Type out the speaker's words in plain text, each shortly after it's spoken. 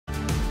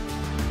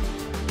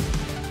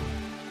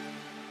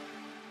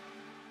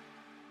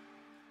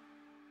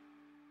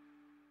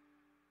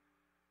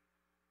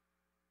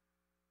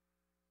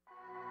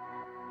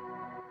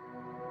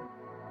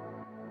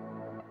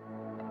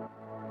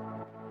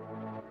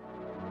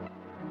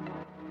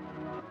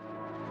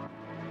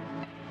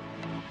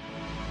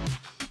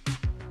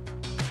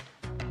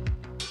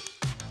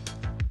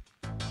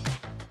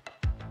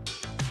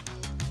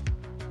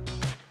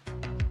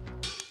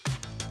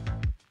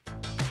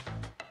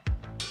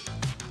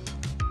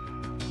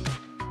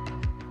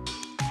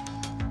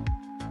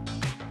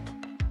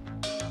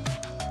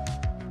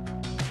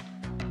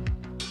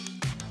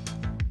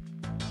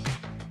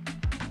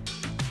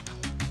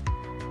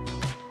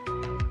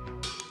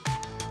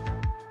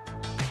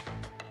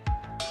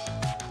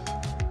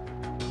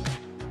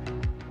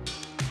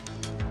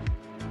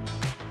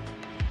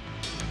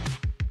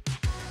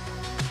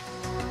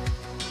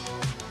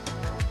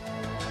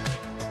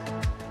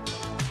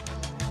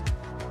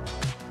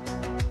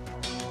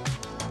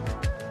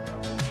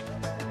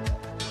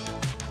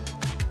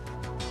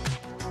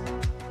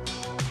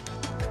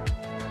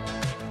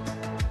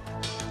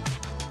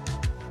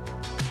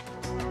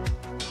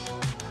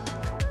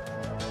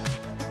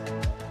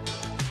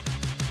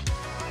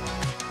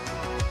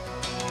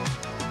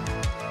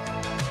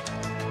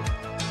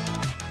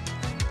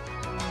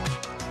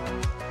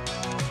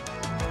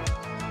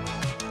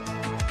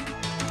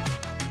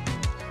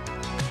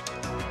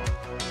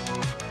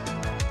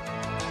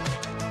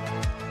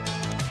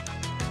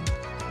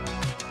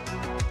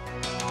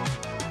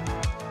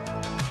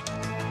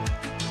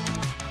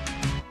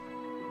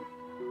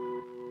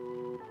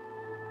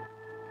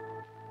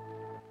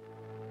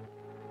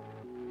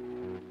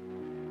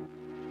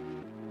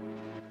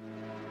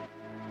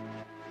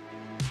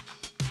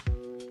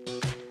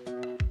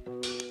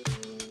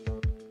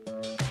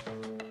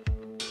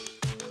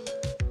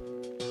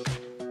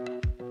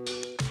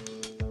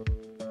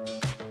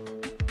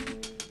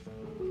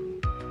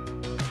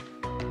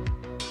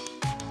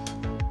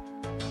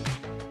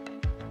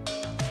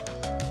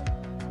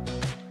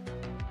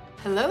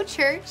Hello,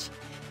 church.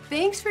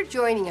 Thanks for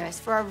joining us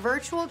for our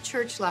virtual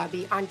church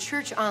lobby on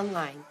Church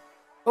Online.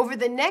 Over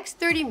the next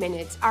 30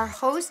 minutes, our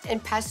host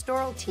and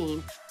pastoral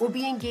team will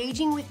be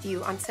engaging with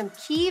you on some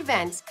key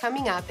events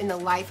coming up in the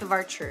life of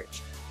our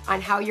church,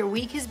 on how your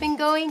week has been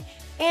going,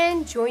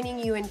 and joining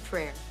you in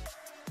prayer.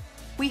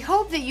 We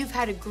hope that you've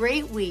had a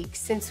great week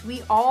since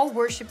we all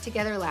worshiped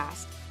together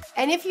last.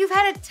 And if you've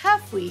had a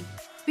tough week,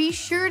 be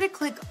sure to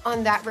click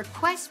on that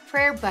request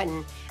prayer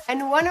button,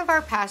 and one of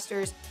our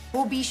pastors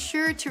will be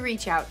sure to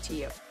reach out to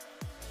you.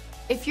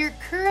 If you're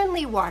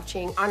currently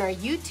watching on our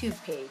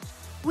YouTube page,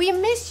 we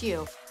miss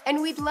you,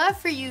 and we'd love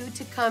for you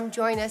to come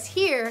join us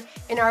here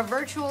in our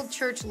virtual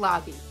church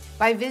lobby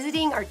by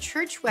visiting our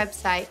church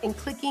website and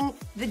clicking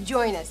the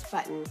Join Us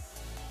button.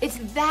 It's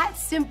that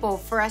simple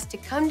for us to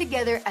come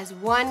together as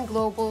one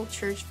global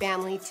church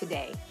family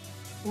today.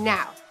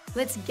 Now,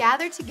 let's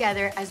gather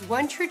together as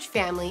one church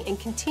family and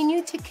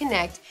continue to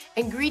connect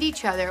and greet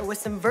each other with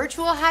some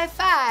virtual high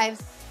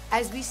fives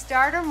as we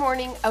start our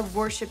morning of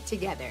worship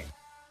together.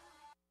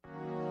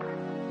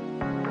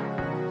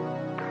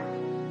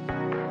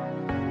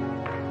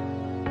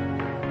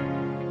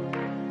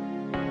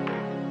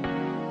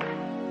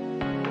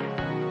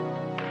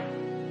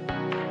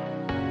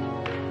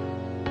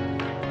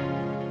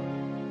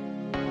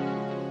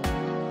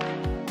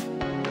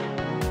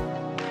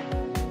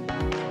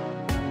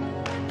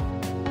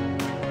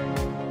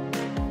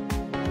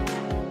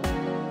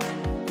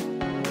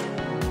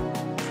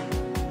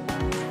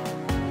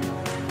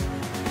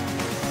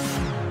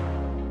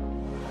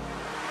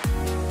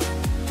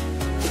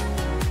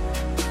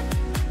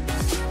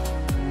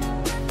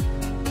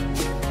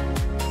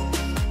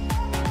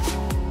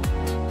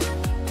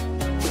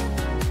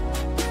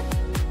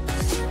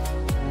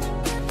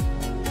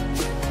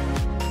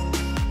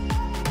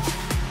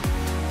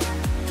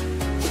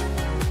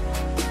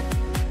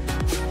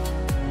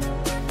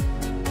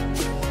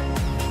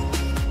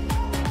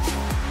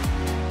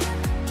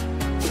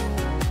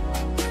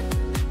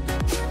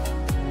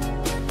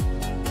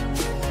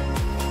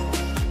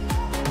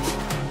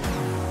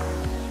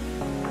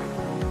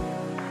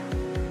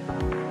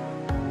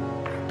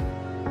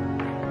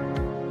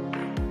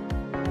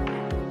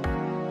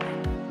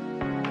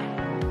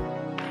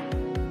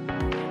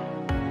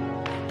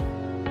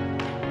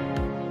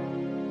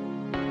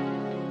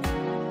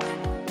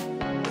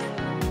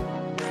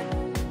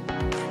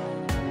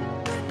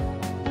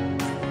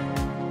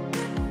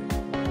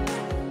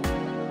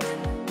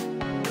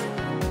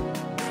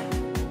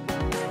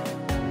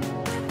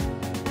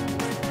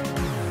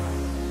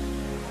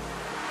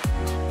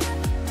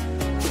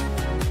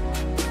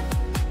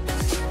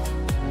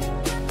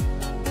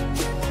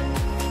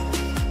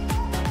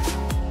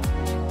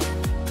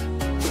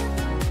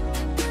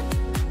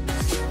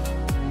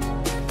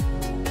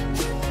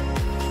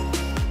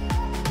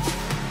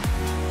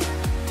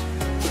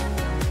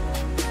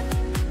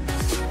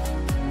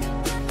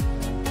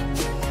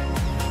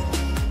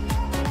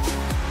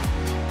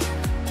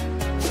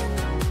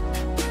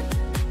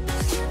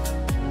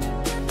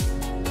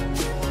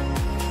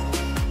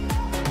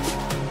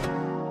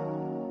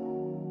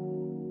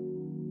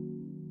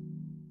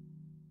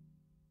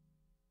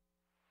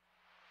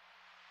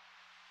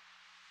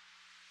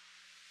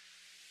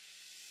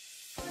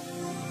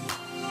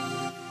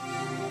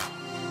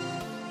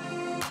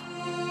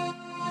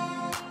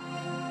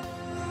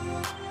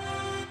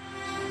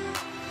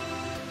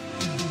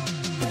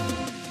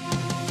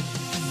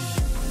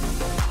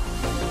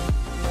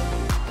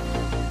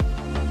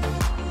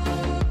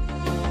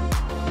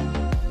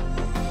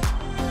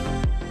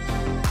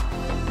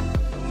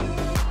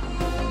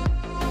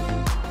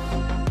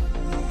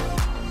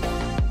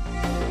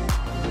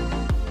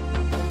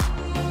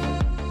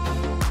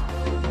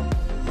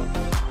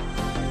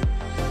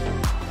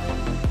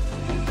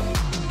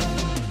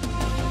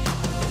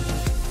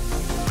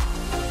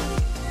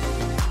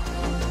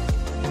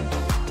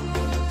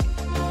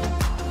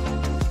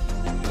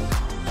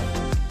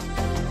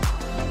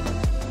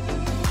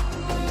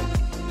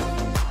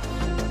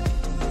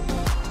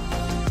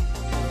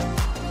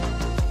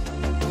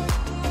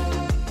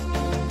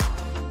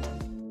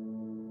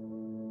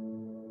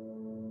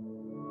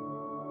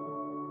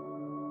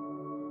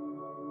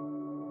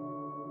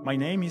 My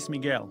name is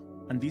Miguel,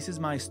 and this is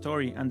my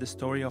story and the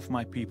story of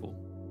my people.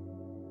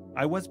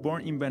 I was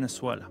born in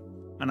Venezuela,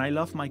 and I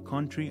love my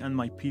country and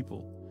my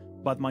people,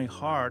 but my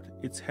heart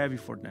is heavy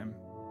for them.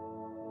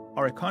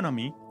 Our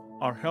economy,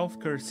 our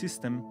healthcare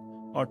system,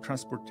 our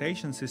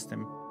transportation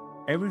system,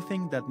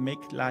 everything that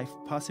makes life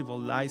possible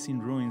lies in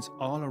ruins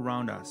all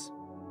around us.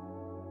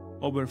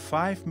 Over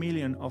 5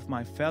 million of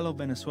my fellow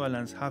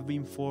Venezuelans have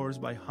been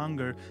forced by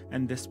hunger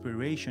and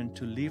desperation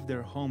to leave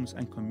their homes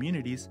and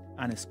communities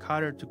and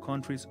scattered to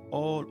countries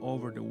all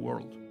over the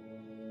world.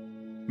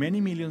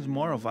 Many millions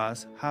more of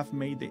us have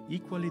made the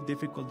equally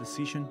difficult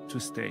decision to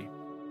stay.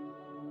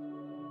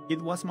 It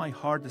was my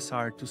heart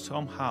desire to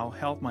somehow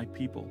help my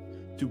people,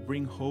 to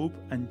bring hope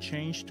and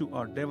change to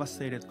our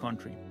devastated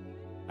country.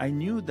 I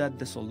knew that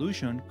the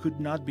solution could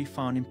not be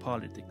found in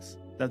politics,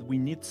 that we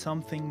need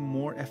something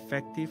more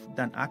effective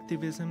than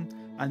activism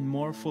and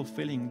more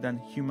fulfilling than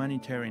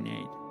humanitarian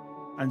aid.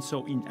 And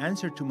so, in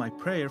answer to my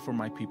prayer for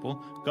my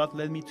people, God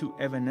led me to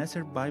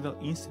Ebenezer Bible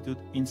Institute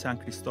in San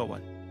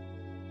Cristobal.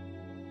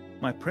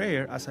 My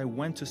prayer as I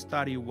went to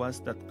study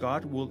was that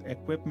God would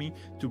equip me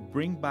to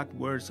bring back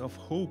words of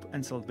hope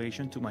and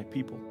salvation to my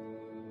people.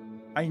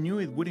 I knew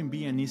it wouldn't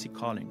be an easy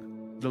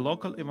calling. The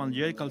local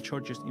evangelical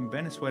churches in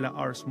Venezuela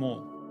are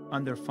small,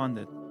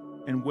 underfunded,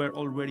 and were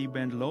already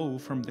bent low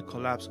from the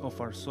collapse of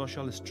our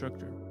social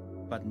structure.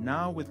 But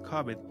now with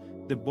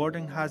COVID, the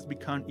burden has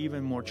become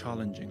even more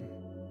challenging.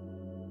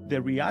 The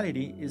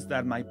reality is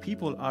that my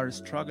people are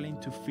struggling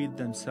to feed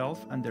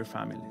themselves and their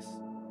families.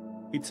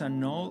 It's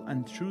an old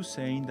and true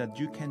saying that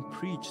you can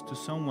preach to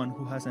someone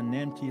who has an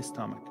empty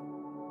stomach.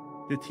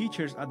 The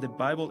teachers at the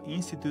Bible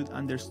Institute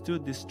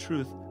understood this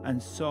truth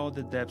and saw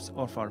the depths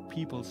of our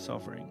people's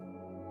suffering.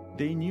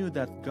 They knew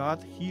that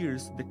God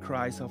hears the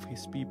cries of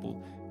His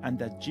people and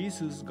that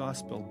Jesus'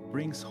 gospel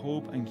brings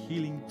hope and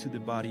healing to the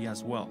body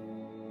as well.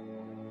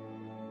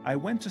 I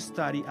went to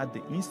study at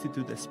the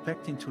Institute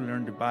expecting to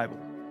learn the Bible,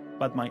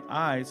 but my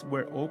eyes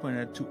were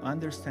opened to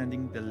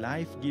understanding the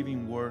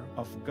life-giving Word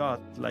of God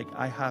like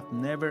I have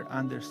never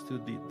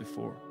understood it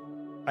before.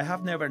 I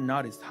have never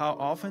noticed how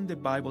often the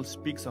Bible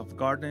speaks of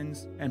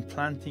gardens and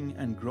planting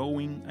and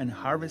growing and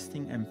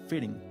harvesting and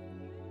feeding.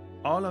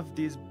 All of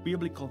these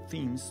biblical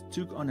themes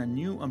took on a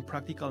new and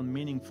practical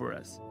meaning for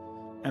us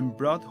and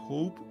brought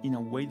hope in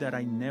a way that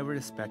I never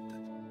expected.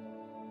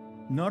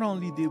 Not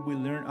only did we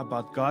learn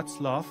about God's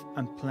love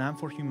and plan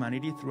for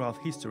humanity throughout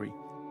history,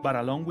 but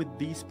along with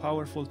these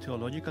powerful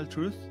theological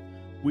truths,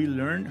 we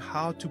learned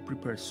how to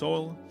prepare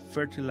soil,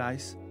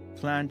 fertilize,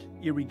 plant,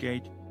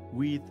 irrigate,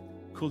 weed,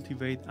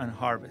 cultivate, and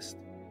harvest.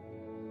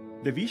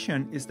 The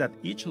vision is that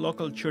each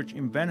local church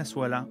in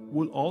Venezuela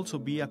will also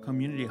be a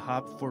community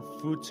hub for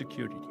food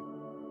security.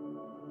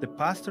 The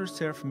pastors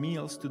serve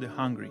meals to the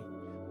hungry,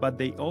 but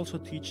they also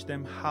teach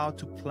them how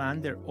to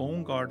plant their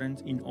own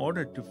gardens in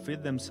order to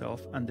feed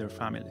themselves and their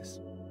families.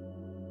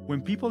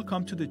 When people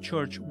come to the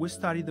church, we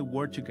study the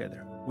Word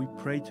together, we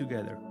pray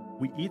together,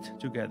 we eat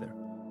together,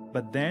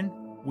 but then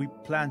we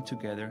plant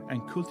together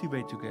and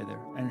cultivate together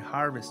and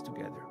harvest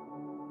together.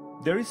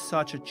 There is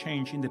such a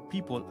change in the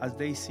people as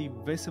they see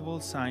visible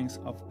signs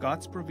of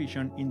God's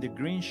provision in the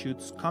green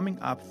shoots coming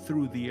up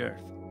through the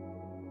earth.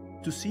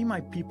 To see my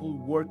people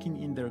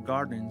working in their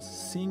gardens,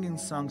 singing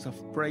songs of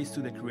praise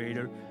to the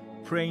Creator,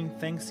 praying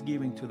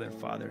thanksgiving to their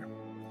Father.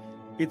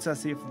 It's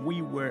as if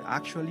we were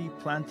actually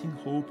planting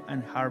hope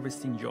and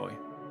harvesting joy.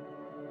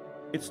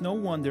 It's no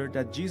wonder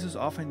that Jesus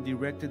often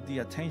directed the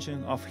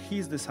attention of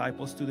His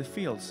disciples to the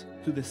fields,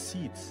 to the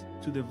seeds,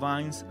 to the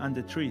vines and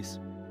the trees.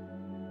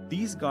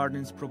 These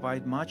gardens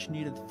provide much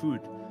needed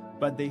food,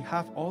 but they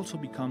have also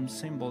become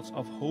symbols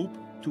of hope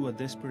to a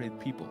desperate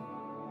people.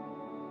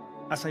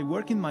 As I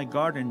work in my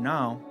garden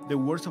now, the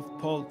words of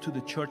Paul to the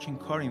church in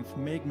Corinth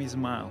make me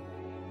smile.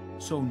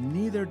 So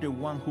neither the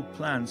one who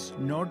plants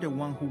nor the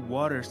one who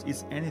waters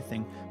is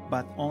anything,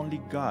 but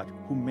only God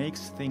who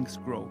makes things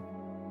grow.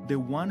 The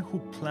one who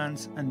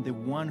plants and the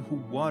one who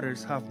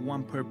waters have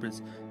one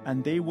purpose,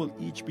 and they will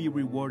each be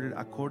rewarded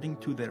according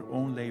to their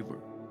own labor.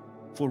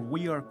 For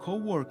we are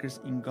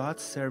co-workers in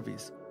God's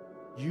service.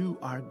 You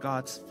are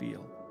God's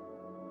field.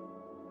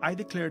 I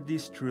declare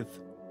this truth.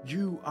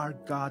 You are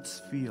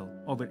God's field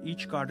over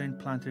each garden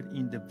planted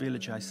in the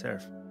village I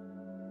serve.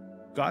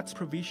 God's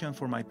provision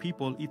for my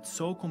people is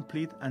so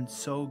complete and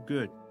so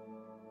good.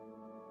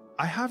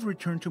 I have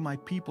returned to my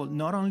people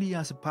not only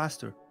as a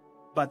pastor,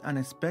 but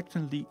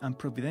unexpectedly and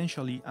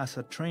providentially as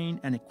a trained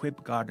and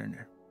equipped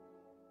gardener.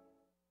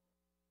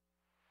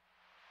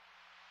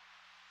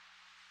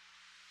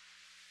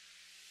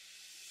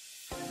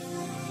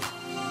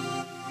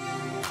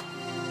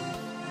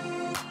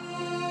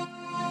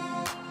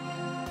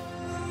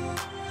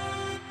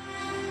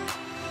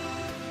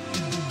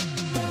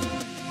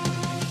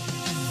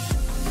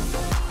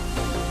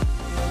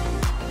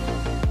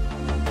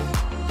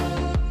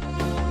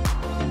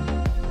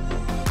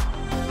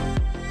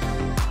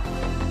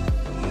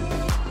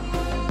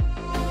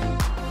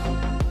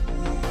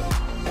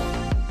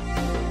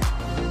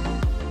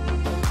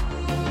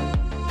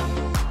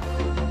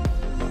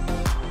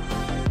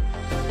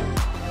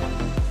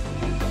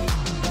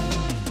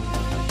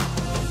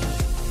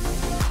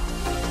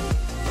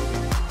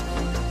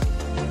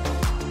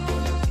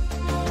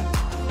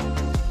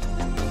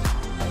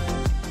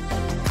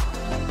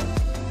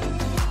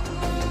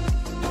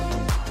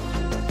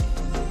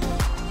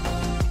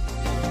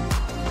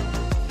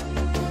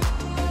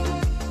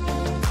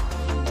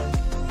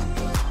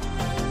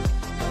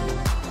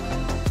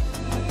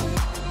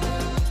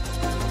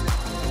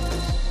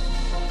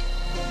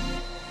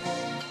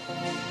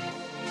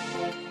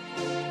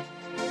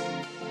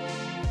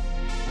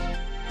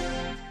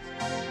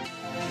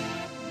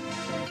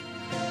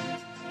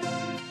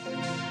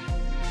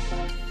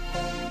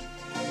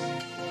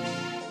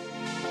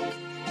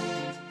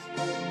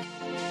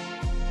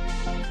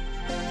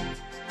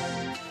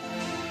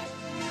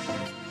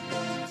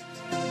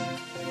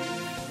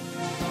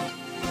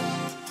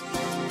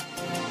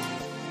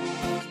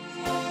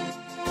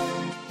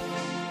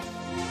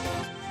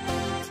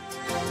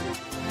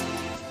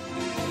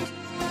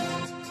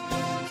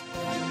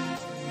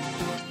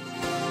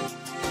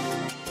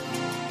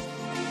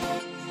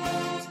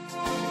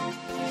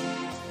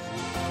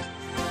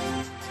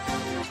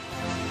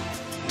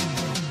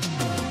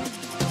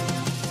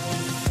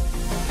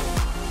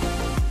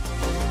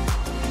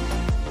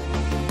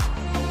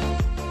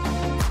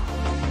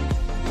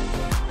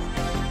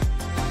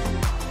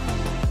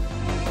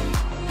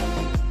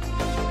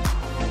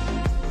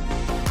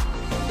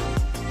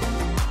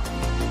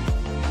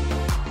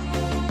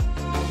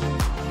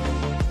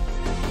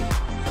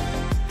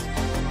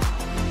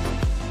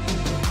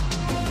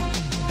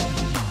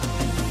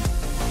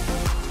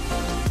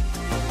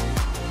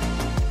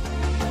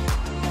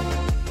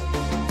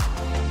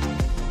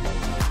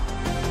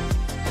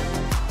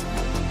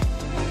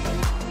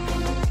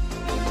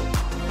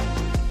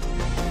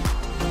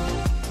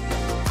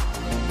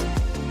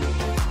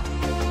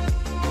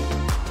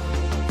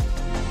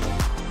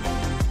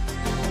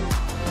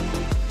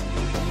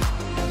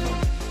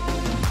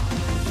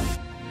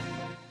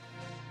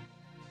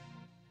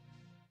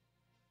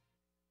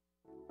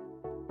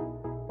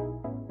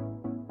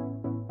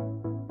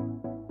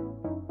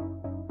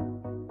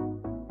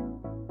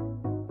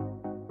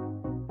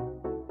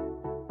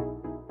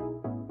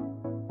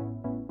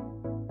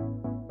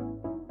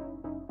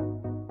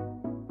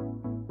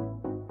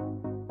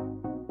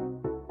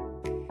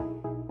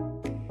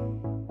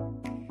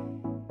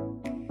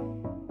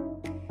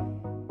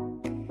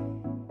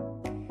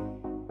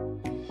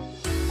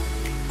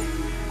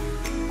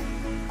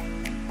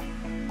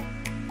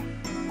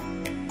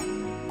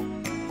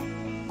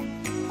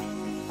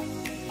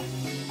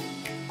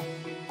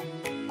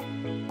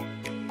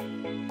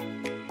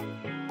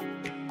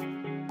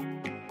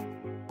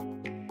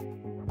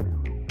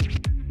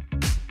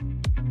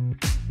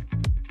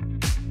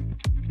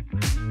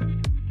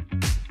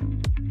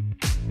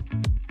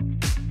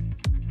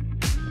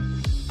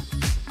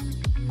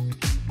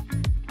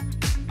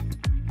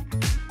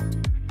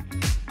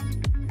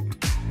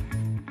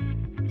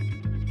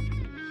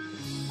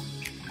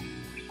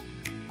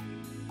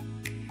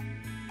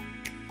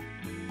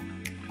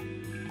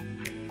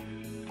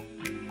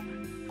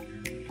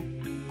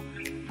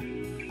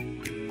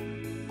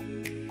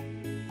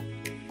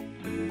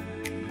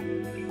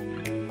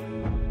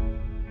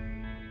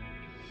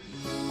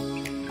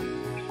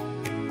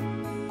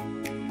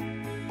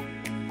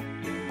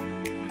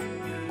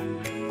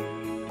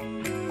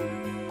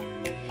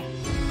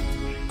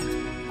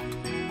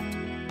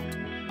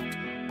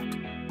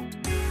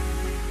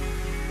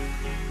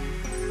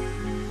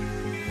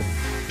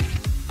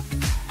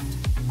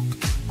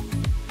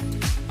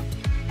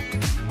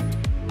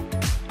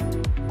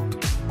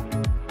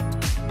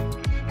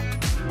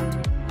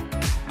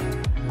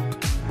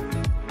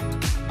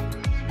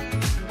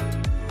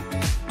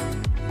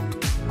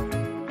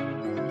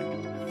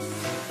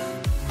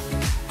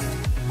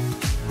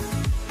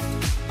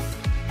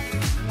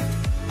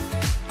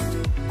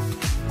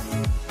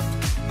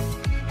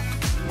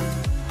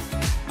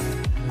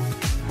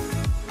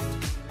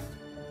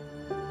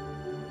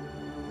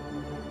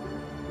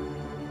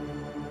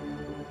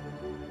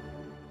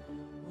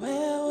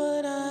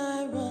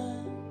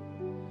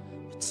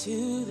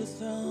 to the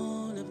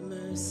throne of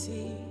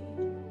mercy.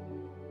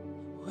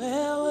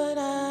 Where would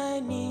I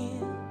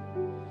kneel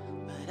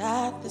but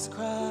at this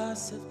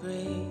cross of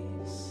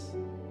grace?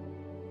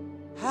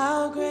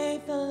 How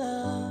great the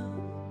love,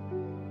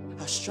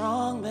 how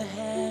strong the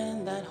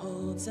hand that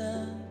holds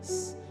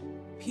us.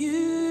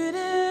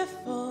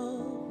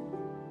 Beautiful,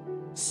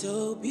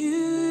 so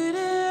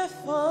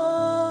beautiful.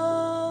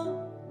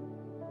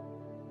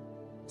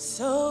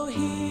 So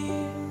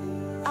here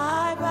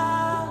I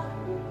bow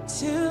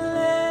to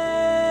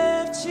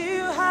lift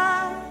you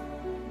high,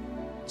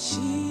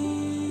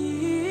 Jesus,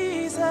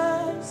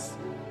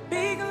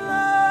 be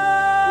glorified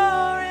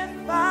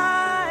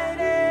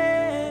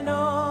in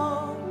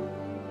all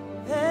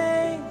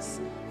things.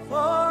 For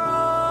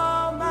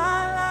all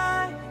my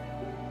life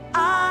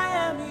I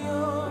am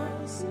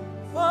yours,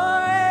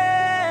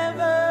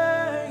 forever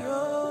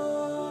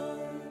yours.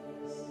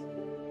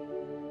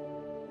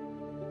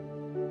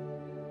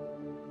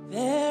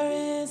 There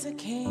is a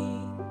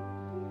King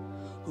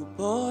who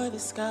bore the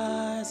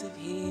scars of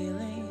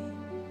healing.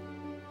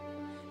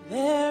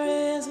 There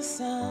is a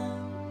Son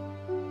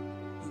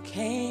who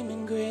came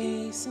in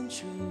grace and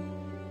truth.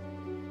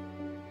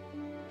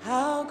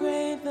 How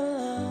great the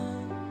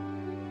love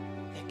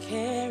that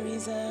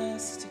carries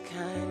us to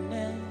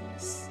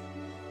kindness.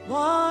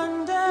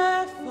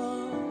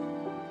 Wonderful,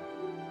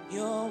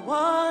 you're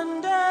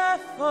wonderful.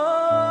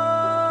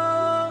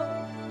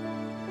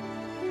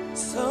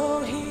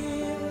 So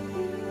here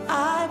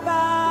I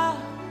bow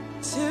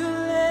to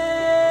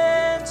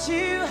lift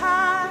you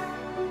high,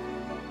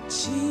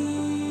 Jesus,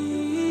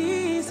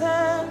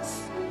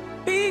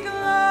 be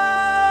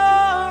glorified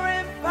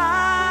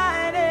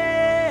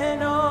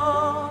in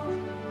all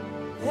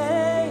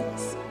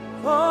things.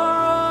 For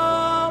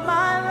all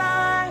my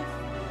life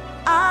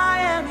I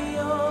am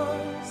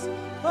yours,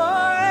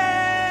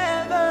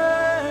 forever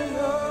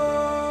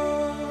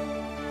yours.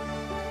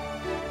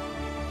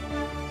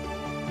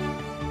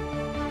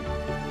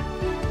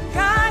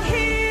 God,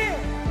 here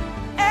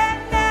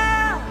and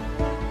now,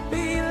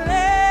 be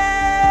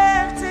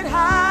lifted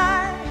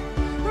high.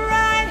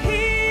 Right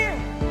here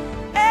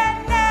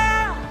and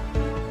now,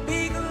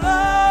 be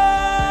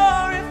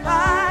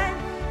glorified.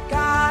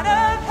 God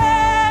of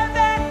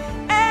heaven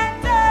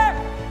and earth,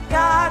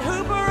 God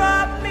who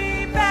brought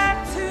me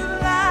back to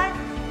life,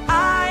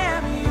 I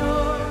am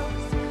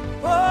yours,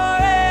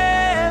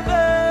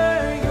 forever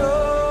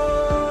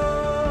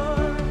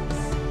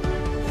yours.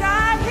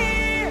 God,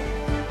 here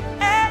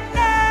and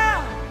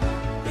now,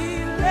 be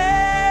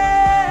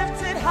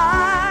lifted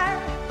high.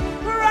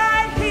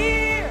 Right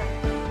here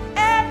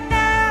and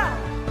now,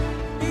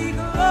 be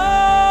glorified.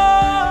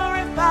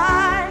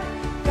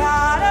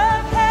 God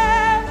of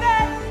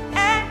heaven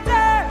and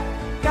earth,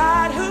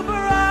 God who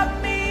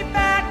brought me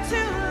back to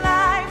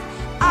life,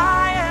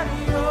 I am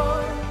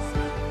yours,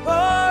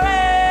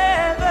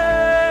 forever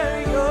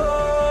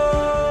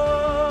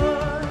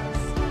yours.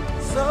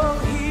 So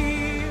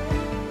here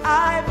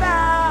I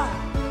bow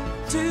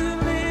to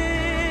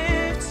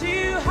lift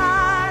you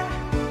high,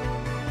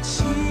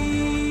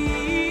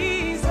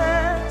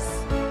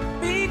 Jesus,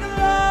 be glorified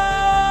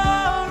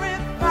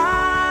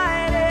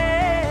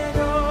in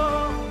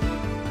all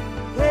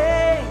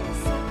things.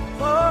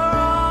 For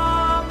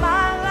all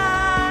my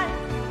life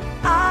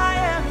I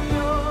am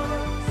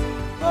yours,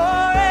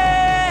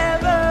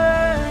 forever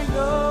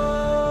yours.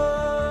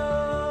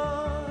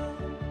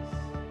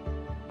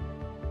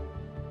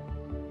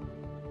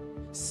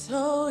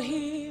 So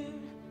here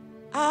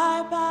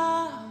I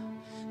bow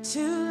to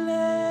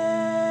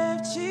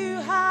lift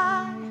you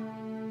high,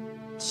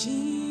 Jesus,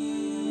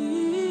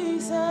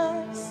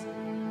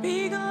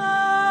 be glorified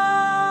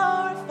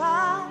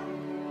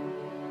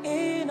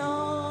in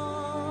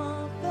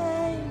all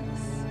things.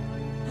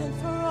 And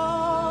for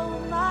all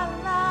my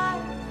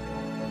life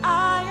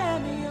I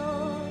am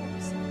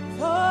yours,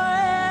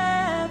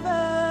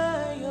 forever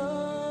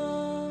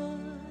yours.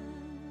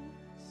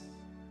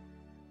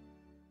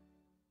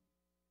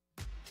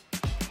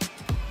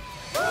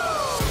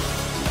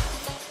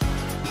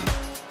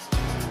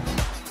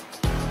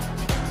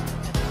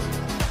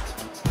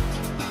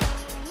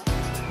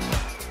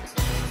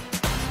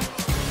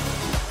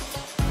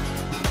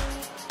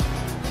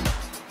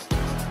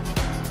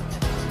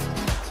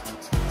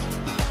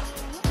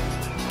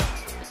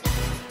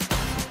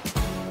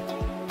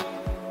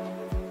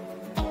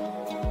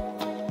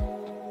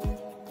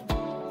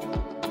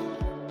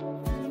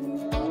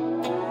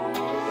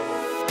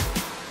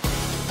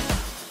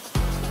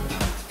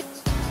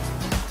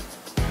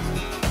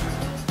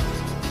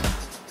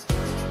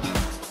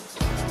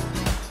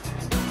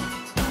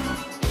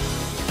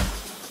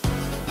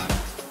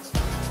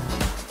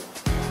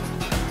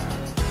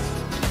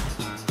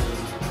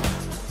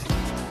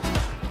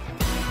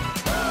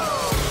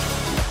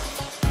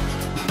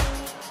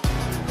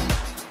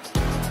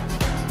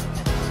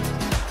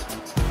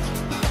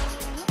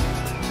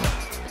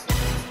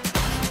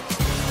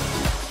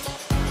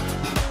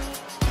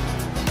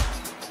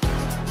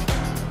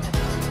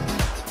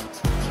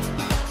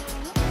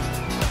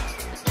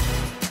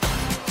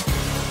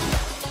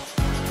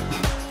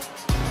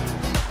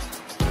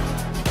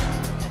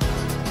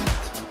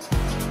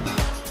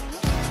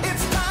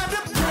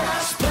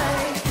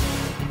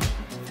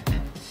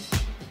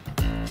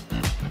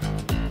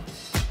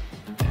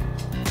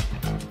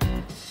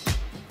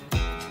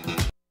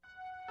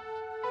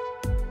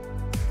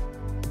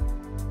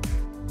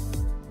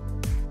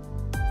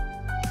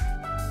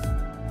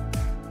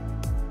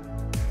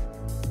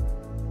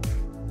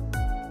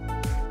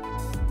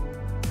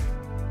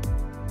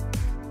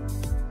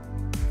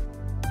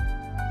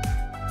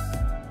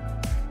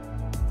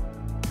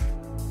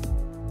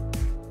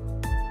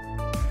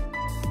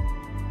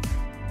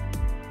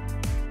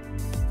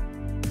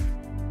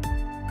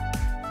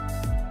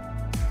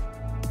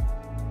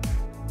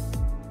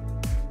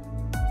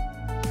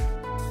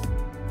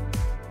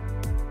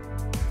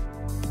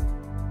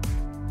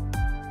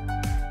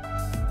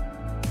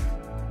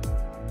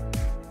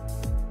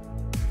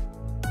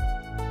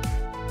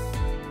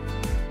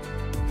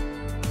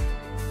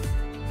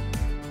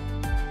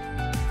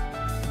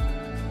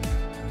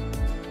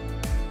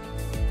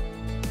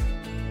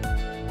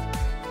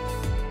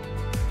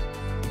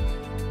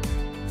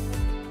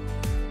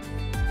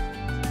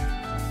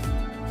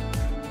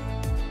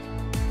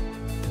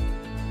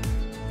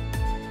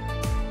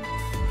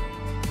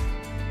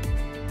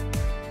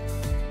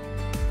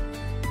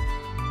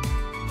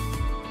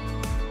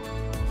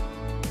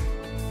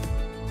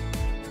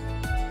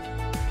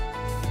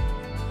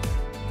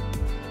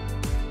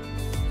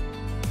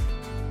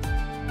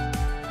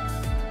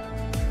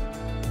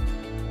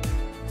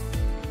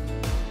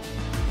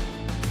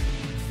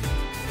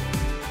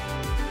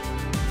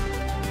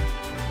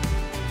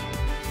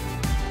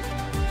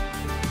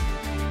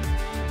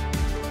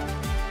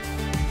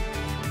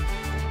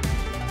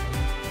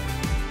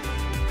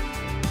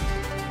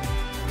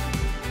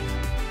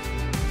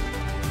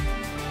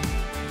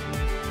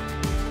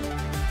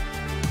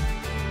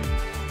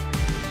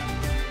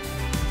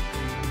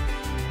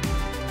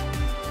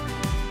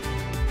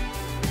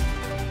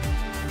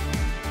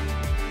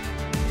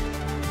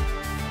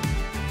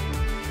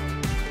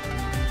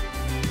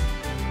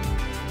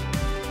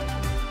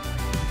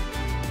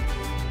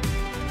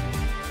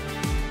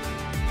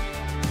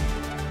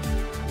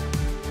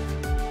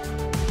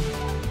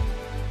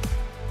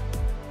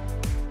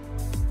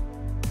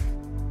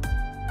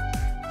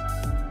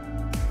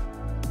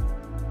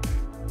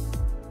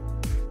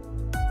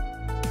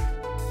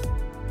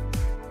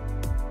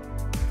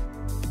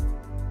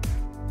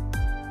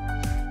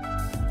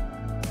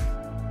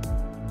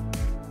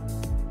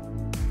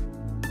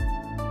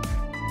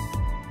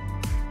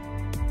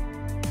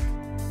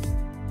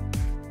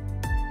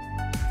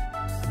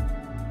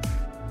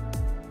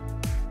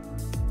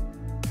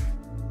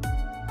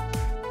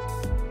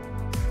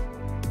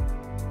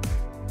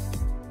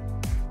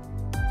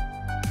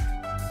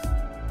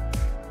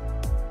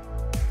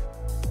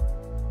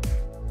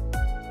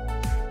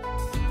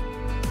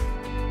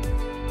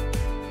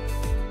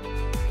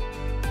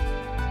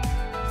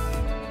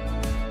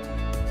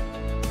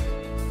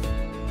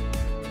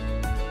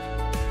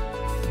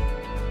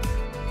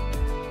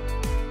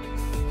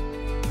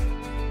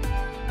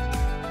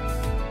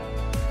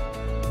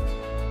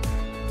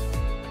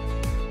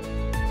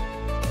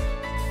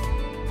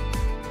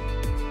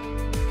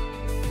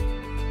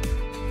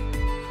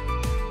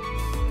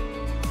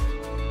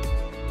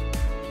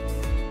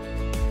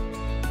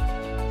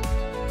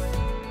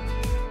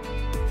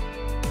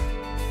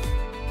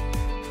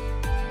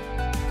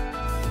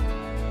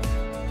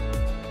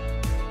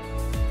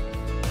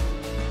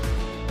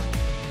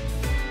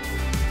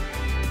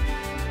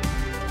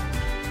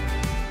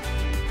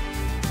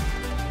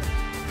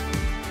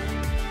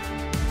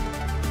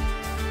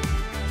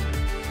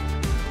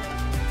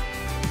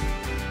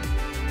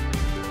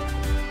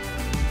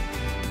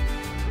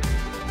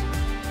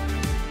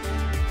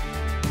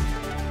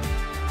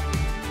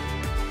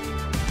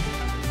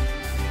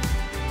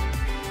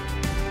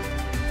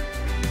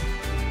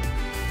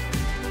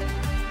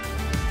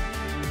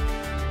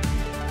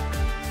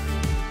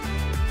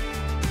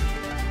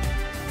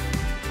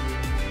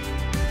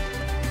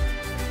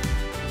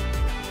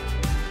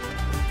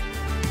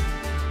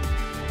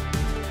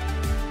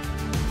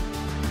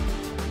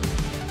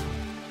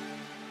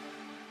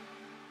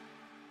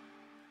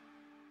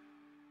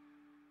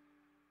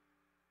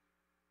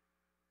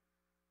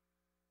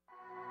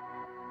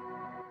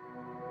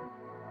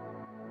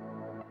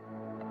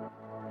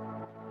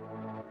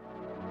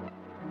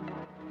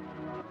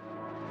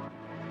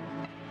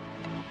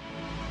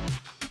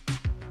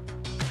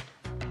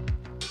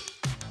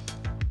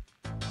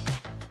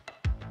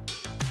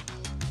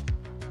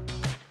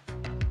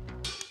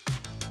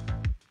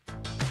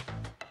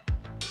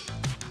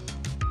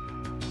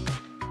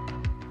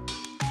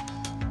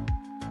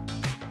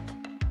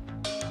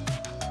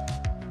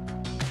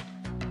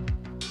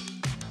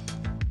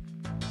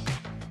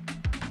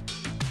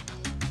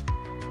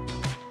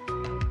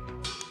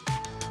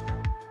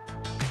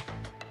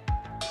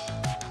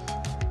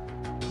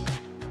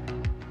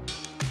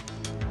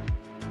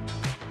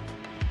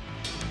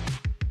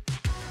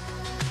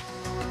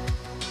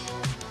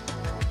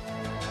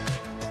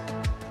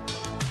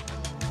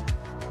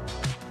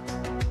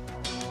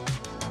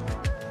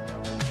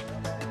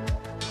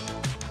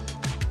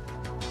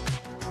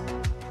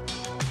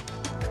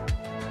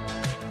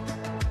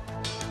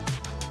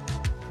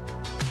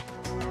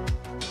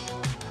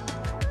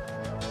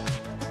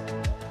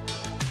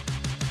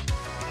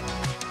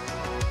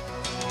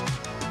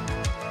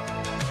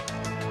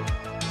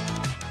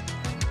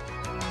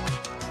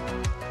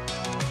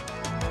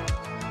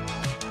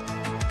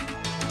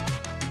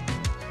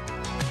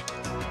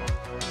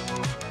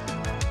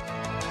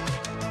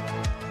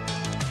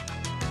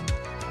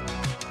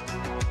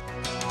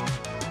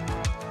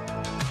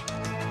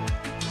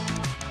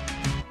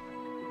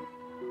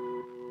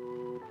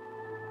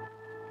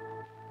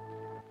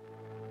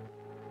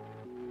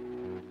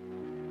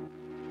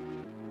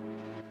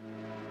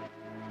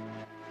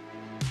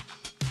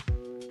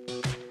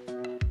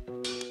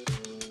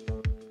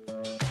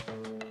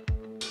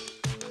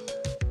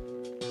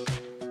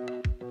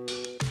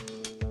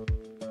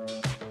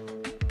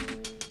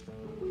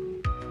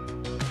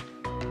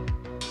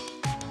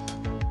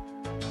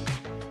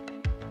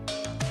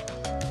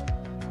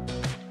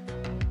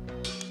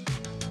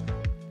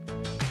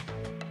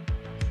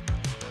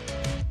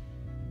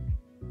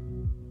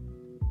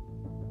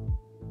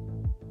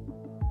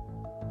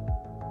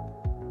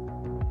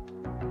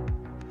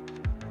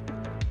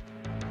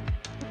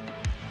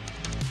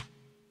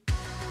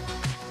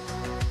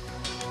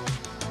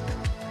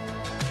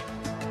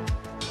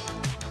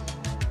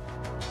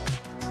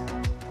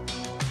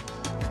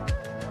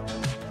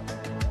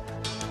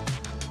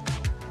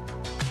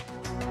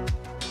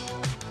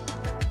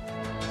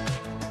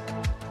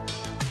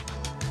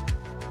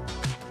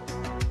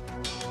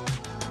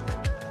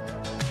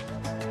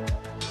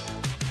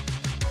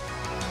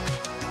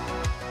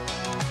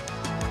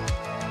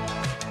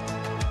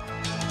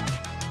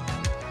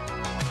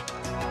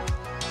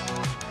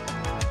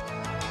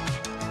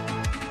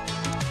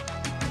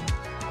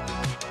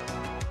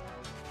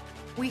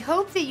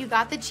 hope that you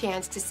got the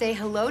chance to say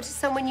hello to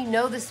someone you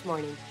know this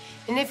morning.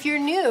 And if you're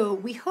new,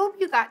 we hope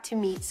you got to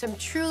meet some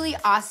truly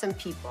awesome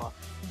people.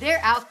 They're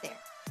out there.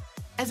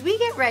 As we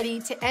get ready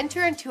to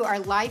enter into our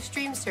live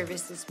stream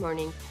service this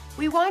morning,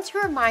 we want to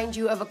remind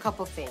you of a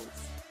couple things.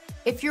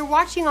 If you're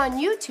watching on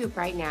YouTube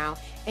right now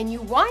and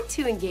you want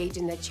to engage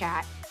in the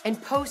chat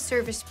and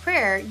post-service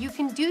prayer, you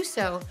can do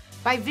so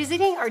by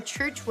visiting our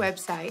church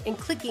website and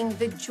clicking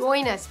the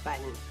Join Us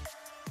button.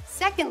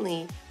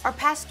 Secondly, our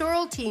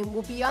pastoral team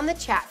will be on the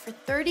chat for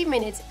 30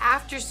 minutes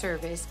after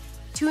service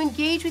to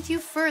engage with you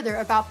further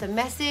about the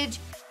message,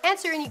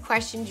 answer any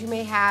questions you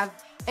may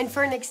have, and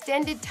for an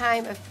extended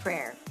time of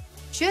prayer.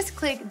 Just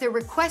click the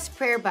Request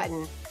Prayer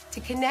button to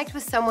connect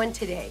with someone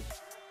today.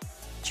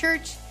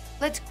 Church,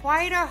 let's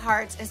quiet our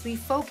hearts as we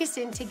focus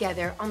in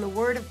together on the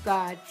Word of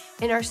God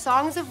in our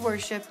songs of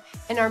worship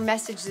and our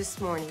message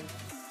this morning.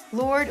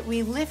 Lord,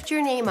 we lift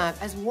your name up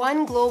as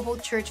one global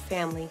church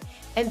family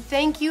and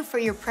thank you for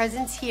your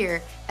presence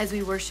here as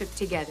we worship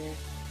together.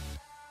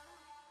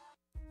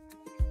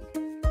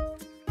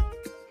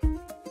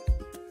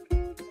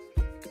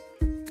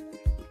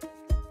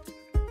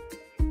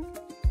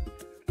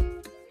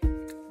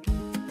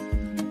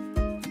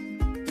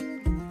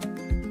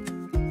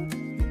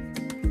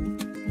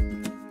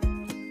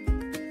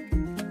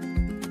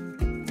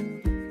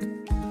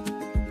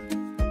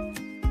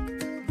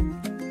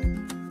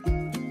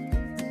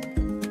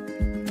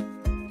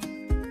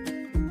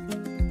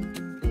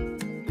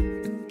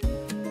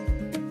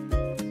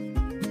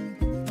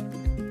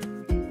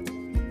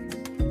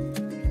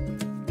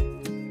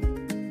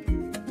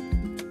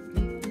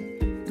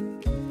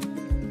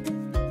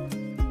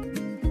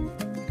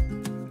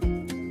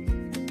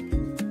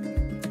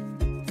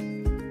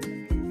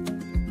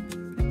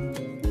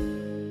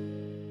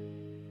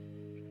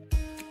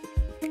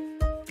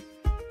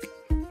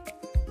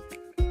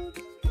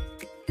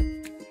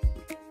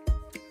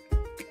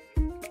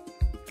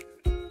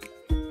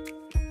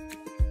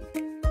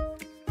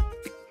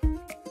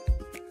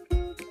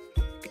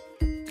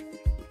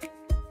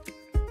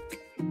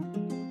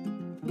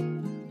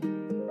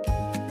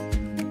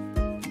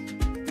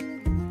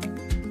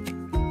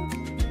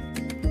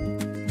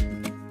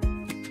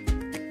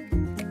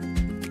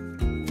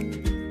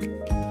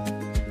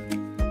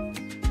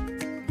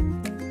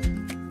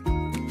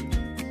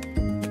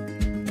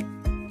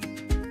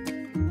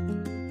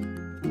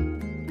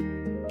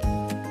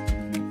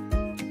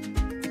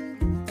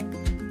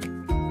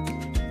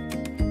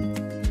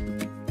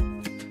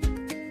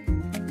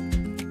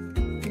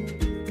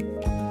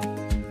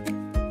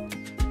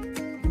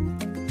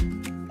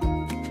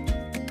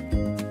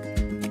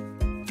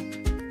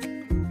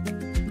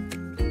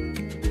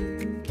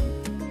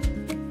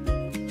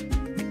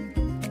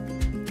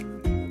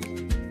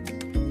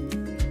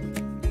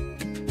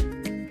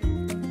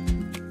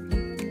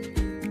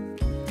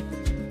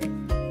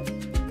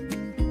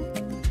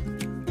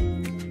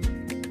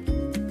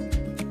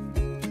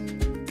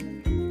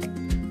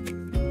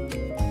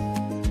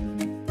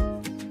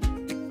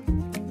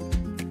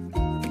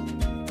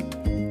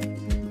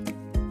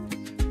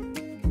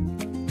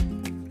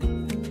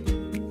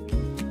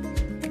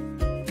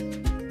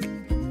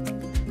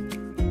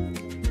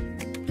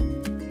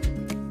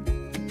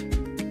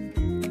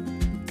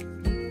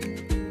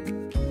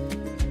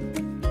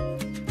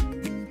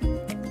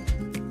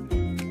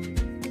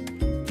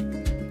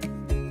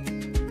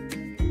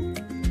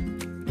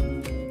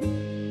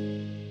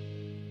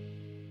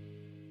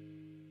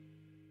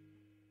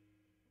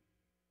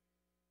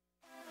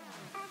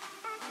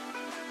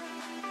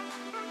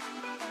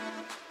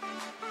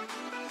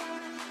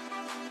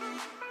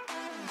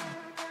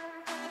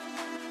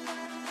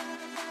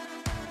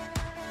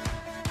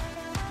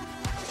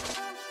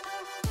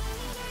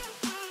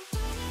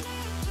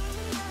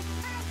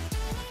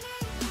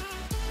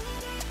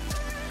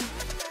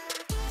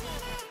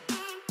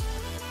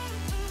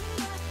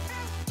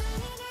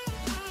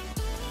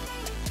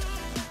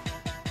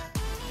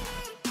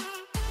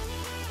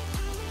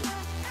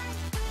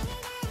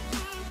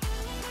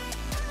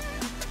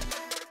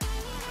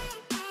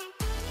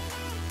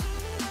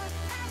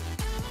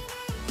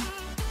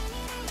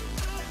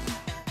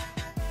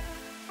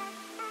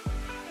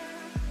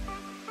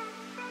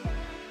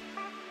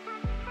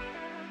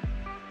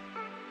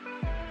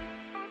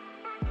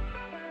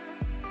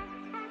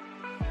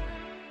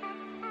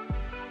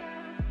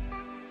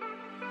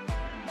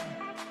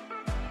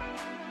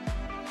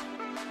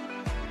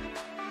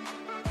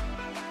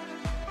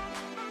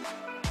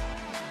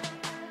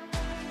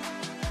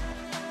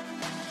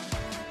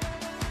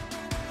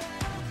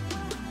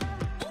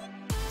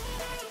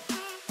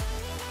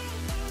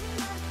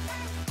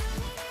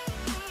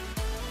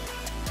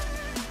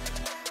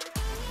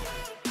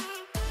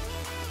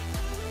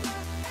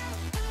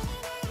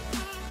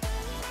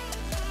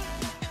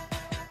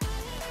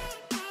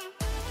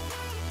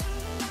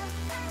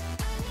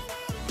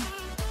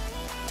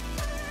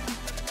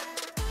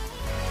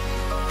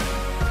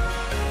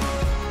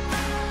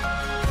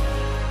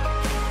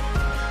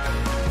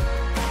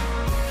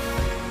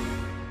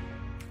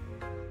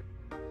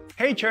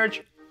 Hey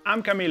church,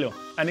 I'm Camilo,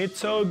 and it's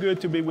so good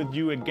to be with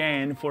you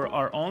again for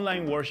our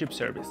online worship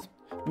service.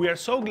 We are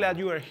so glad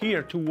you are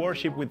here to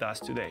worship with us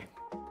today.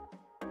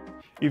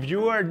 If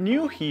you are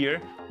new here,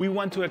 we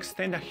want to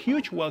extend a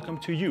huge welcome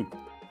to you.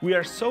 We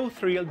are so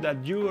thrilled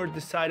that you are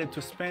decided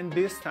to spend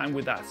this time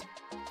with us,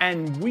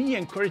 and we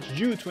encourage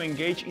you to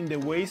engage in the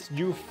ways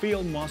you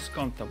feel most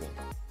comfortable.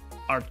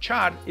 Our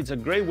chat is a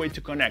great way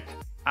to connect,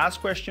 ask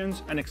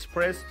questions, and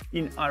express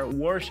in our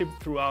worship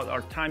throughout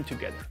our time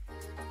together.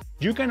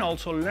 You can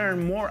also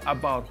learn more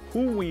about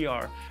who we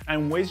are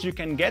and ways you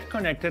can get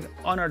connected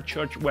on our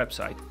church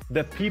website,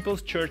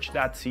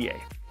 thepeopleschurch.ca.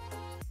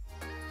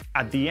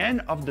 At the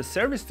end of the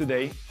service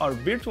today, our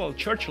virtual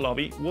church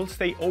lobby will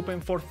stay open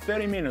for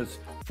 30 minutes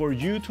for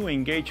you to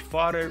engage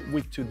further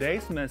with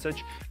today's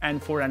message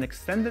and for an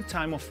extended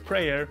time of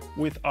prayer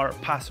with our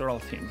pastoral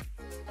team.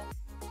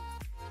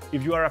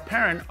 If you are a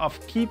parent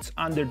of kids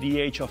under the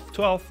age of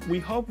 12, we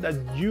hope that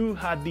you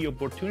had the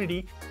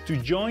opportunity to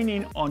join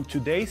in on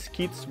today's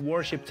kids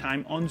worship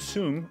time on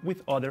Zoom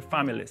with other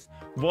families,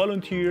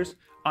 volunteers,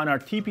 and our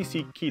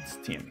TPC Kids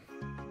team.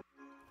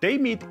 They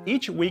meet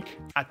each week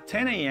at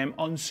 10 a.m.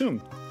 on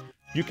Zoom.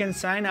 You can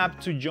sign up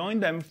to join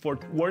them for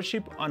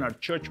worship on our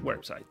church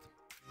website.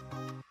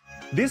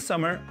 This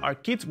summer, our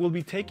kids will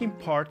be taking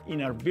part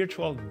in our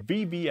virtual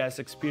VBS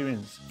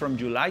experience from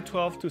July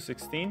 12 to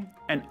 16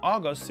 and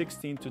August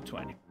 16 to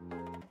 20.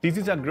 This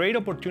is a great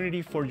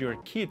opportunity for your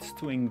kids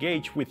to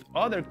engage with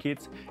other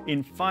kids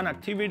in fun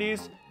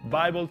activities,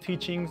 Bible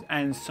teachings,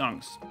 and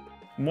songs.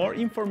 More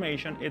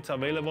information is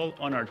available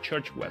on our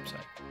church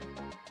website.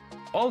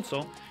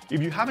 Also,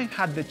 if you haven't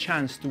had the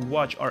chance to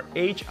watch our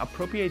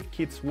age-appropriate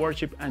kids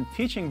worship and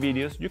teaching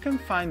videos, you can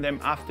find them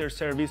after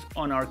service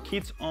on our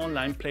Kids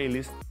Online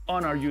playlist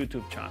on our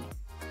YouTube channel.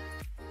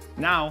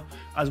 Now,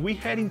 as we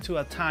head into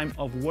a time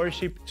of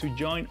worship to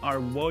join our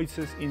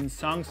voices in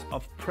songs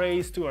of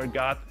praise to our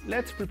God,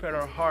 let's prepare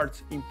our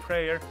hearts in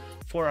prayer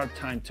for our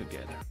time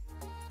together.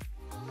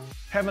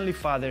 Heavenly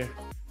Father,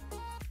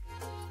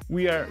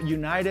 we are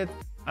united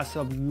as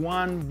a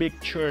one big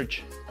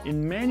church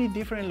in many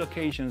different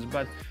locations,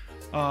 but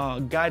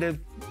guided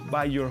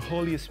by your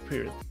Holy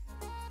Spirit.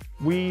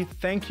 We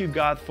thank you,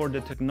 God, for the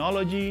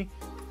technology,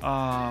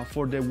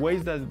 for the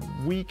ways that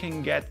we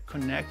can get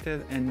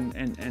connected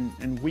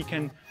and we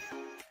can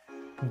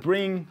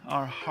bring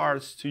our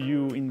hearts to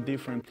you in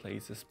different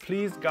places.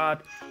 Please,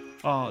 God,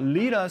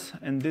 lead us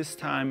in this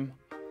time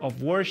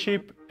of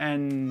worship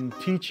and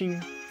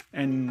teaching,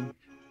 and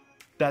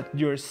that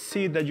your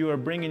seed that you are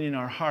bringing in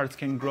our hearts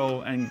can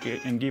grow and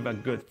give a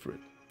good fruit.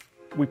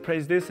 We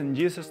praise this in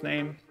Jesus'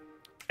 name.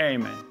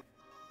 Amen.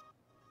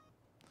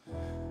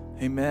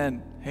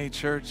 Amen. Hey,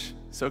 church.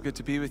 So good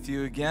to be with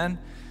you again.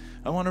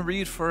 I want to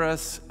read for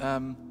us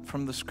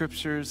from the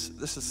scriptures.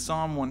 This is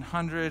Psalm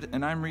 100,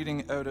 and I'm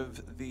reading out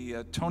of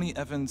the Tony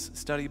Evans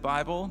Study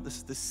Bible. This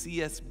is the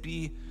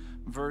CSB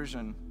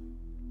version.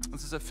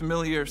 This is a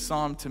familiar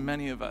psalm to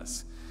many of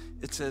us.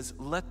 It says,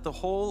 "Let the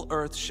whole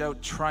earth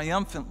shout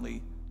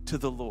triumphantly to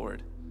the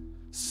Lord.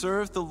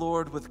 Serve the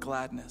Lord with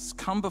gladness.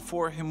 Come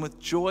before him with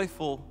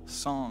joyful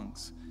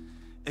songs.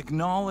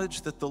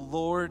 Acknowledge that the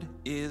Lord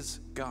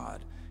is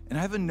God." And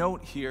I have a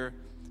note here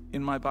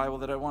in my Bible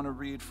that I want to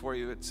read for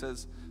you. It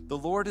says, "The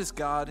Lord is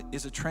God"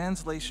 is a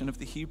translation of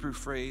the Hebrew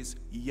phrase,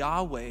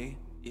 Yahweh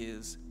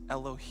is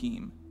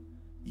Elohim.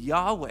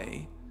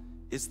 Yahweh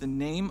is the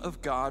name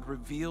of God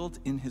revealed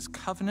in his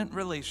covenant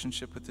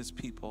relationship with his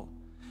people.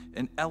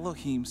 And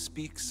Elohim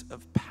speaks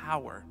of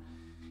power.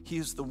 He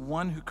is the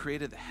one who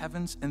created the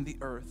heavens and the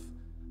earth.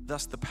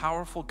 Thus, the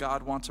powerful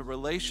God wants a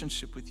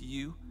relationship with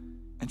you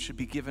and should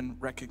be given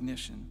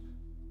recognition.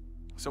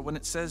 So when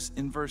it says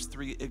in verse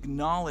 3,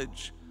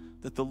 acknowledge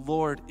that the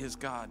Lord is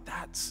God,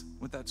 that's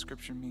what that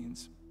scripture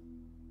means.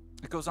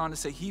 It goes on to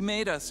say, he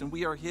made us and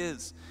we are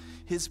his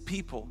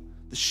people,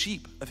 the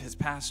sheep of his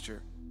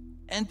pasture.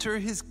 Enter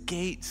his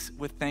gates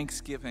with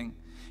thanksgiving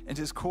and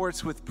his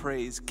courts with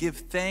praise. Give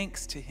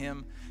thanks to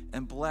him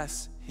and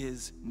bless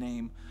his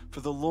name.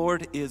 For the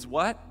Lord is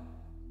what?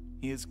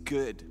 He is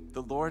good.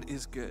 The Lord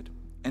is good,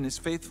 and his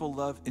faithful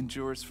love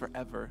endures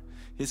forever.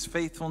 His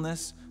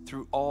faithfulness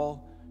through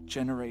all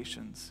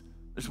generations.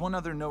 There's one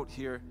other note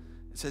here.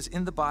 It says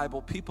in the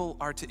Bible, people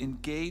are to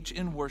engage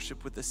in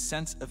worship with a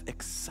sense of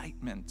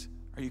excitement.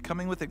 Are you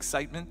coming with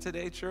excitement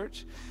today,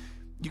 church?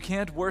 You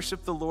can't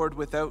worship the Lord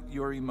without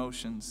your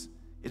emotions.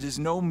 It is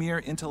no mere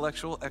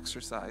intellectual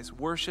exercise.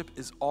 Worship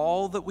is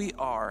all that we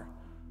are,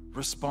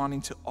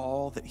 responding to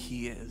all that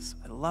he is.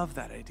 I love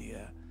that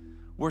idea.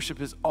 Worship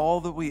is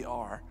all that we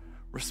are,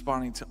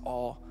 responding to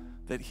all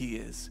that he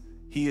is.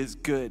 He is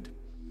good.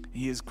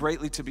 He is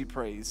greatly to be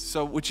praised.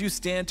 So would you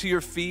stand to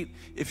your feet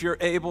if you're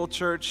able,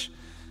 church?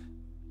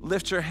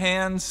 Lift your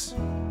hands,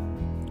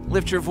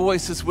 lift your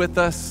voices with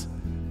us.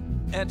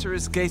 Enter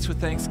his gates with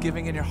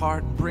thanksgiving in your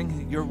heart.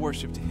 Bring your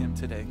worship to him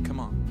today. Come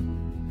on.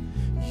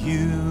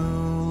 You,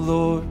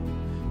 Lord,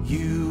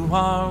 you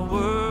are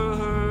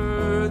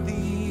worthy.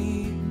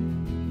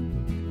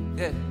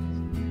 Yeah.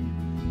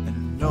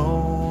 And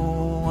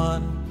no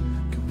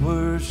one can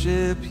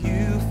worship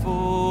you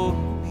for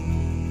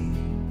me.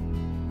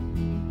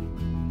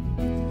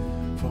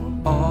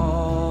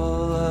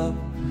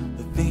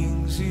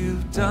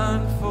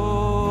 done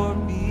for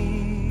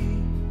me.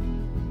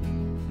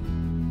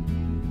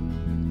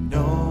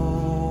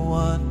 No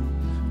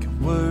one can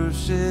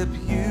worship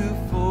you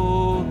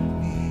for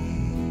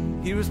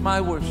me. Here is my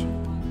worship.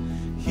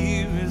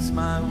 Here is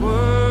my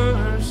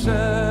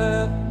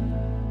worship.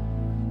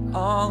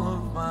 All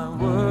of my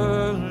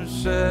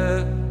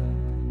worship.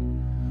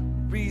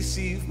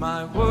 Receive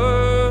my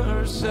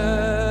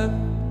worship.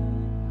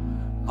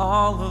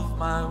 All of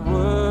my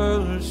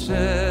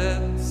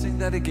worship. Sing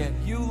that again.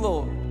 You,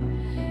 Lord.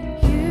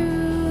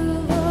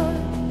 You, Lord,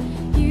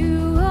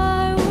 you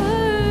are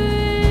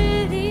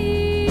worthy,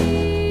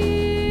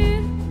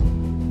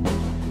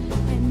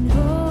 and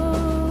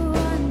no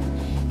one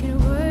can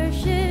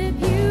worship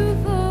you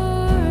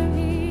for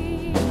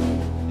me.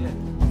 Yeah,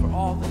 for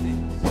all the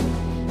things.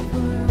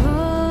 For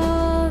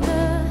all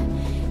the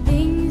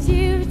things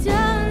you've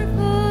done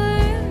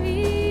for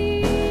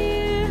me.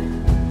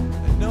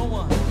 And no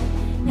one.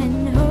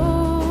 And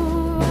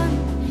no one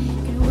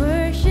can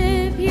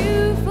worship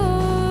you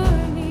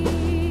for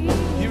me.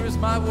 Here is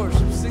my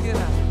worship. Sing it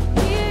out.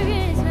 Here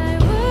is my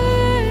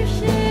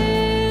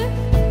worship,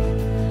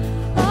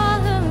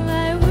 all of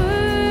my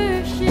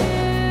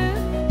worship.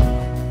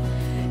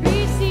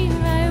 Receive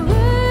my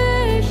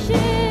worship,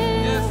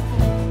 Yes,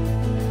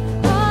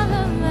 all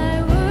of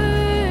my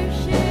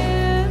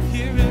worship.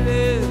 here it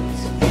is.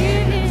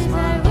 Here is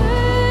my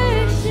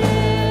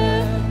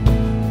worship,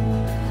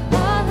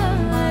 all of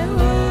my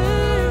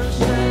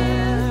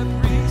worship.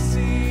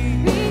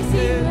 Receive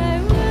Receive my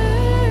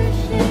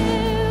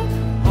worship,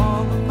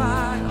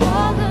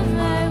 all of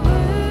my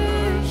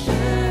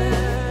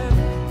worship.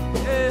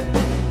 Yeah.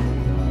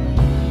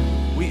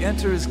 We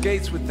enter his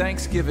gates with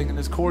thanksgiving and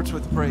his courts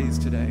with praise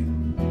today.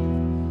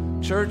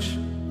 Church,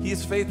 he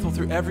is faithful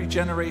through every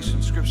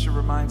generation. Scripture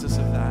reminds us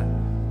of that.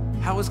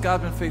 How has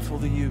God been faithful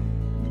to you?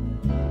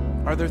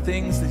 Are there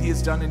things that he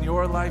has done in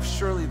your life?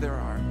 Surely there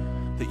are,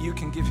 that you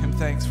can give him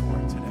thanks for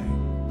today.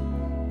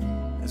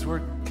 As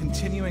we're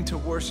continuing to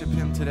worship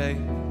him today,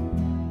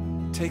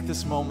 take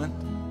this moment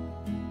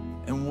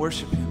and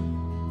worship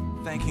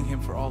him, thanking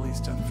him for all he's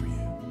done for you.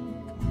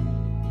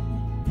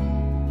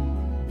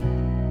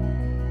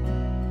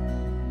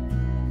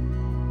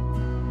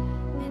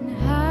 And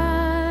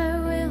I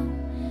will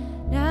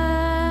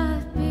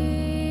not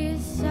be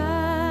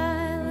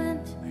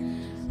silent.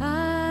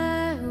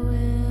 I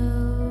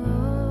will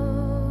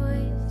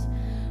always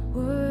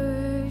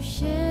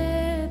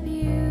worship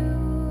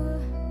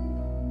you.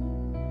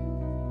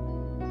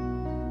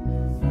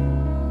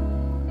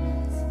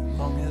 As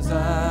long as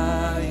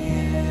I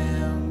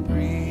am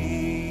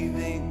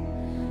breathing,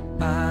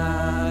 I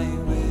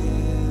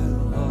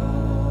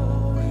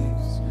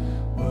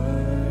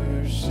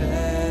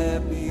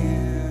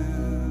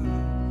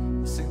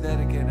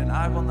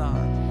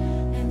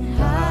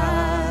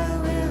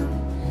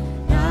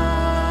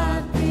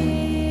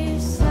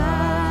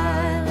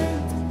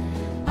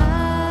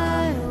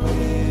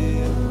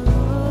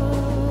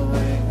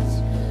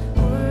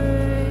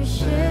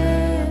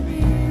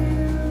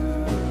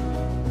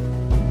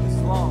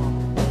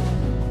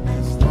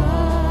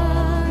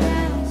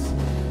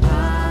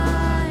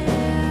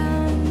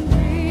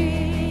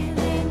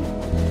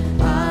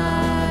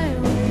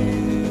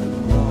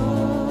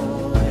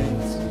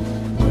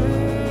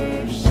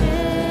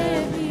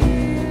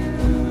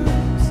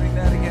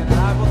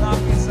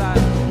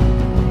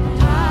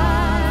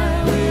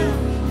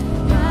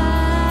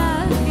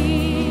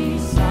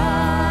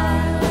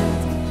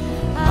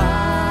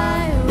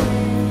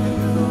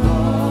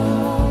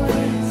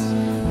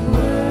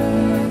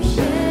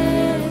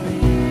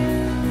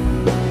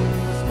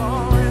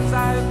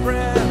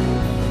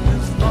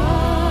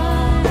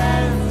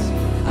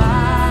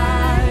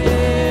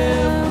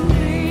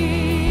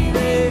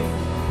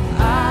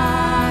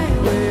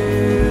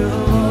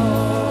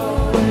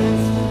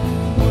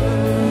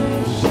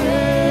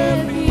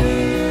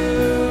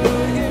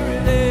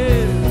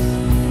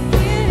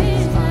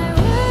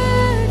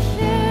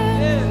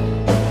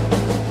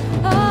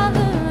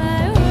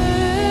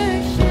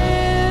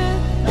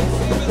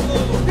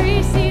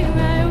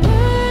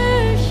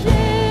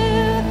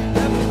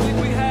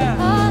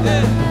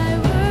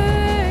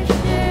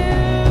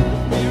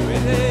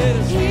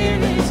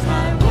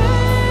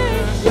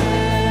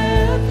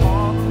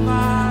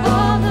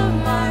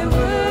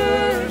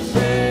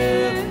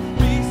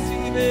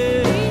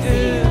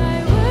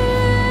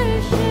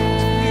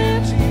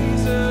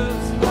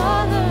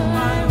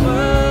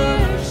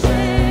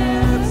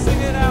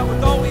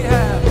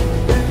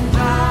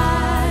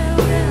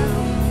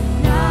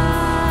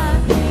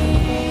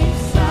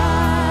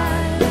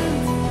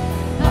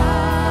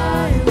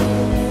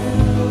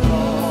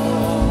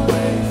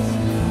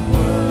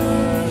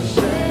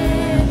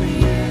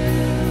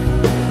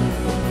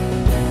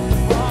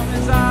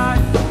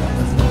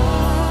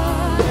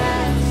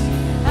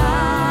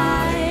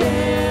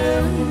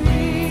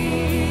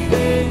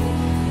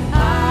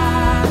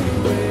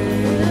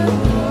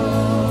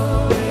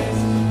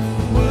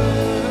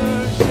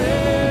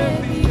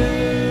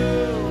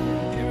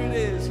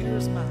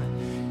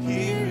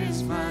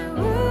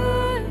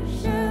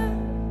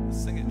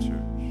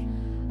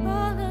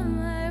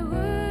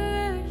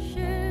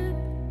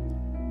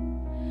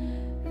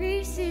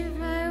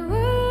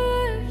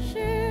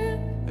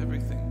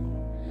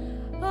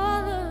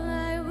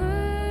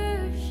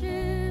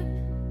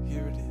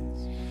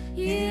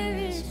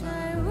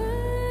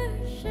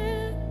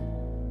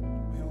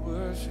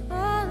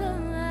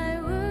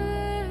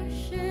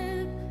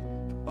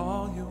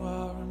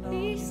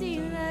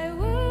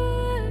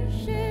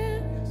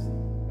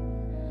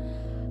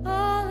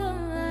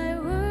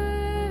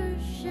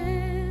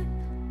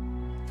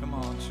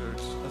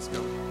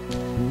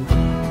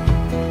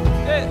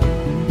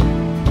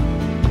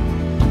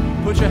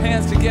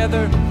hands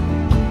together.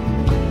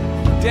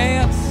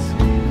 Dance,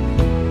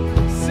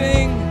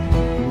 sing,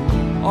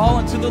 all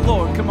unto the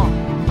Lord. Come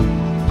on.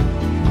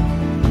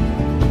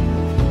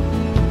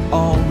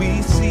 All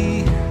we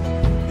see,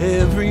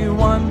 every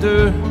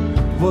wonder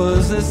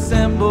was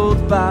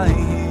assembled by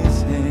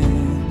his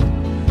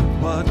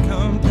hand. What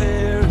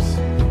compares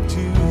to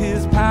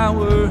his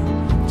power,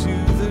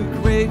 to the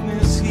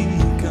greatness he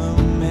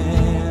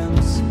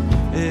commands?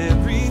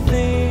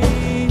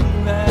 Everything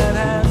that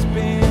has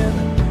been,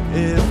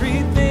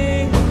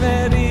 everything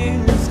that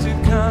is to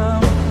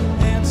come,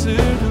 answer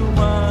to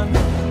one,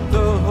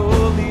 the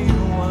Holy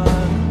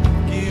One.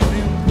 Give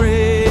him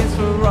praise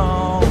for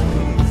all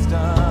he's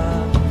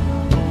done.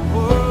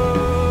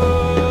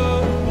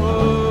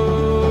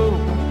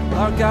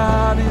 Our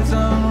God is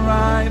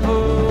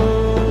unrivaled.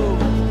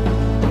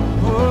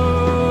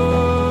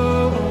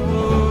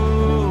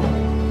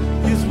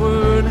 His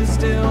word is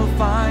still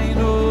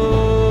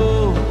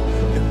final.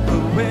 And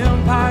though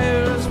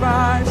empires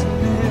rise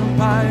and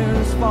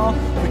empires fall,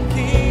 the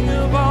King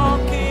of all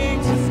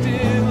kings is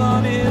still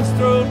on his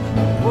throne.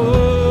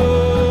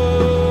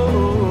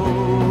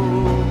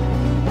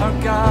 Our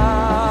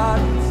God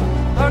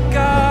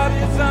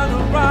is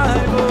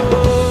unrivaled.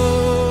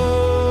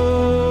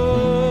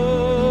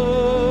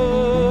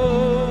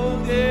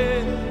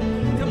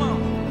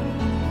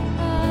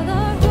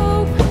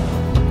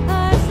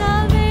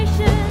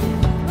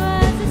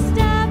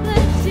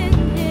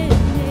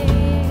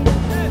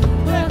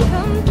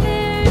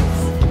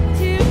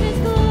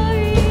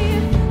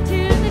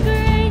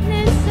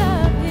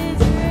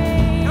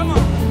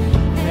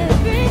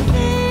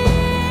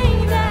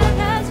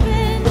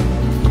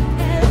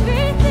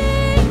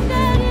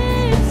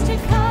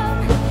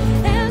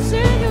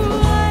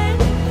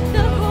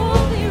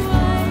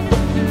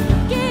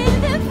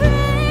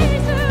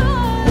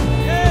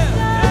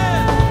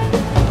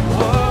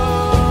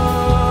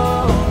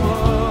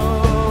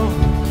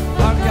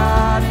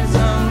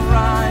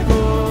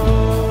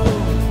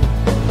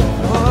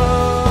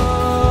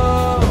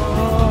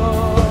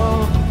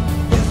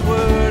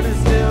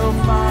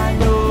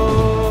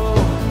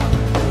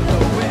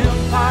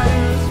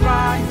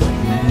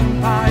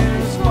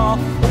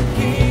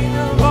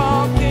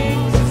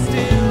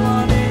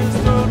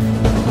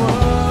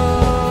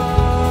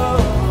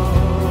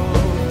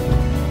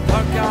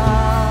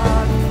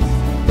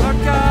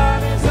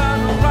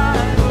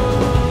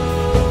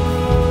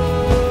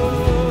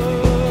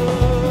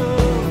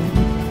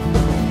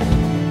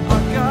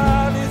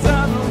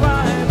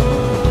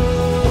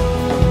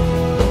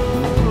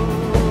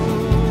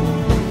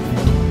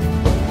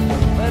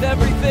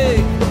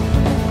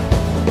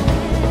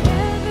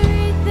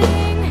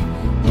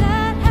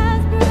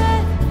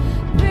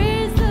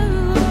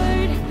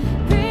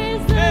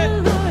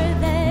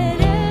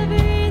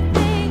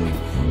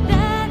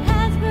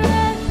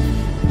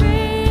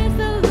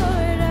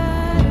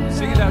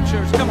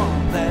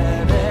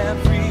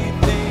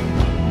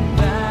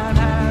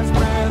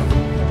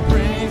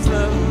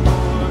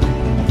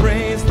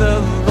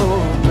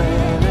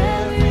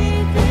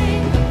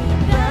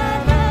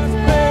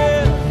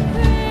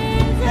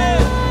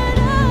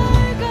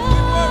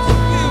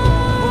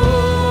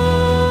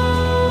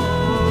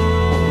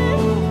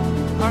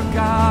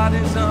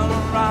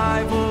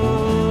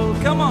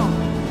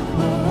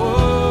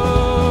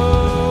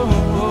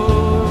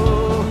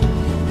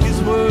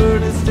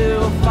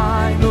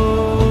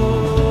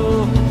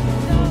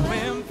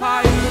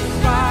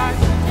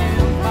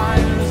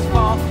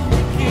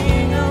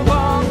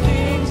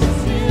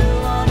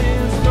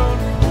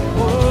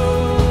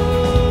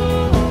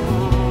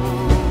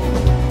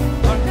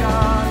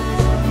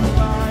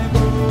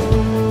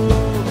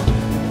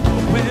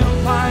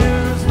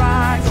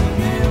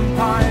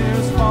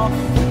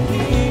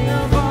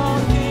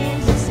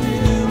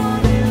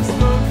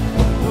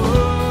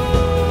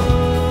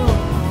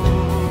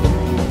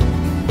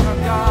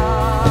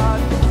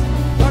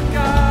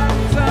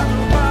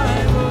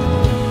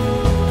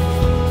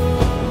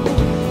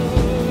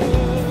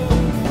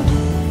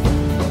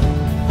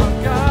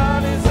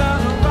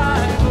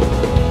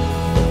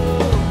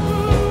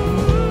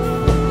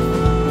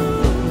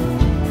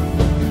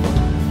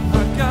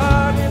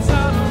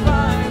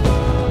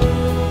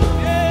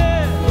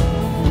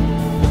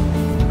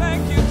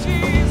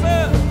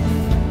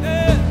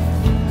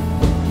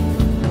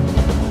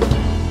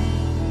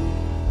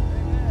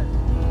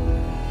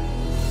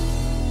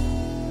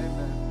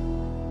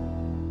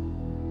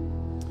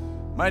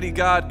 Mighty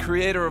God,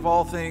 creator of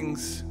all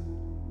things,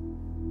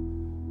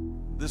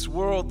 this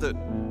world that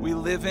we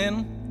live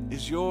in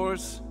is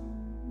yours.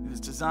 It is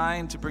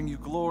designed to bring you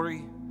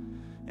glory,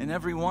 and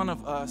every one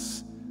of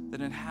us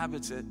that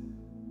inhabits it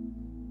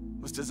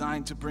was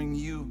designed to bring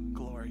you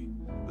glory.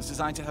 It was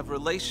designed to have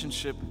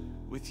relationship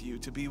with you,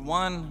 to be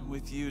one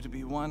with you, to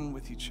be one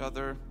with each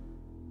other.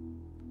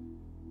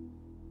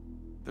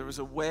 There was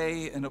a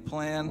way and a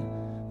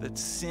plan that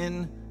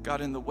sin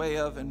got in the way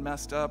of and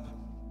messed up.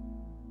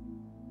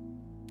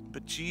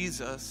 But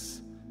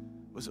Jesus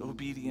was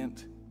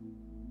obedient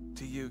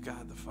to you,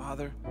 God the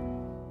Father.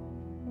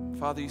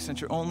 Father, you sent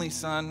your only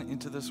Son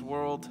into this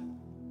world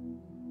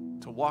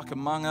to walk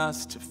among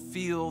us, to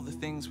feel the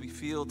things we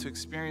feel, to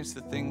experience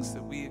the things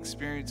that we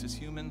experience as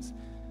humans.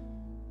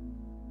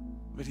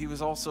 But he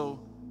was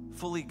also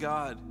fully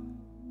God,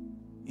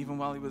 even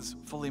while he was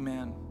fully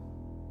man.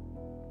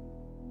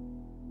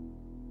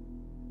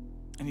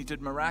 And he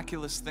did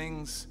miraculous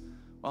things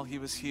while he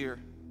was here.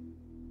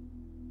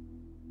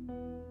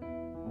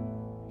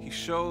 He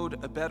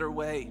showed a better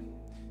way,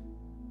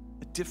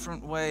 a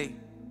different way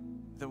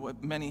than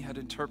what many had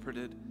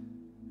interpreted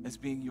as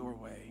being your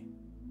way.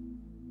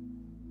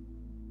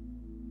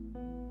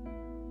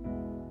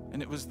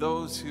 And it was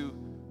those who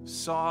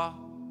saw,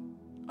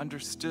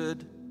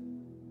 understood,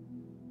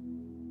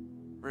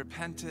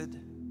 repented,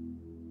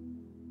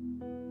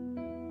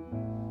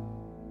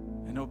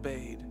 and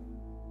obeyed,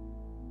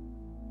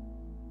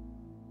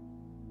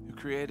 who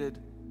created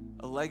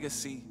a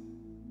legacy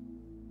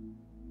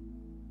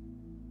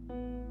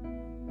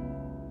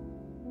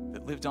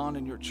that lived on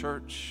in your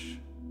church.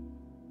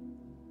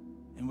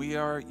 And we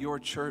are your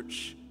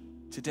church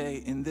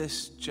today in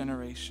this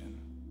generation,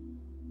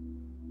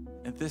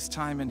 at this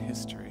time in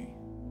history.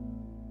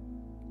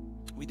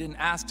 We didn't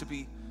ask to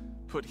be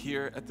put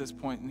here at this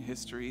point in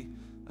history.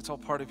 That's all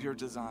part of your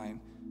design.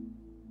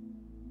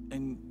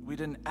 And we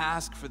didn't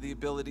ask for the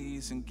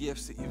abilities and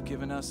gifts that you've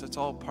given us. That's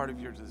all part of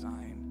your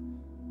design.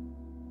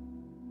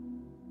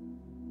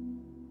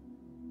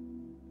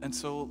 And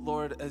so,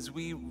 Lord, as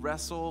we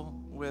wrestle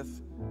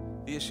with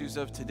the issues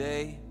of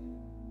today,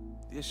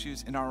 the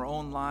issues in our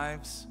own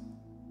lives,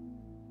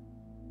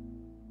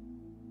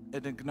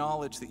 and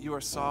acknowledge that you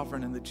are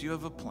sovereign and that you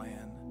have a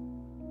plan,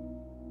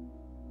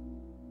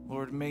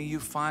 Lord, may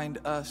you find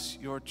us,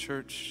 your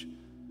church,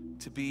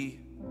 to be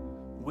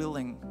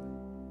willing,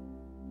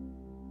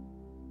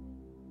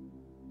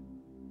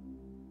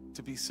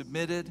 to be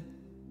submitted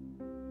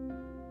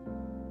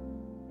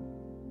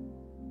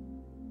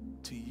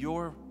to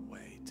your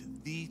way, to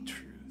the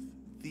truth,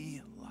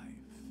 the life,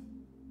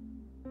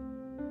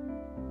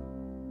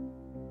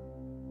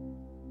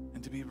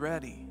 and to be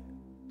ready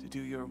to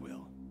do your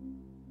will.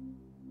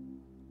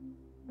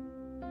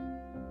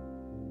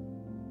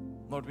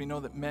 Lord, we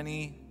know that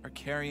many are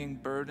carrying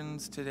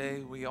burdens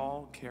today. We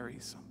all carry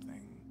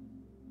something.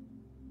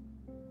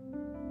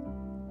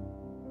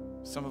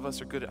 Some of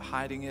us are good at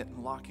hiding it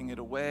and locking it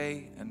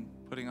away and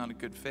putting on a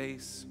good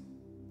face.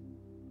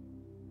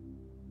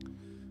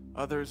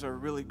 Others are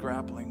really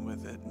grappling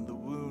with it, and the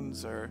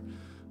wounds are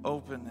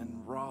open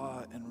and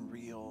raw and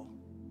real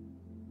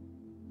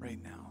right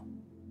now.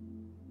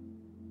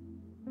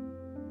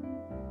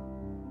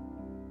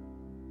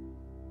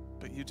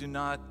 But you do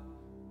not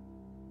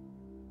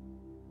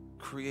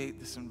create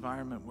this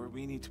environment where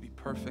we need to be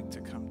perfect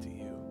to come to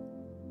you.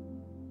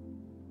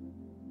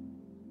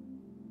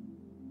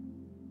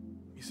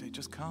 You say,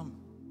 just come.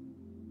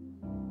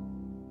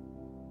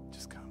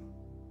 Just come.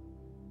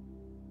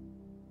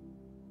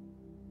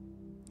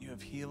 You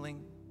have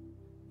healing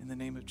in the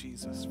name of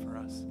Jesus for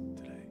us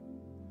today.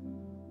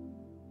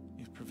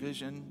 You have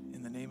provision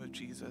in the name of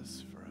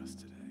Jesus for us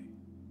today.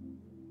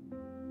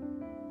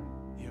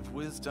 You have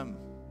wisdom,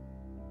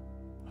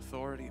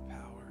 authority,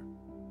 power,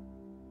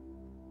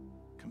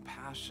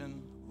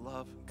 compassion,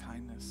 love, and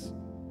kindness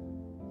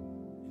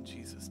in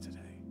Jesus today.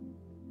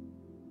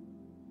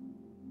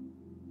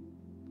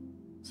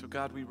 So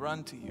God, we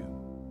run to you.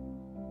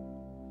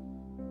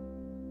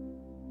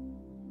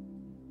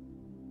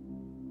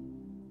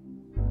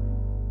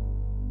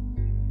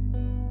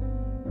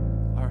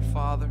 Our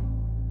Father,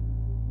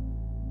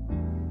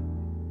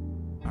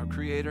 our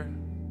Creator,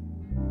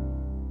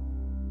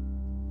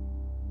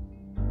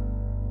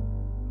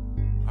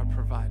 our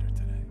Provider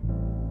today.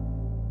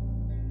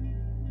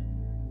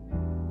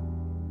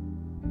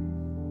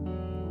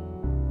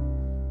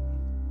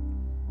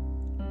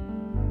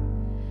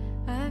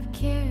 I've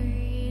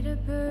carried a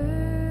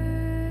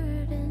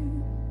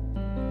burden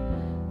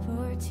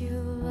for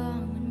too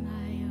long on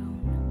my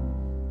own.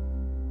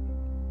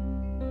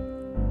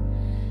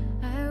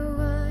 I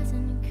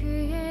wasn't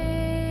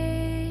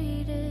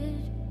created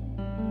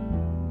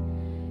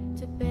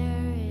to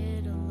bear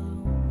it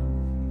alone.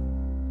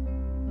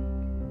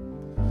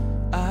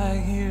 I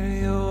hear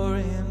your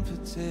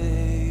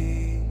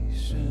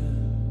invitation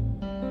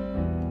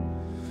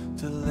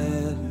to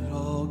let it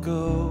all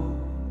go.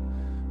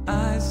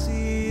 I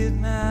see it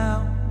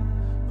now.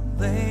 I'm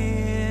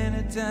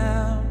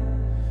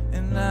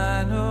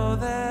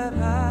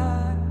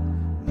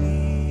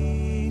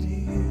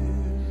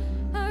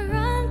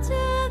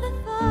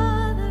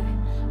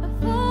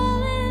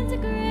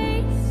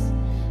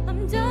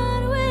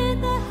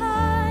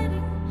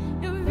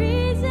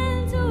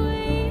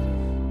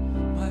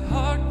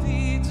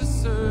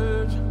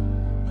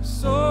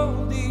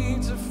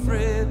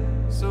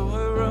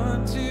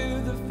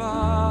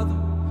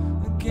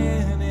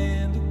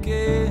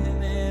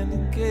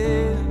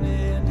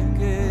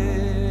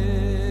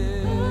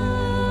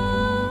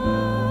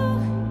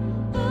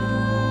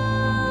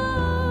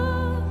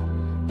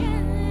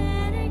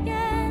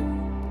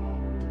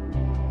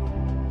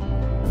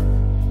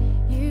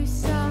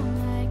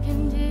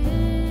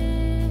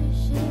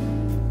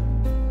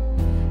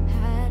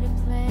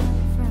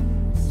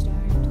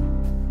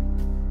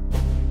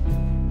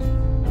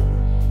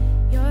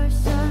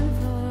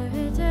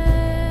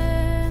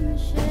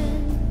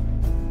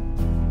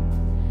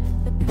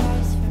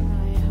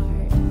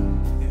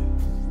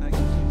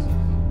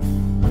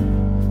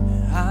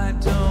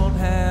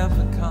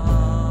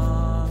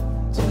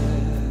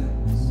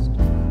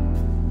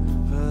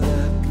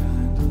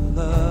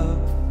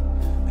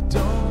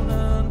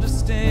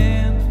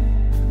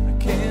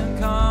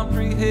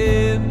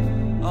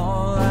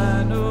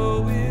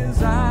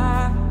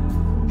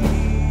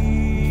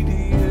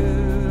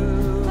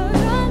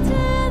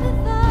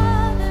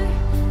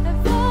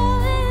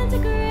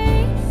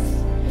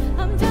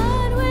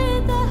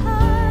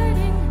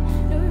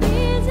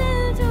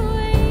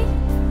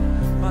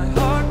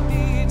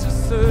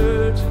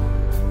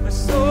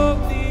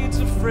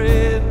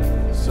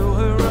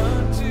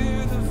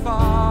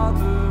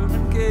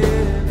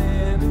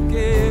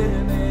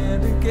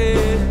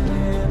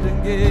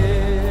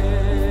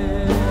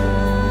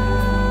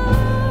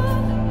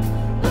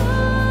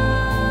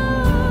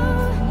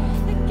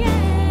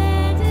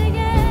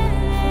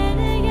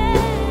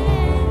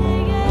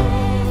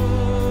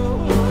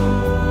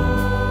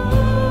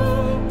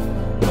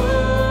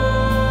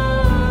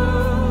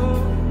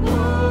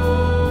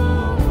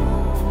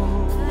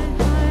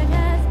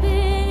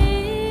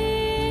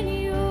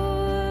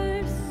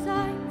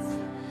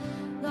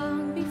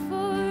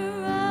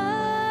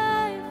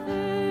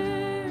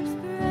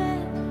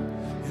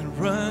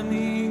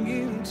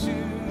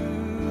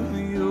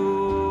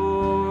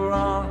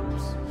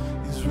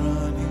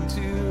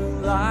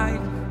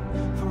light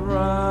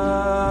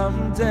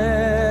from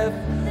death.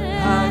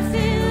 I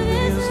feel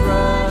His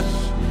rush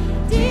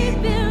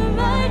deep in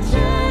my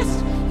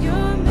chest.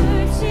 Your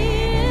mercy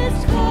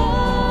is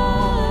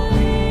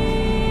calling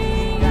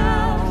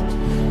out.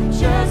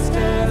 Just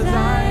as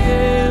I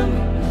am,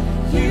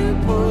 You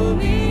pull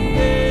me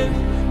in,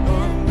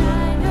 and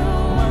I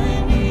know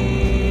I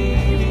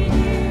need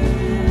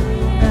You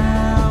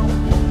now.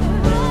 I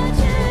run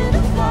to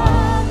the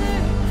Father,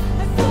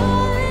 I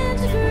fall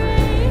into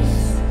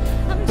grace.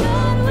 I'm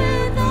done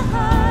with the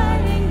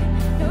hiding,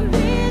 no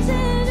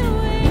reason to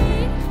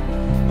wait.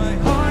 My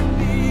heart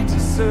needs a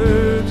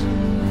surge,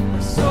 my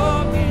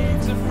soul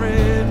needs a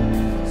friend,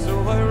 so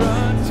I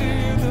run to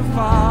the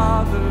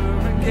Father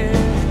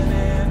again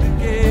and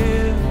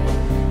again.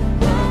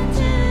 Run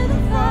to the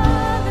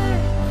Father,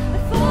 I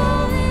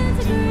fall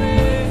into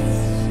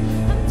grace.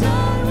 I'm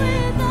done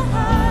with the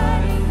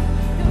hiding,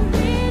 no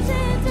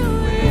reason to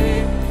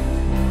wait.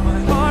 My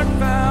heart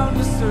found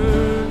a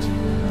surge,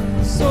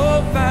 my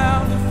soul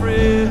found a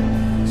friend,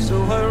 so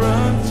I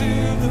run to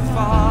the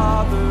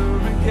Father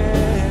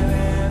again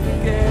and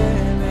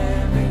again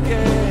and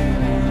again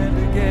and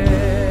again.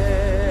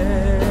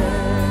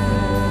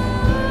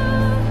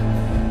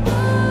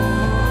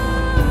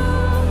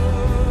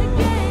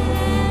 Again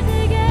and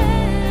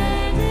again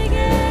and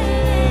again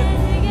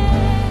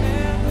and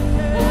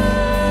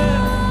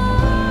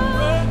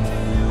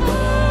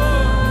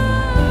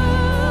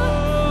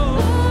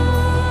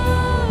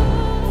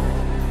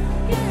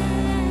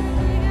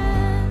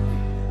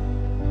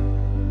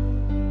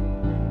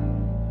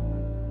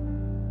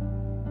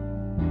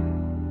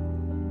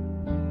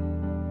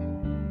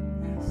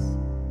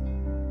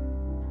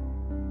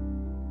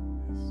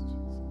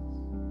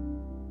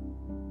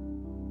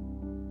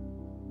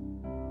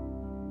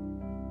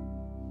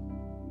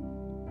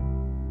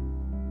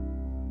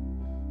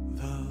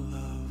The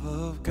love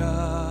of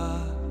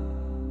God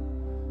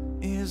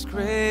is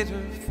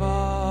greater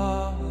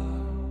far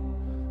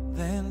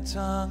than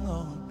tongue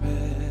or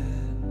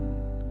pen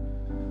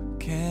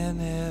can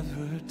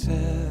ever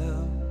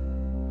tell.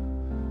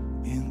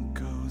 It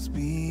goes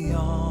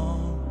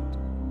beyond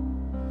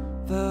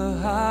the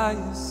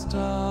highest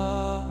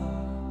star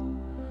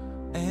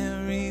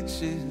and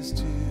reaches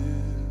to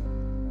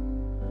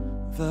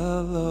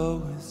the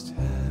lowest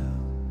hell.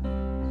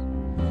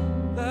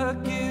 The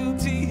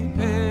guilty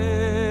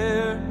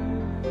pair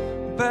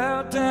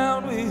bowed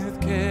down with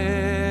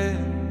care.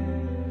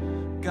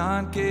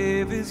 God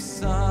gave His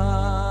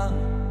Son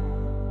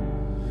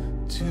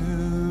to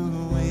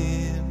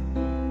win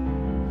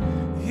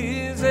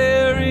His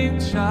erring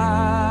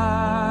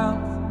child.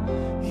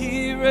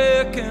 He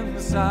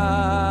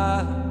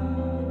reconciled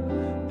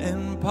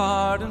and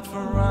pardoned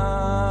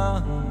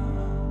from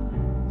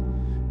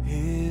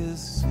His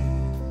sin.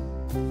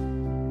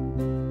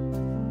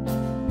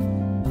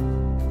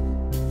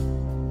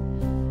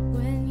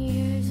 When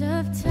years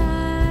of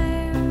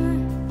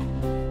time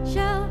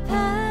shall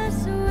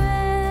pass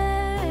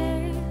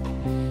away,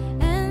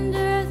 and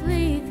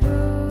earthly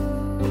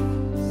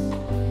thrones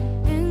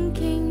and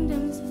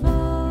kingdoms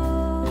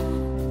fall,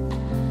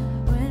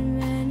 when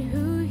men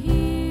who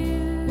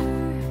hear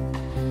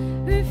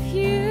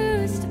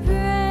refuse to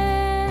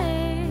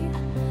pray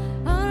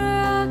on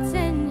rocks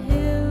and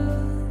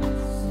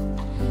hills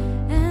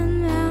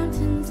and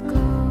mountains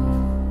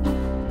glow,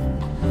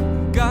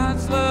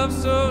 God's love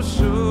so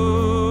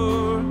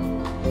sure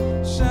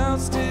shall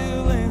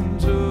still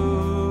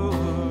endure,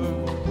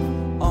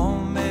 all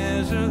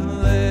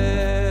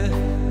measureless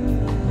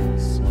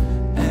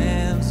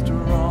and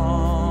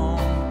strong,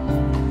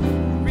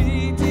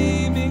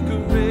 redeeming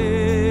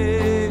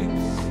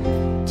grace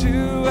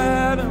to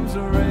Adam's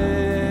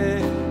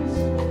race,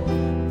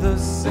 the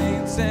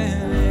saints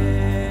and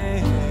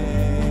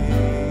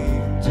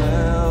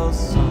angels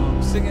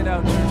song. Sing it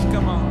out, church,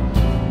 come on.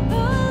 the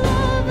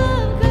love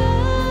of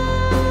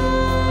God,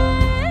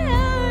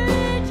 how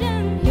rich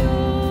and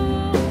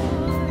pure,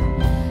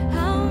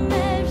 how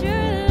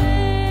measureless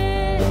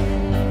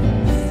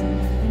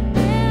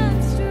and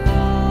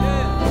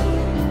strong.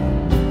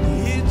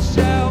 It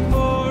shall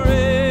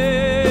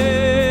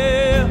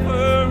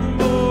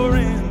forevermore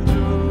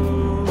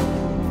endure,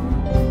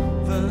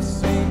 the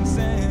saints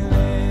and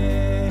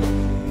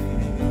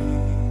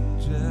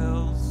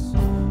angels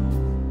song.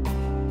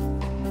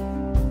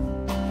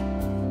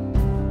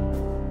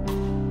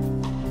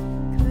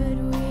 Could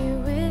we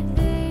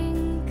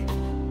rethink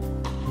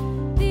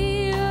the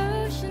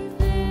ocean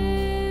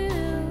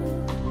fill,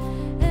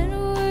 and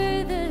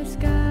were the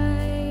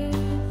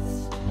skies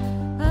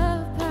of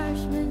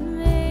parchment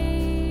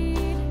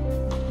made,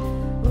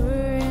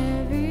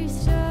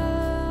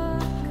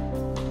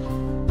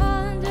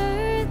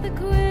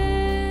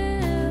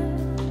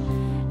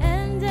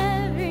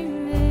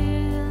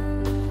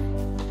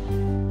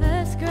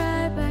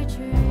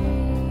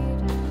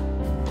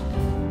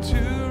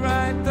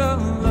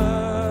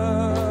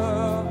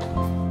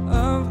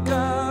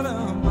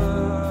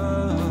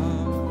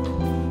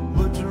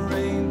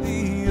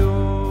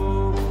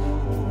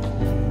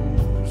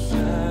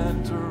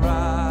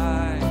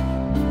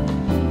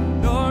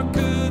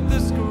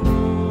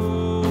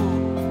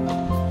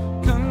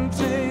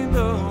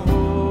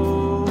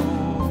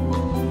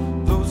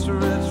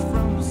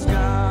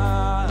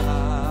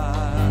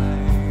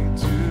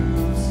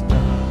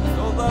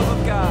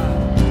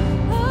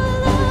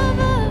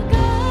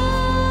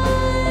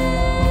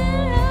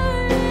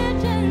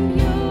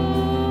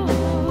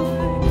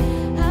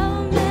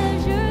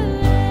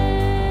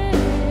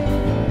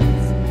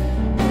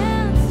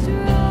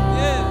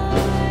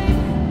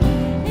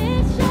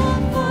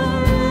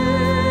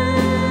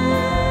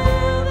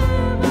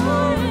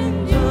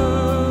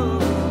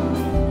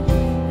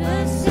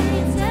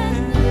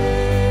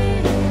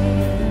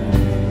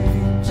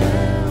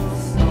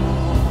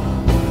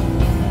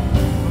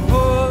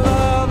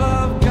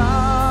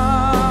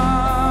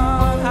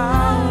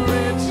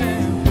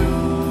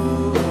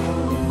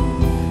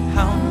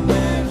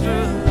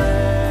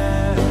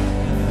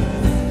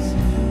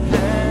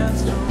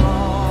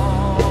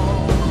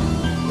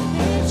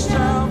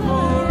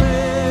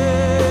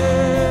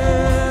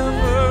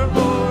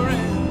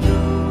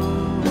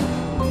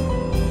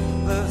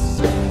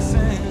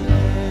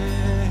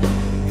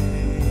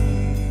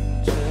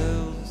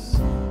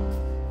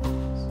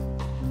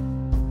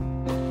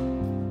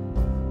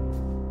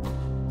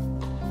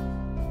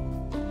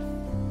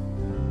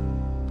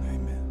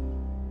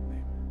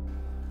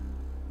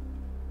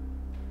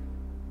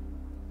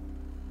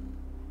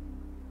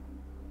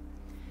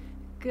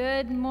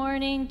 Good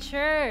morning,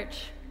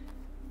 church.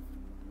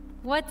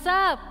 What's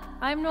up?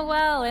 I'm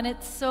Noelle, and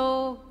it's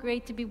so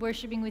great to be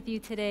worshiping with you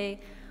today.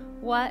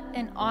 What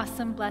an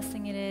awesome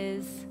blessing it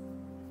is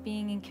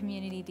being in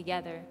community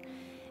together.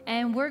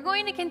 And we're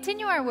going to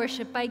continue our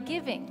worship by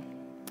giving,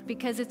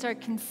 because it's our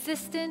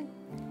consistent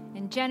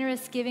and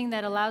generous giving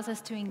that allows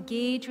us to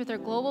engage with our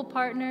global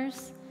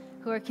partners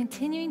who are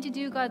continuing to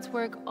do God's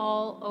work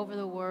all over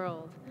the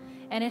world.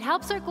 And it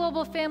helps our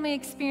global family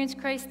experience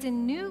Christ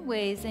in new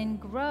ways and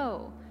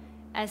grow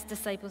as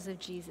disciples of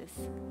Jesus.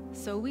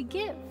 So we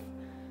give.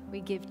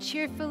 We give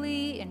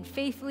cheerfully and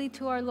faithfully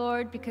to our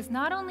Lord, because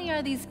not only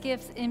are these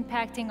gifts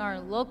impacting our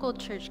local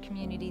church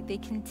community, they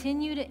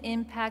continue to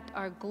impact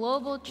our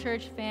global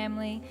church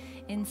family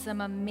in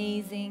some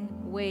amazing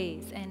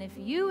ways. And if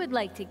you would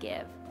like to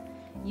give,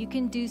 you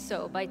can do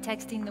so by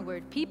texting the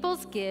word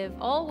People's Give,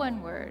 all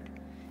one word,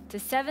 to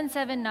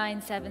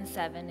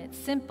 77977. It's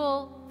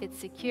simple, it's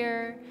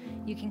secure.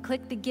 You can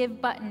click the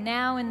give button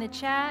now in the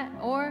chat,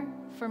 or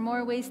for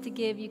more ways to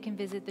give, you can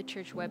visit the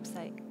church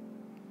website.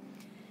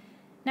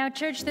 Now,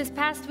 church, this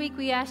past week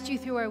we asked you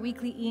through our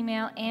weekly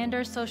email and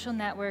our social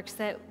networks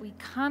that we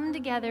come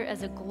together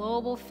as a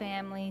global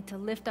family to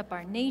lift up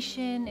our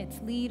nation, its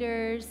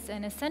leaders,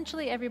 and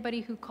essentially everybody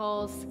who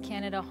calls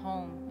Canada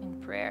home in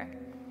prayer.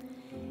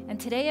 And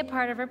today, a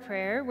part of our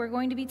prayer, we're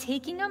going to be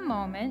taking a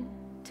moment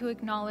to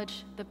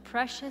acknowledge the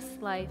precious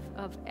life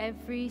of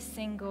every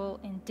single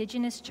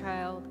Indigenous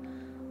child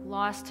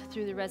lost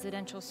through the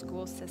residential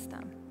school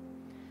system.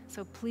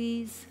 So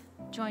please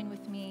join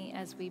with me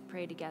as we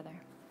pray together.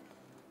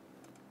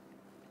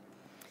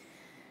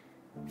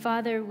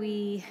 Father,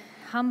 we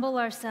humble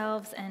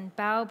ourselves and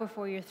bow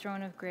before your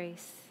throne of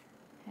grace,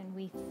 and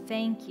we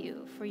thank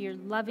you for your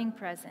loving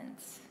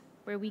presence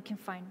where we can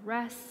find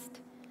rest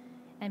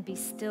and be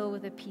still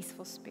with a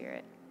peaceful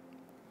spirit.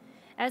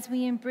 As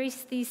we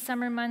embrace these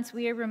summer months,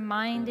 we are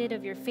reminded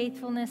of your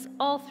faithfulness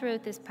all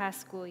throughout this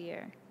past school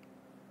year.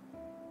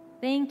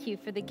 Thank you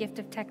for the gift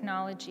of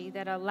technology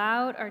that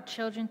allowed our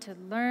children to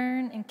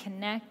learn and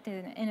connect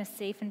in a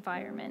safe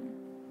environment.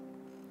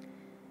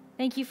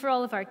 Thank you for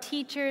all of our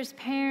teachers,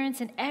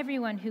 parents, and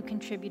everyone who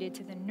contributed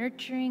to the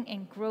nurturing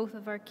and growth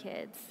of our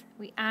kids.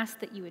 We ask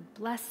that you would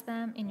bless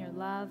them in your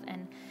love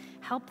and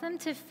help them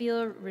to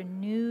feel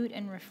renewed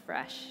and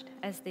refreshed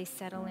as they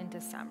settle into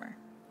summer.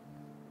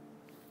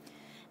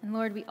 And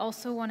Lord, we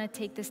also want to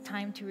take this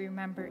time to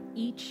remember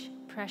each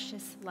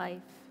precious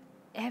life,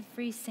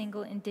 every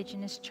single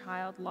Indigenous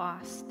child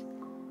lost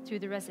through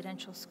the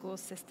residential school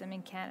system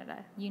in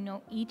Canada. You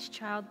know each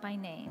child by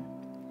name.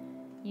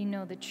 You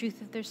know the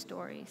truth of their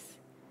stories.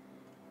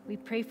 We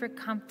pray for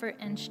comfort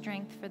and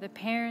strength for the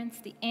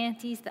parents, the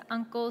aunties, the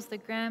uncles, the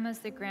grandmas,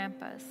 the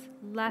grandpas,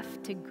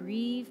 left to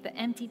grieve the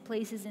empty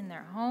places in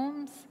their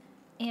homes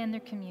and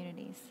their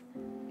communities.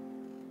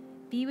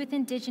 Be with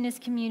Indigenous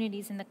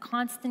communities in the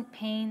constant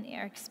pain they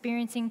are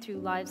experiencing through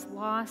lives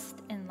lost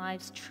and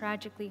lives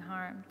tragically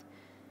harmed.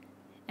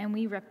 And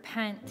we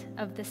repent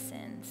of the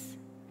sins.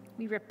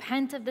 We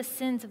repent of the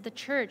sins of the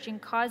church in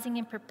causing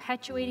and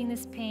perpetuating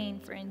this pain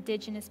for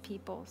Indigenous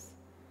peoples.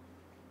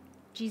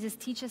 Jesus,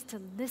 teach us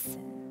to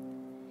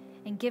listen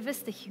and give us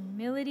the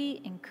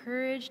humility and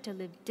courage to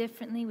live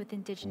differently with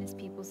Indigenous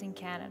peoples in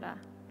Canada.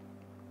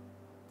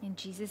 In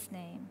Jesus'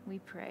 name we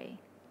pray.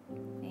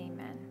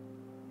 Amen.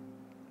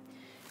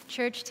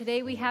 Church,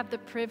 today we have the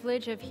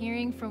privilege of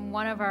hearing from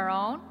one of our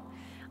own.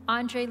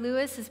 Andre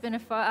Lewis has been a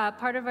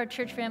part of our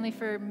church family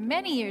for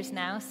many years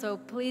now, so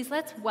please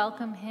let's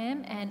welcome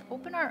him and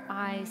open our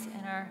eyes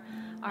and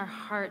our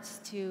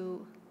hearts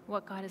to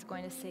what God is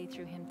going to say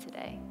through him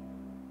today.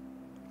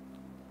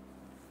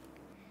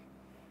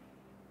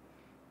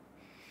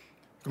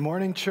 Good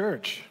morning,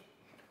 church.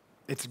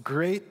 It's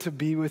great to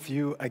be with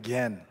you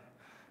again,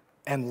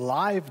 and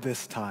live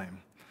this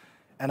time.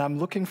 And I'm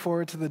looking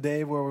forward to the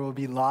day where we'll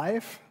be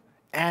live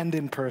and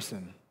in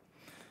person.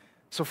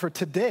 So for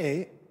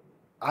today,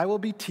 I will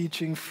be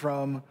teaching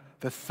from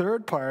the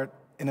third part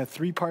in a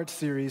three-part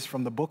series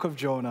from the book of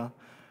Jonah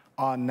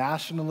on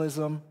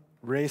nationalism,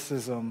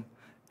 racism,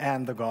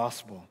 and the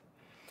gospel.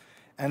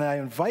 And I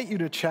invite you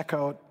to check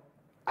out,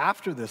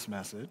 after this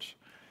message,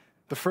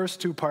 the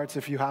first two parts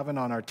if you haven't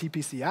on our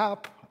TPC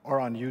app or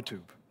on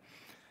YouTube.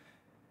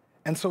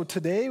 And so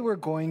today we're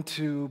going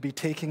to be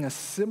taking a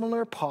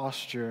similar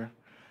posture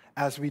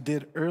as we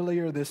did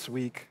earlier this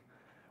week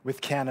with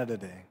Canada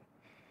Day.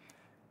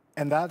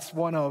 And that's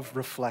one of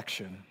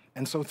reflection.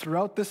 And so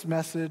throughout this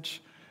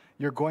message,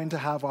 you're going to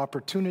have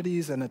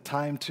opportunities and a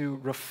time to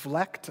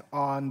reflect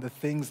on the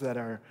things that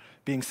are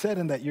being said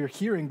and that you're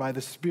hearing by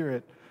the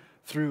Spirit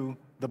through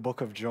the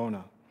book of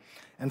Jonah.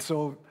 And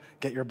so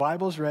get your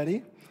Bibles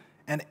ready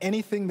and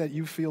anything that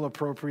you feel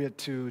appropriate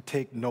to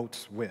take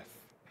notes with.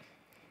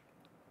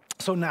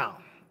 So now,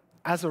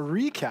 as a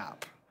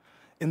recap,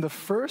 in the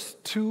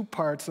first two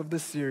parts of the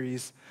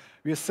series,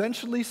 we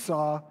essentially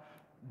saw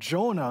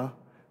Jonah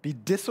be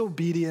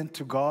disobedient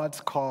to God's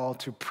call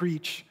to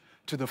preach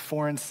to the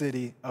foreign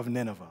city of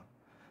Nineveh.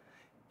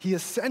 He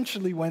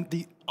essentially went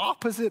the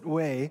opposite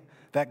way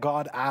that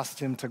God asked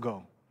him to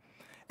go.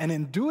 And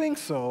in doing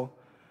so,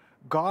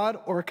 God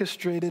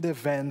orchestrated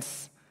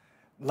events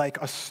like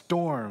a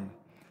storm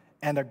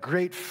and a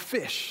great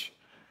fish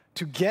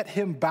to get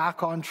him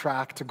back on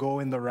track to go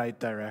in the right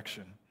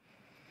direction.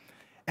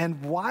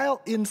 And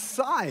while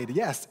inside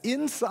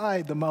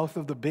the mouth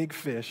of the big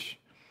fish,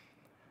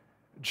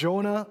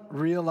 Jonah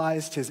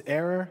realized his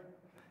error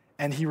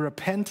and he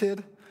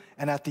repented.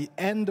 And at the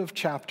end of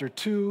chapter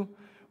 2,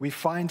 we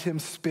find him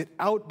spit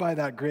out by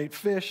that great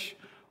fish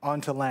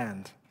onto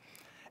land.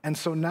 And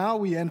so now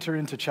we enter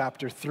into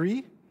chapter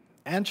 3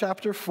 and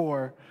chapter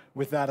 4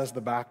 with that as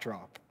the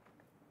backdrop.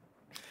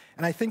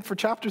 And I think for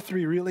chapter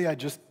 3, really, I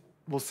just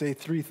will say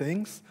 3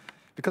 things,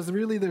 because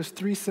really there's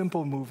 3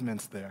 simple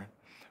movements there.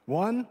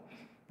 1,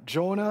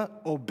 Jonah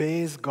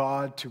obeys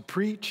God to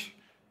preach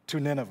to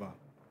Nineveh.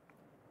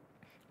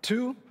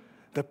 2,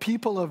 the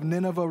people of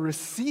Nineveh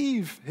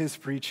receive his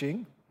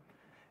preaching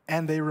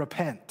and they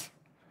repent.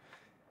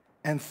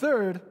 And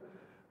 3rd,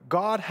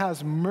 God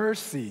has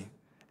mercy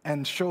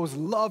and shows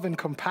love and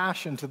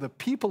compassion to the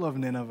people of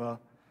Nineveh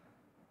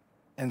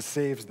and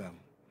saves them.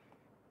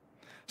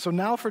 So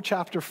now for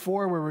chapter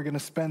 4, where we're going to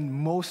spend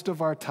most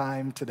of our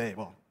time today,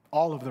 well,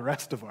 all of the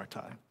rest of our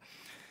time.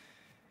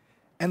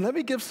 And let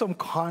me give some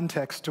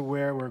context to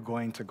where we're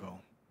going to go.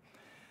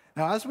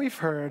 Now, as we've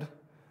heard,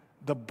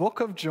 the book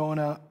of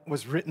Jonah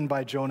was written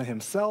by Jonah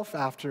himself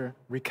after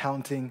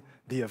recounting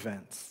the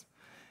events.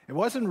 It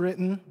wasn't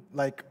written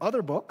like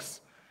other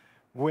books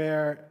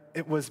where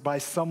it was by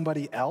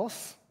somebody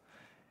else.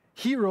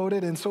 He wrote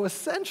it, and so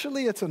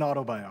essentially it's an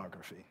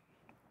autobiography.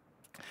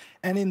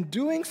 And in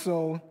doing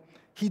so,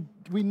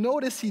 we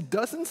notice he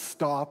doesn't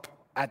stop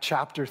at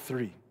chapter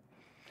 3.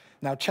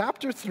 Now,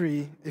 chapter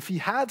 3, if he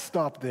had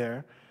stopped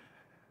there,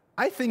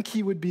 I think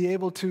he would be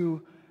able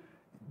to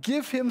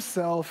give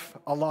himself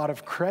a lot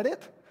of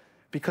credit,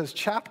 because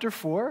chapter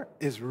 4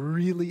 is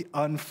really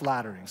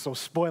unflattering. So,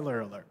 spoiler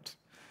alert.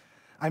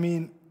 I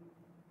mean,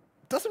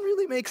 it doesn't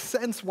really make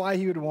sense why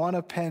he would want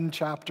to pen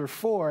chapter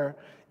 4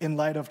 in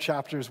light of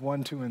chapters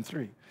 1, 2, and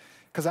 3.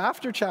 Because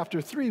after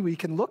chapter 3, we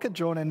can look at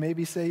Jonah and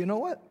maybe say, you know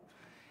what?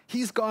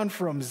 He's gone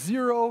from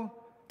 0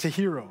 to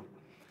hero.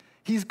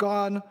 He's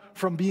gone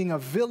from being a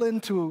villain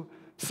to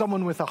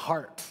someone with a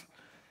heart.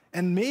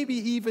 And maybe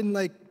even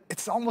like,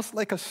 it's almost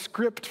like a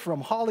script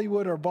from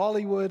Hollywood or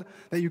Bollywood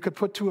that you could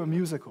put to a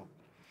musical.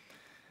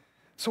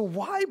 So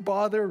why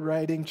bother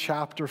writing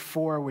chapter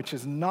 4, which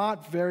is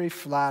not very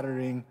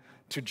flattering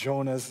to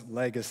Jonah's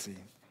legacy?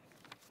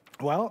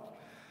 Well,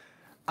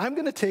 I'm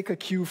going to take a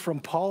cue from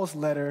Paul's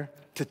letter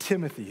to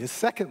Timothy, his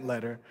second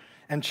letter,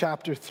 and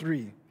chapter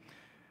 3,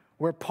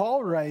 where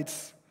Paul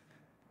writes,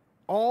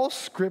 all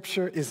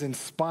scripture is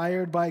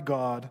inspired by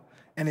God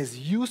and is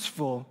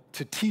useful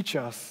to teach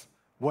us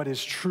what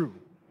is true.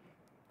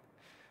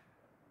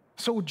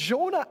 So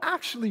Jonah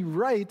actually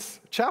writes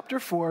chapter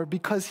 4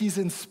 because he's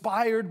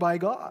inspired by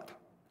God.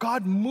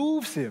 God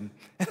moves him,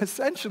 and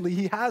essentially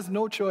he has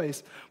no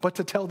choice but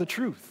to tell the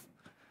truth,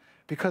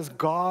 because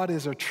God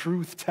is a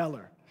truth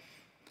teller.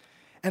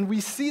 And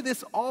we see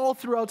this all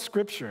throughout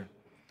Scripture.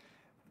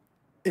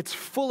 It's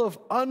full of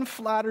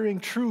unflattering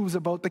truths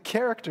about the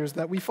characters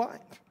that we find.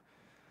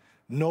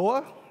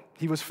 Noah,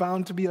 he was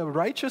found to be a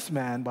righteous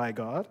man by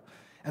God,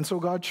 and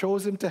so God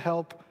chose him to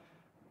help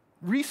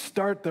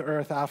restart the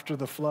earth after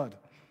the flood.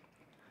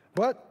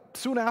 But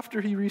soon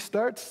after he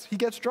restarts, he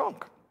gets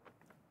drunk.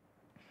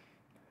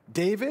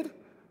 David,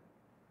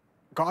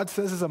 God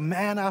says, is a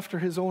man after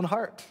his own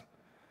heart.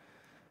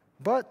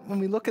 But when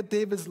we look at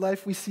David's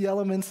life, we see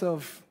elements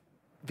of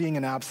being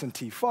an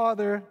absentee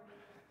father.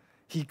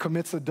 He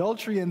commits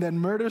adultery and then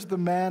murders the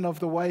man of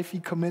the wife he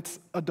commits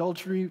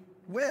adultery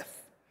with.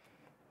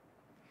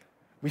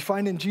 We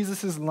find in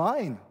Jesus'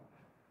 line,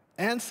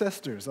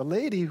 ancestors, a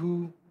lady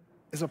who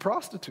is a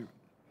prostitute.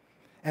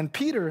 And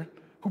Peter,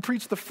 who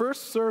preached the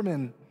first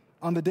sermon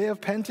on the day of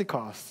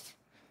Pentecost,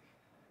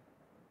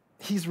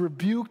 he's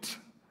rebuked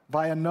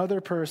by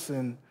another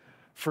person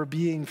for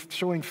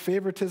showing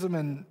favoritism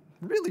and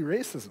really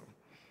racism.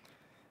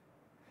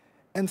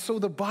 And so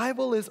the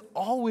Bible is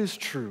always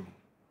true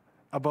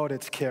about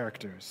its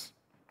characters.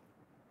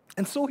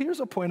 And so here's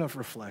a point of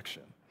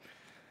reflection.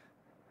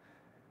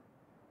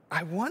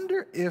 I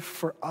wonder if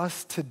for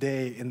us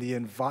today, in the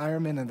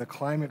environment and the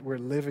climate we're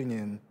living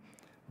in,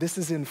 this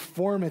is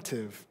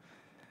informative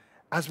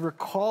as we're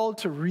called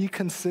to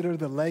reconsider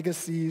the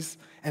legacies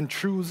and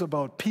truths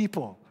about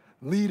people,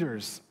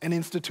 leaders, and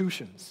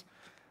institutions.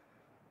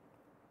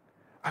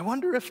 I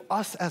wonder if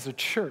us as a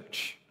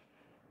church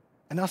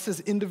and us as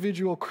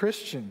individual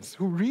Christians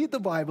who read the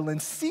Bible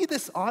and see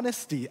this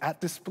honesty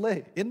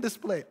in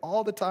display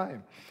all the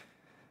time,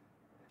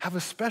 have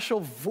a special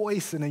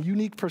voice and a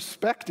unique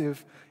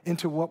perspective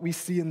into what we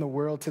see in the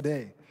world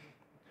today,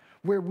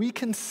 where we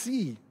can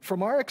see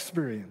from our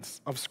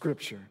experience of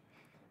Scripture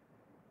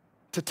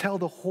to tell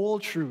the whole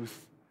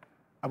truth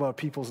about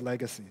people's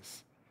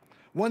legacies.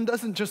 One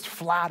doesn't just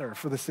flatter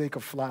for the sake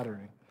of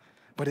flattering,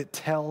 but it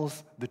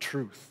tells the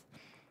truth.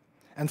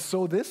 And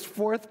so this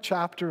 4th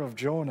chapter of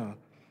Jonah,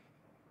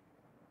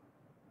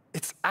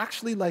 it's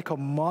actually like a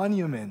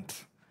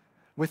monument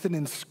with an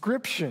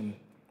inscription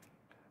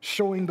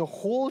showing the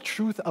whole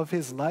truth of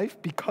his life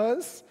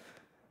because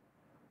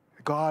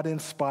God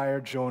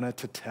inspired Jonah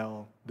to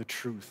tell the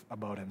truth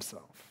about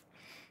himself.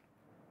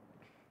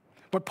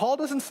 But Paul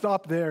doesn't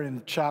stop there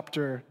in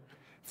chapter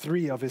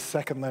 3 of his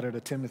second letter to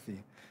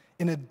Timothy.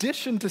 In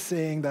addition to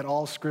saying that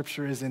all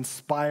scripture is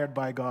inspired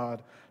by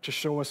God to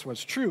show us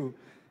what's true,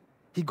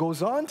 he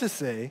goes on to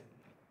say,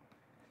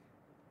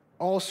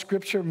 all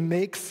scripture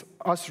makes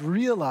us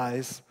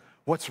realize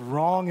what's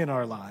wrong in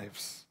our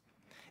lives.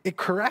 It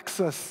corrects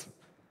us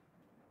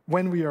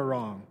when we are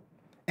wrong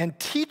and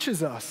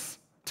teaches us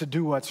to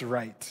do what's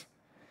right.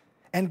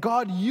 And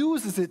God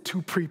uses it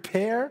to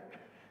prepare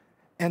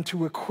and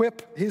to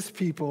equip his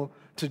people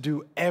to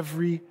do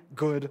every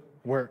good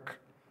work.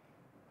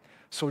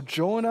 So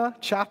Jonah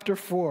chapter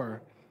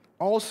 4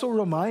 also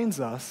reminds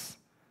us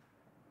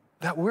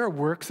that we're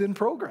works in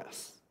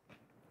progress.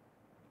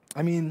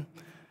 I mean,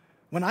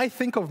 when I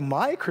think of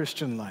my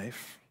Christian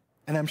life,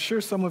 and I'm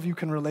sure some of you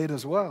can relate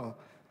as well,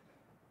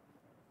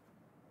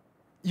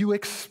 you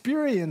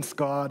experience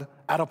God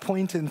at a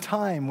point in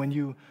time when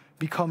you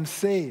become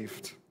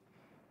saved.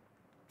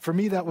 For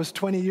me, that was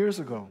 20 years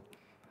ago.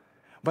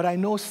 But I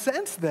know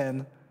since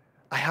then,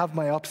 I have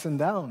my ups and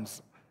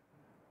downs.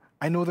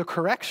 I know the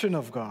correction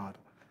of God.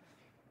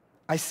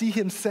 I see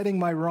him setting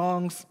my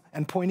wrongs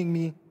and pointing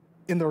me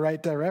in the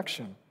right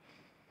direction.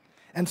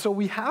 And so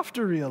we have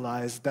to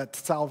realize that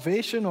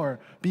salvation, or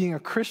being a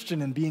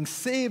Christian and being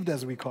saved,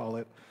 as we call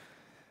it,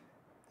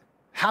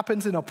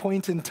 happens in a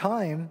point in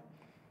time,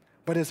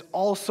 but is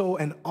also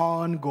an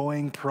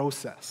ongoing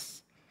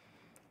process.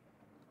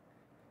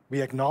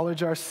 We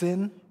acknowledge our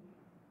sin,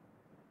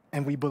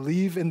 and we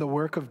believe in the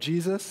work of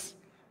Jesus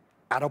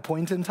at a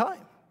point in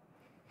time.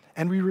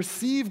 And we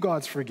receive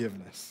God's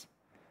forgiveness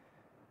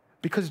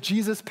because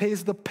Jesus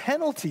pays the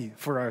penalty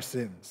for our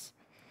sins.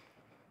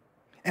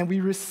 And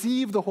we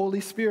receive the Holy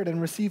Spirit and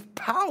receive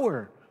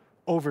power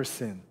over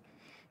sin.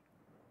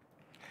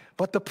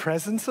 But the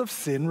presence of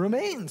sin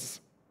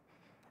remains,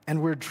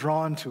 and we're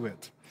drawn to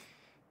it.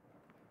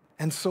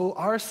 And so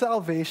our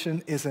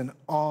salvation is an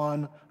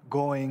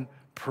ongoing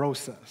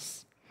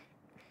process.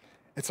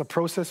 It's a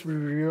process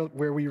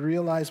where we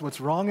realize what's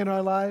wrong in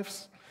our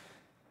lives,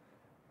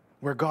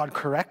 where God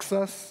corrects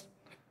us,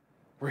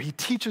 where he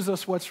teaches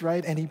us what's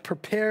right, and he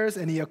prepares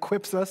and he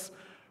equips us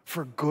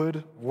for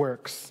good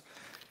works.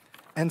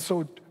 And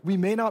so we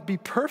may not be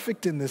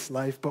perfect in this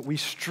life, but we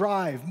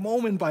strive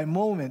moment by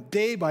moment,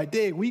 day by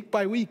day, week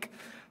by week,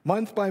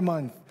 month by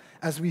month,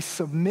 as we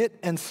submit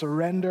and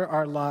surrender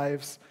our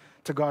lives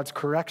to God's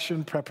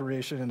correction,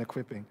 preparation, and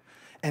equipping.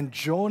 And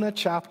Jonah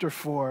chapter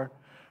 4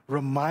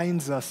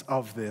 reminds us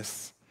of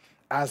this,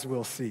 as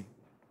we'll see.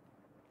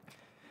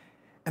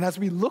 And as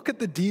we look at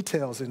the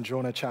details in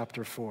Jonah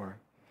chapter 4,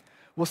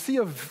 we'll see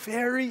a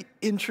very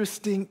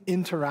interesting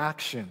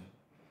interaction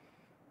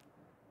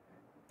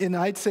in,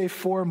 I'd say,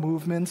 4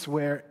 movements,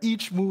 where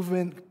each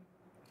movement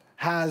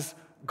has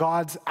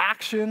God's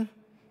action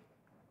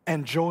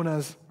and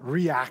Jonah's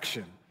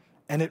reaction.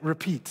 And it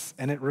repeats,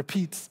 and it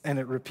repeats, and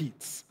it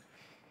repeats.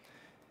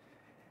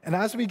 And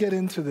as we get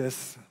into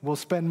this, we'll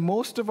spend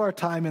most of our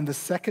time in the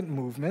second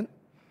movement,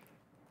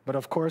 but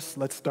of course,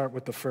 let's start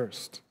with the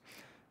first.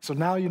 So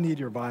now you need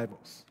your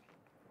Bibles.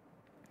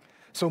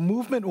 So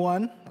movement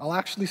 1, I'll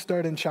actually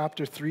start in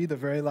chapter 3, the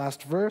very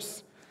last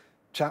verse,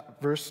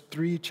 verse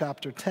 3,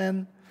 chapter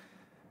 10,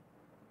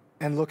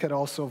 and look at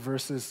also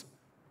verses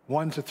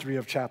 1 to 3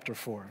 of chapter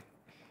 4.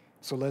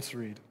 So let's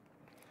read.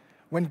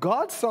 When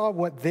God saw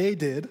what they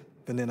did,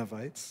 the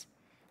Ninevites,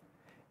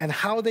 and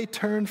how they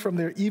turned from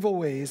their evil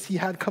ways, he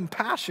had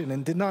compassion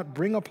and did not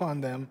bring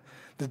upon them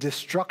the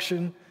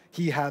destruction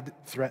he had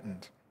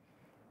threatened.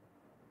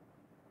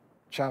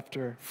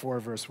 Chapter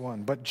 4, verse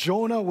 1. But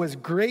Jonah was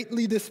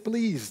greatly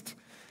displeased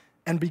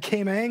and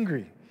became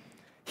angry.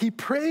 He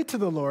prayed to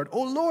the Lord,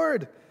 "O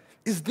Lord,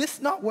 is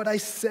this not what I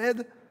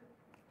said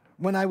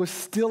when I was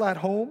still at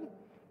home?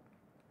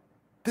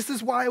 This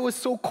is why I was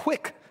so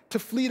quick to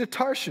flee to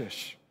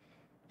Tarshish."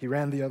 He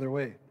ran the other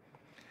way.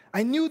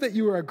 "I knew that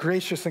you are a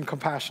gracious and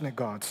compassionate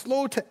God,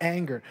 slow to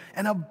anger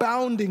and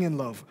abounding in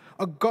love,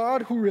 a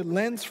God who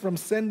relents from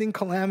sending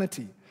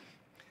calamity.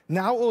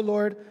 Now, O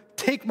Lord,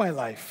 take my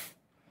life,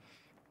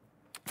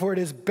 for it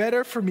is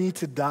better for me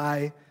to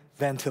die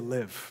than to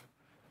live."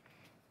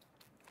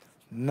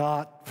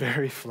 Not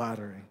very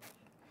flattering.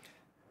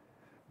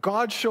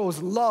 God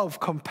shows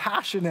love,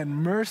 compassion,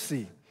 and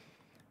mercy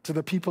to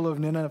the people of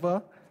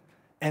Nineveh,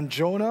 and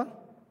Jonah,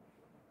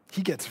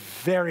 he gets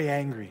very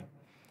angry.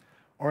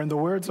 Or in the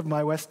words of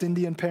my West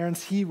Indian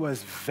parents, he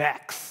was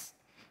vexed.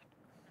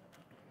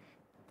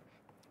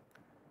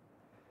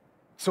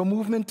 So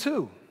movement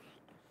 2.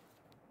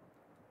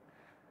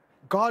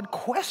 God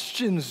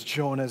questions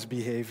Jonah's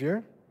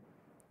behavior,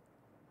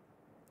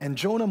 and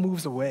Jonah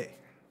moves away.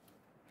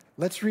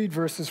 Let's read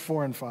verses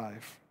 4 and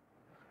 5.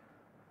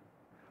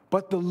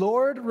 But the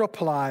Lord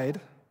replied,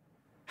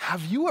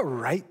 "Have you a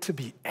right to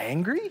be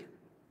angry?"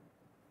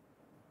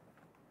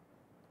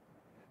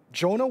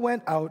 Jonah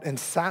went out and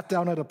sat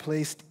down at a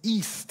place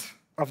east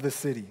of the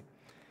city.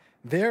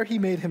 There he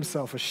made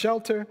himself a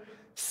shelter,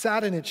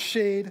 sat in its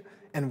shade,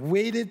 and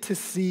waited to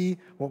see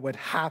what would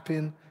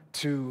happen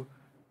to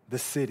the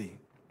city.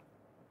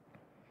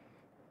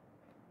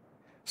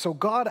 So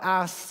God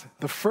asks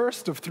the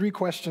first of 3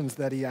 questions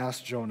that he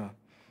asked Jonah.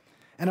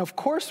 And of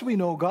course we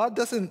know God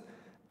doesn't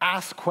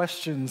ask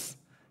questions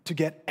to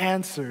get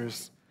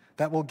answers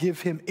that will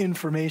give him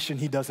information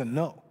he doesn't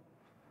know.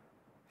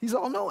 He's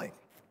all-knowing.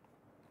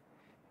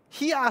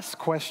 He asks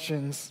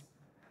questions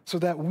so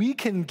that we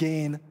can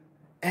gain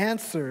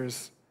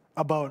answers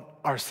about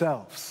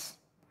ourselves.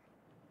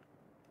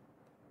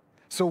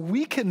 So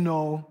we can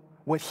know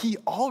what he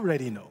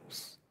already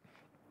knows.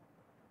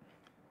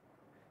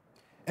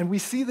 And we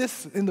see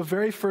this in the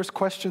very first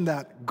question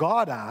that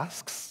God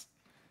asks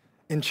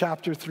in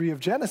chapter 3 of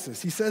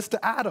Genesis. He says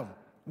to Adam,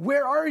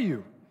 "Where are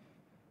you?"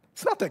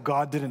 It's not that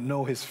God didn't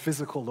know his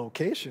physical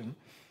location,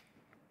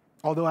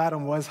 although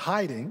Adam was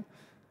hiding,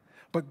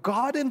 but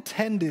God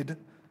intended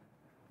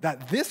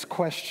that this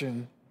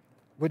question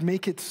would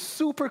make it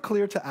super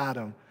clear to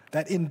Adam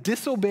that in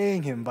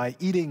disobeying him by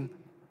eating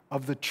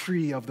of the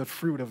tree of the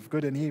fruit of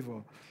good and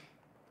evil,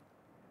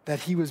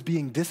 that he was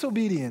being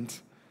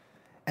disobedient,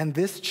 and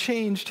this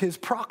changed his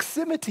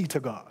proximity to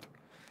God,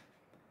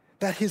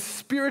 that his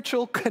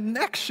spiritual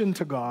connection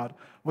to God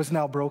was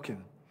now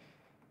broken.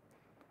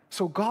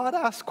 So God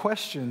asks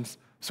questions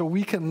so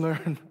we can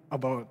learn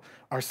about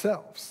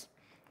ourselves.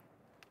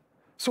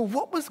 So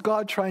what was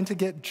God trying to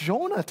get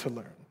Jonah to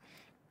learn?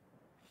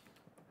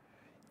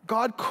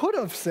 God could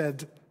have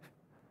said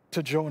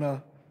to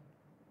Jonah,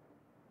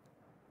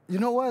 "You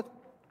know what?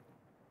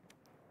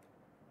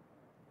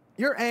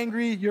 You're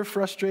angry, you're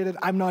frustrated,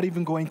 I'm not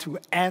even going to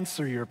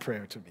answer your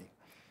prayer to me."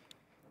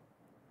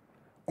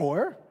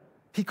 Or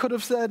he could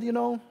have said,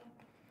 "You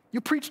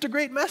preached a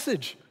great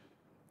message.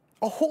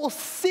 A whole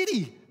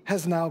city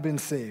has now been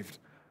saved.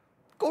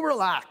 Go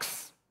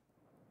relax."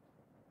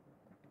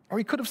 Or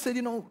he could have said,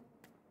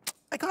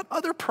 "I got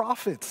other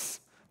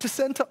prophets to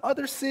send to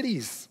other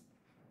cities.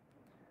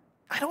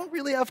 I don't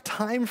really have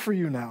time for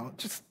you now.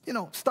 Just,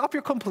 stop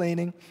your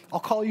complaining.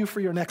 I'll call you for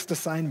your next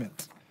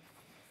assignment."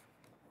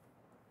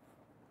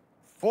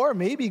 Or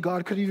maybe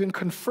God could even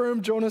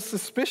confirm Jonah's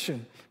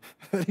suspicion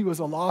that he was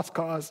a lost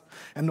cause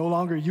and no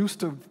longer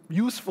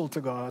useful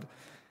to God,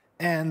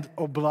 and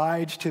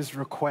obliged his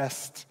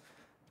request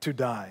to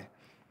die.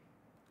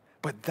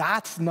 But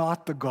that's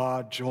not the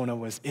God Jonah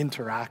was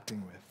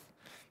interacting with.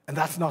 And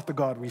that's not the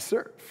God we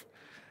serve.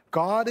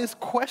 God is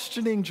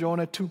questioning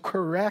Jonah to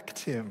correct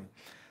him,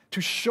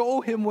 to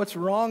show him what's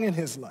wrong in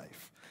his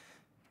life,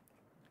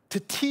 to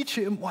teach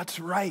him what's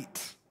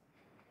right,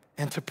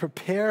 and to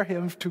prepare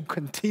him to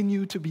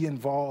continue to be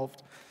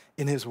involved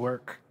in his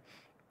work.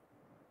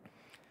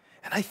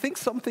 And I think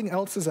something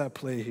else is at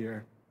play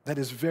here that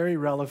is very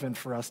relevant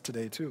for us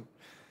today too,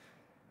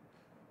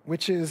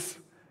 which is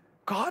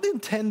God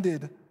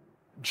intended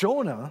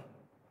Jonah,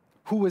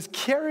 who was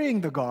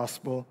carrying the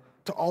gospel,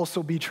 to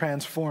also be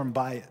transformed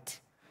by it.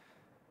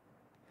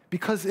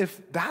 Because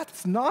if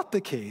that's not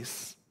the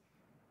case,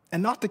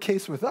 and not the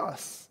case with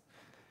us,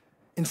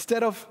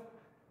 instead of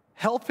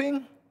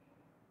helping,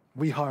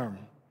 we harm.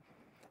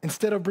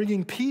 Instead of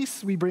bringing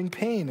peace, we bring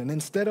pain. And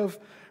instead of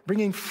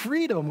bringing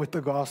freedom with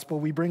the gospel,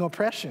 we bring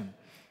oppression.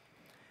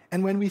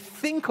 And when we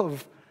think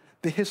of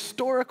the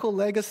historical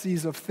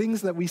legacies of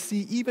things that we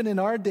see even in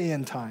our day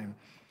and time,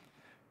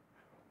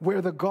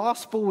 where the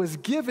gospel was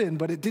given,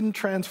 but it didn't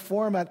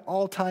transform at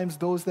all times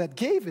those that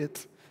gave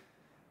it,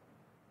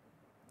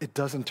 it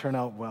doesn't turn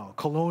out well.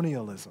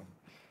 Colonialism,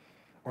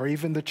 or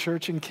even the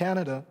church in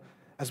Canada,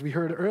 as we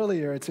heard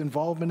earlier, its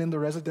involvement in the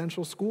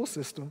residential school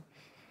system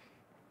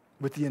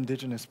with the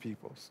indigenous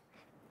peoples.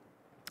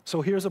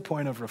 So here's a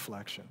point of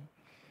reflection.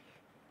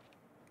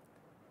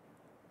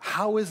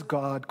 How is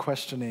God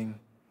questioning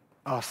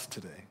us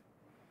today?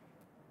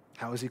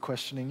 How is he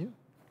questioning you?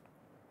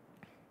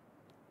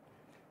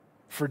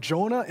 For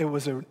Jonah, it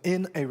was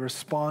in a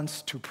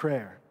response to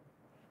prayer.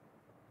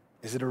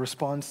 Is it a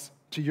response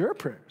to your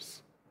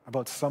prayers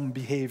about some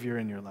behavior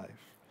in your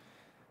life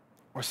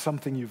or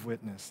something you've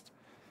witnessed?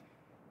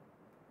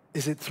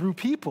 Is it through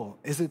people?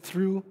 Is it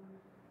through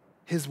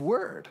his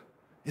word?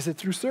 Is it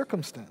through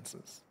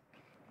circumstances?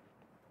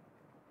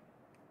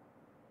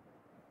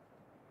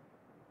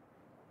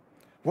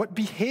 What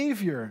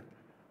behavior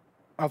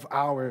of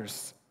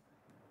ours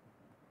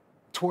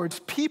towards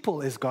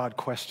people is God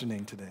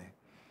questioning today?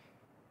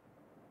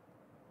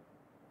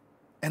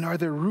 And are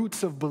there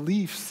roots of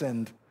beliefs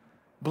and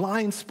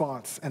blind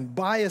spots and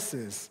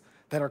biases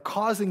that are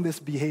causing this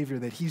behavior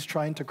that he's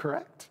trying to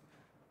correct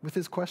with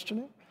his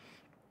questioning?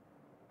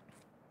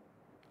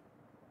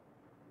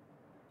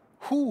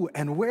 Who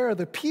and where are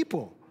the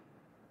people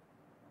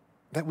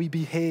that we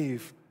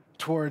behave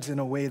towards in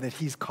a way that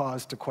he's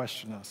caused to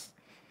question us?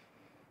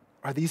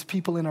 Are these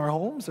people in our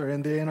homes, or are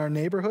they in our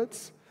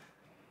neighborhoods?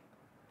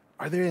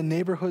 Are they in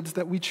neighborhoods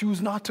that we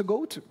choose not to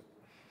go to?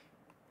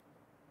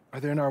 Are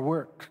they in our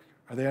work?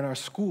 Are they in our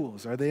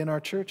schools? Are they in our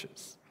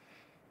churches?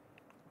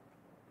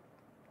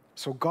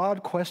 So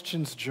God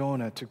questions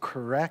Jonah to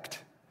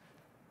correct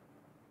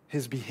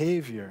his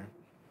behavior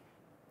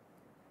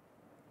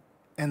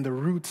and the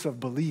roots of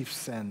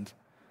beliefs and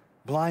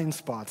blind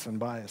spots and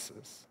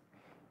biases.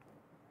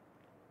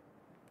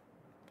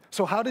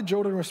 So how did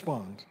Jonah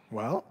respond?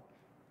 Well,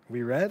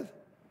 we read,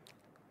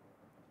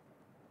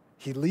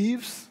 he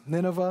leaves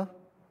Nineveh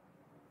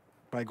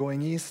by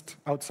going east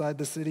outside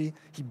the city.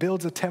 He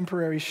builds a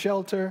temporary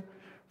shelter,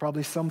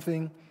 probably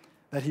something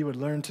that he would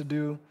learn to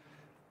do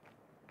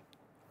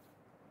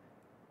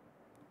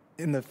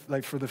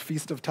for the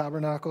Feast of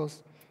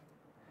Tabernacles.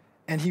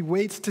 And he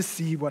waits to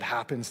see what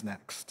happens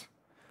next.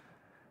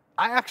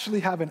 I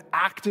actually have an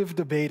active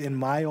debate in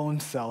my own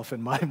self,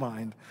 in my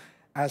mind,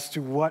 as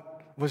to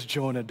what was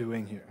Jonah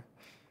doing here.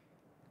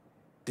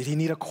 Did he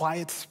need a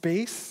quiet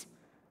space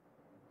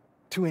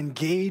to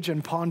engage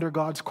and ponder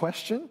God's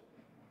question?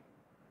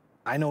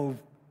 I know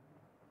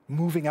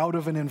moving out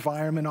of an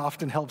environment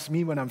often helps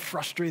me when I'm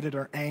frustrated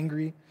or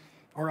angry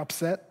or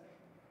upset.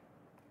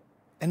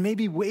 And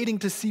maybe waiting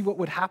to see what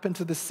would happen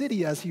to the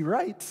city as he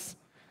writes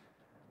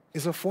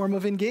is a form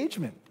of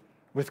engagement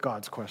with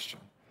God's question.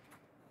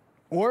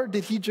 Or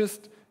did he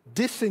just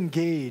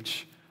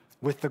disengage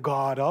with the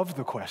God of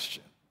the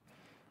question?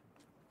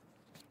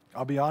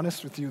 I'll be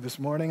honest with you this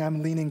morning,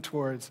 I'm leaning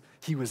towards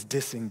he was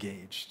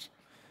disengaged.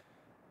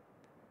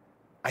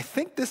 I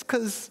think this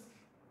because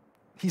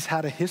he's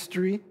had a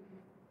history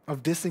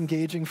of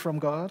disengaging from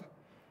God.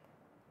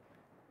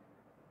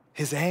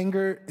 His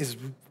anger is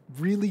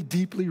really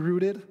deeply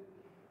rooted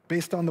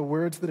based on the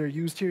words that are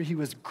used here. He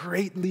was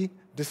greatly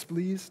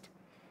displeased.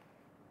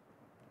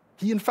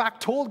 He, in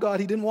fact, told God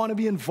he didn't want to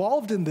be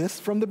involved in this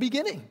from the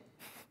beginning.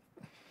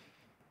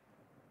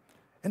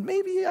 And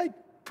maybe I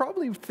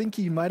probably think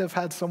he might have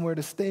had somewhere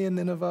to stay in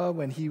Nineveh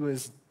when he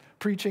was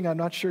preaching. I'm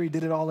not sure he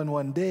did it all in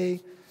one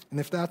day. And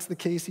if that's the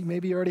case, he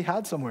maybe already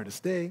had somewhere to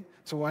stay.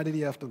 So why did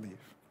he have to leave?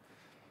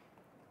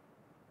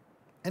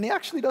 And he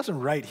actually doesn't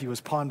write he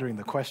was pondering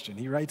the question.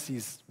 He writes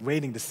he's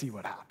waiting to see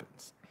what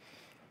happens.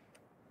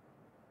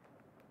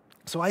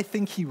 So I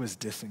think he was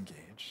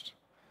disengaged.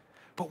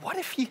 But what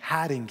if he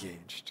had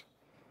engaged?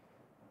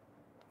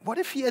 What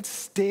if he had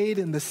stayed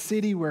in the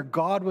city where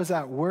God was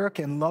at work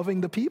and loving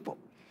the people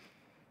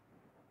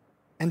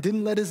and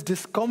didn't let his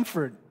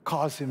discomfort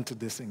cause him to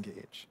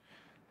disengage?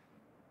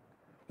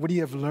 Would he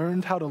have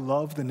learned how to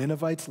love the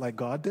Ninevites like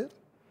God did?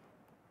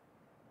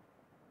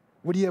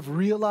 Would he have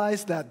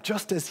realized that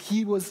just as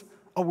he was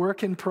a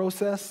work in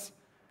process,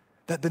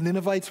 that the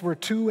Ninevites were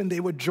too, and they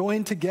would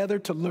join together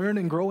to learn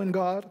and grow in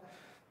God?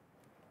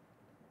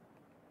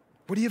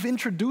 Would he have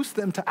introduced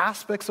them to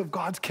aspects of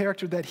God's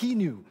character that he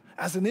knew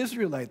as an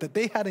Israelite that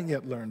they hadn't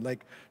yet learned,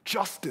 like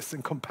justice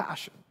and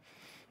compassion?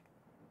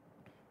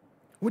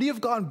 Would he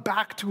have gone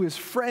back to his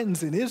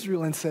friends in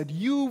Israel and said,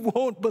 "You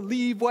won't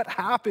believe what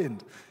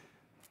happened.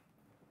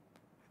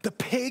 The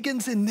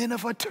pagans in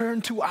Nineveh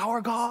turned to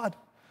our God.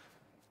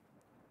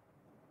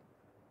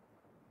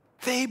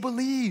 They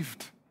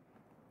believed."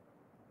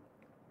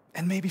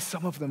 And maybe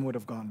some of them would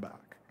have gone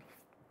back.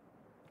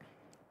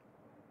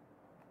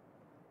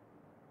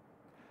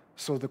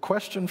 So the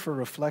question for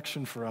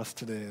reflection for us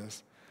today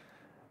is,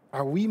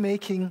 are we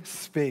making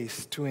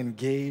space to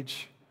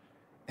engage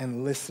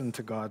and listen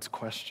to God's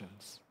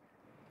questions?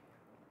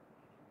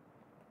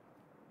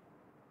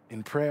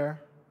 In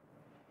prayer,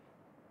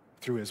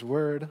 through his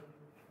word,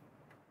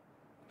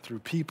 through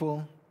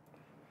people,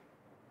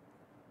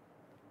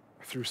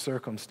 through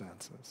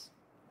circumstances.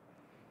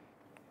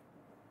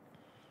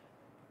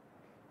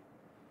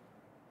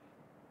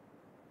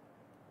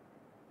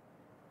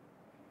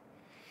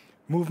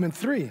 Movement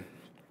 3,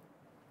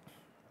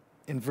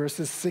 in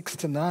verses 6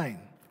 to 9.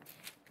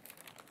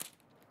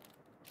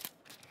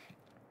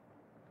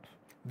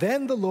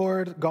 Then the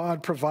Lord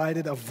God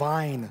provided a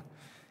vine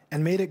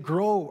and made it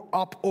grow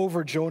up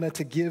over Jonah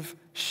to give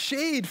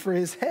shade for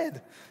his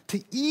head,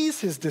 to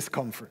ease his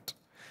discomfort.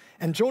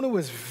 And Jonah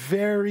was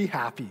very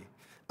happy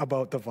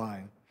about the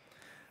vine.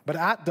 But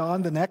at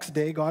dawn the next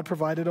day, God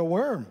provided a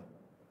worm,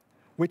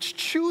 which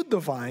chewed the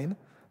vine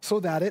so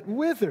that it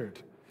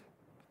withered.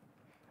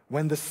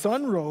 When the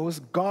sun rose,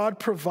 God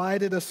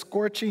provided a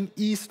scorching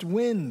east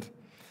wind,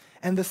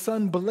 and the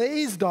sun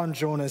blazed on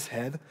Jonah's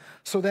head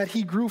so that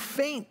he grew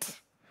faint.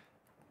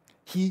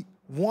 He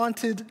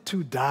wanted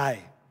to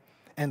die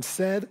and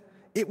said,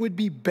 "It would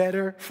be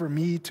better for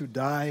me to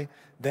die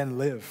than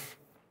live."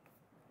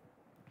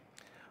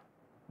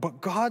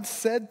 But God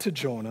said to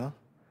Jonah,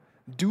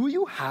 "Do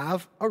you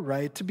have a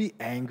right to be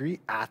angry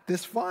at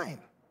this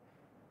vine?"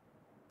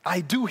 "I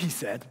do," he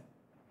said.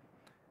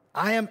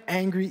 "I am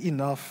angry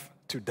enough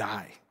to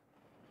die."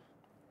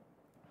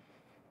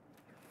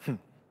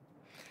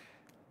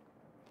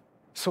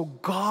 So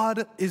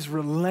God is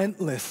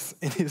relentless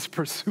in his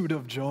pursuit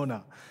of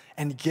Jonah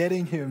and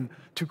getting him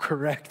to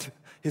correct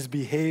his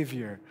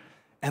behavior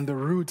and the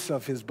roots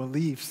of his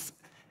beliefs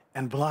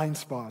and blind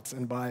spots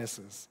and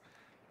biases.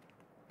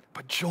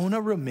 But Jonah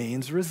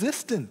remains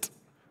resistant.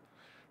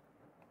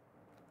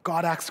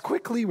 God acts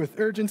quickly with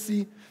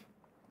urgency.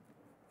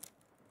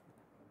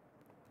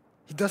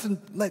 He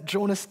doesn't let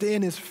Jonah stay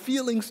in his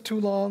feelings too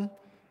long.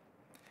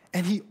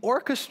 And he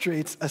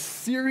orchestrates a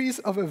series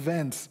of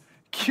events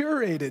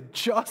curated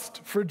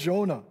just for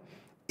Jonah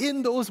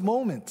in those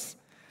moments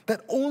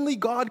that only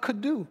God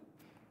could do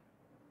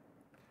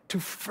to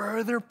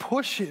further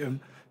push him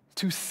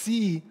to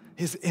see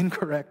his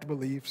incorrect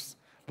beliefs,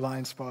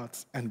 blind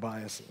spots, and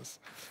biases.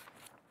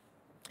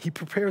 He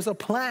prepares a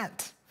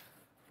plant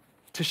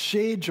to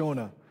shade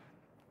Jonah.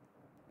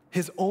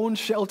 His own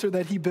shelter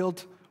that he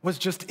built was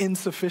just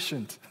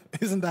insufficient.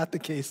 Isn't that the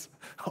case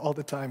all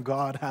the time?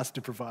 God has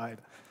to provide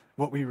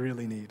what we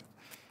really need.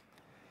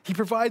 He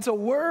provides a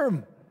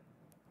worm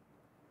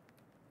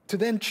to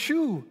then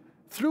chew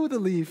through the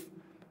leaf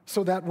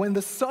so that when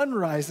the sun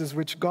rises,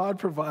 which God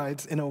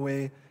provides in a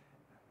way,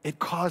 it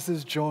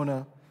causes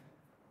Jonah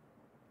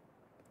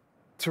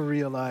to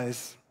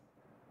realize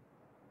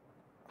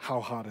how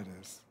hot it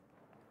is.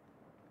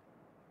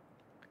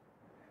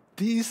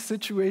 These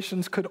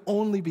situations could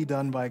only be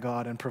done by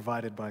God and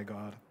provided by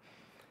God.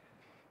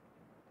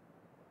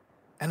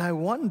 And I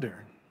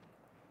wonder,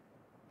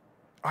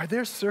 are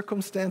there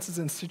circumstances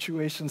and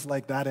situations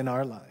like that in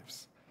our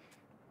lives?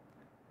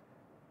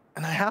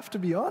 And I have to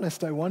be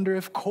honest, I wonder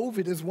if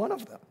COVID is one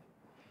of them.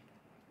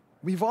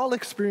 We've all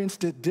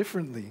experienced it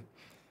differently.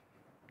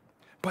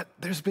 But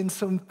there's been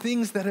some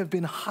things that have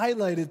been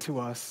highlighted to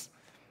us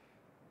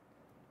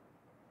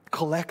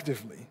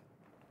collectively.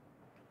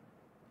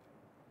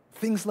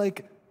 Things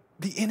like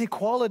the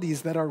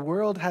inequalities that our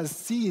world has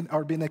seen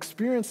or been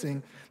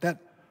experiencing that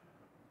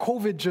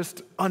COVID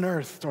just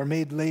unearthed or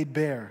made laid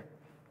bare.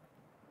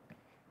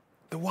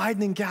 The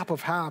widening gap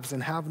of haves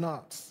and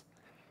have-nots.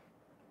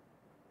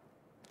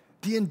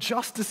 The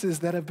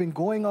injustices that have been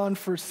going on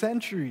for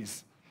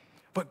centuries,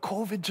 but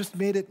COVID just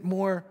made it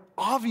more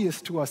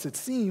obvious to us, it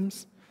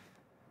seems.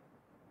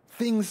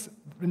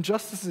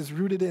 Injustices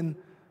rooted in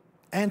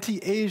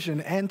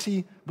anti-Asian,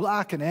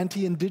 anti-Black, and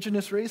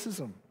anti-Indigenous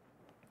racism.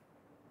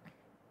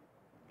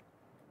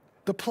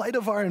 The plight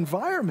of our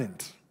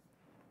environment,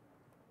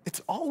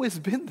 it's always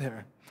been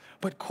there.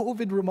 But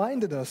COVID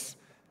reminded us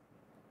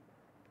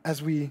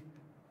as we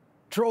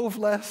drove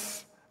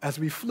less, as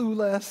we flew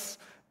less,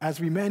 as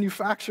we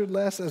manufactured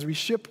less, as we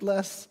shipped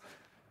less,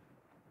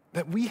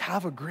 that we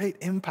have a great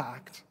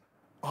impact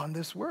on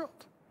this world.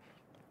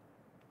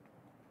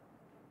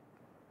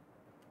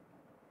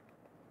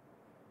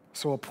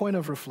 So a point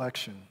of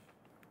reflection.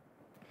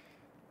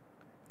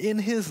 In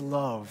his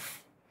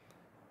love,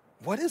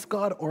 what is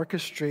God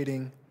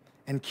orchestrating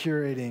and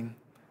curating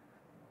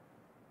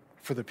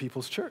for the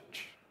people's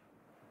church?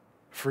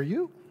 For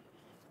you?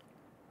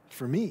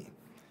 For me?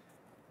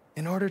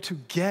 In order to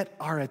get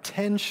our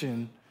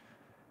attention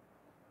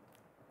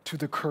to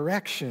the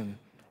correction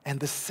and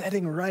the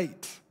setting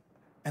right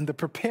and the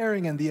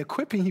preparing and the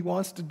equipping he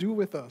wants to do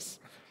with us.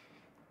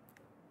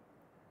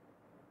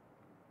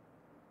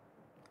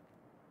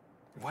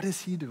 What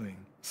is he doing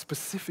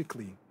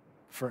specifically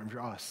for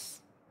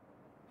us,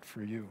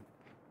 for you?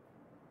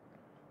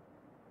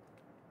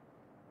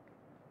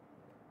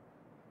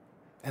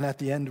 And at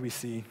the end we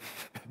see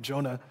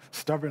Jonah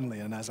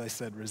stubbornly and, as I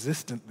said,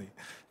 resistantly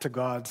to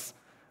God's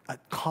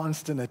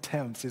constant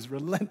attempts, his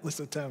relentless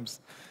attempts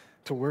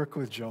to work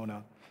with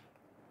Jonah.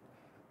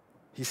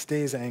 He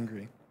stays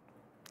angry.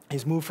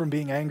 He's moved from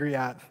being angry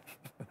at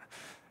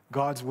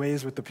God's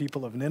ways with the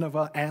people of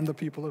Nineveh and the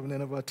people of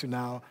Nineveh to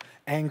now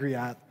angry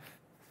at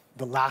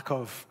the lack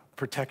of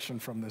protection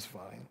from this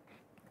vine.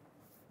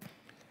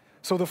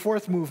 So the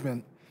fourth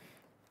movement,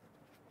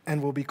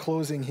 and we'll be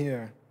closing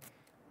here,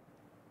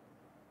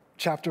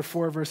 chapter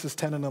 4, verses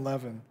 10 and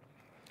 11.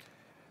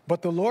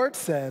 But the Lord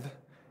said,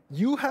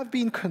 "You have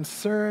been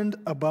concerned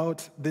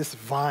about this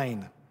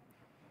vine.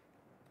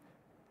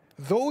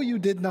 Though you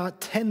did not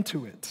tend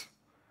to it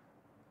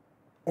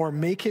or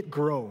make it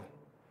grow,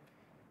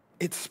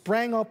 it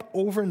sprang up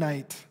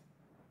overnight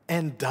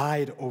and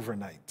died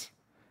overnight.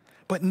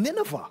 But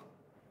Nineveh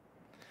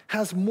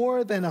has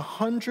more than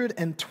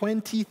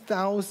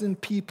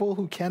 120,000 people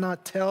who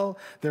cannot tell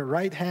their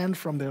right hand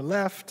from their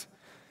left,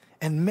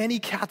 and many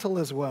cattle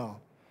as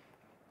well.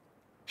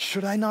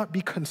 Should I not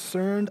be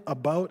concerned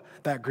about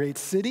that great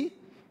city?"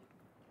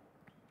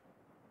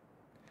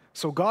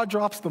 So God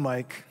drops the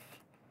mic,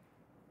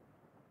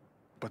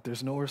 but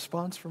there's no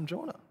response from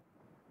Jonah.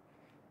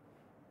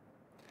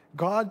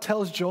 God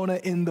tells Jonah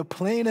in the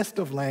plainest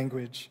of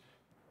language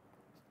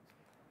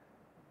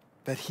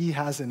that he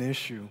has an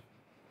issue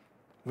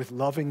with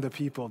loving the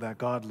people that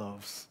God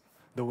loves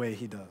the way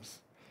he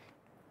does.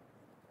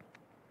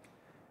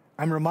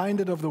 I'm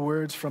reminded of the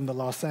words from the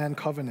Lausanne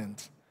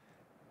Covenant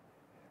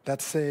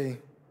that say,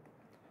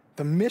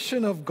 the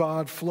mission of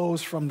God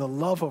flows from the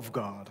love of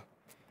God.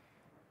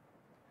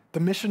 The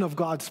mission of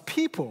God's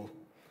people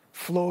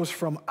flows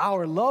from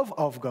our love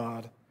of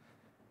God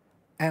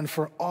and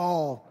for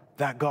all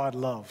that God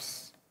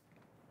loves.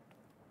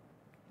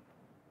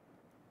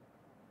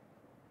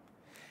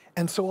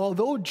 And so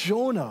although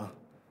Jonah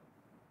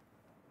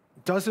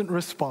doesn't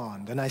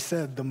respond, and I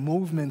said the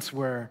movements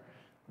were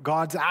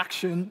God's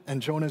action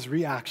and Jonah's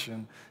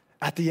reaction,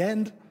 at the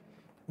end,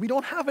 we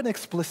don't have an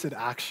explicit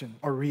action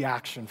or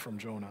reaction from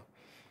Jonah.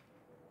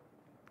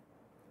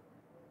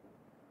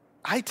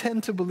 I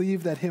tend to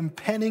believe that him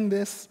penning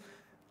this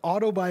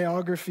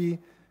autobiography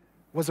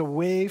was a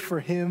way for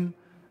him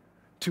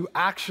to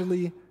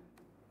actually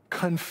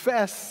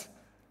confess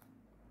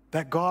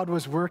that God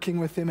was working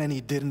with him and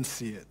he didn't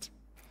see it.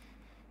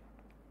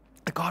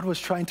 That God was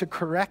trying to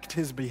correct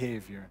his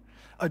behavior,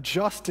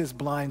 adjust his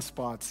blind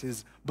spots,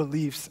 his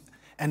beliefs,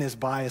 and his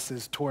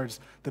biases towards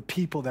the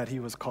people that he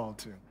was called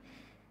to.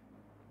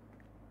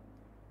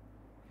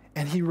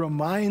 And he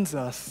reminds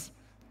us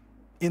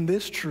in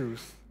this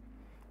truth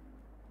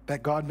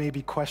that God may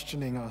be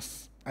questioning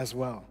us as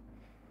well.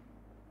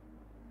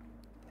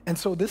 And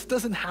so this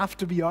doesn't have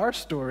to be our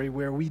story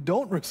where we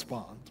don't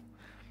respond.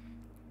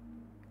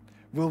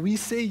 Will we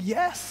say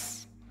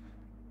yes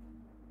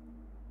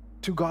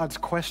to God's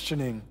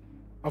questioning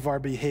of our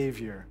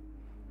behavior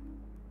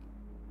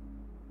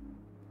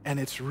and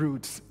its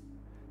roots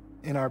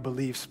in our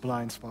beliefs,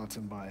 blind spots,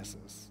 and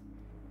biases?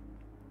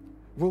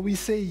 Will we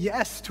say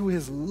yes to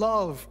his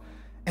love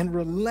and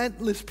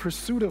relentless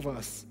pursuit of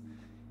us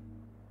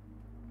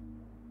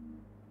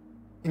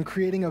in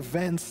creating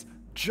events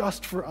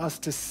just for us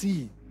to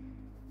see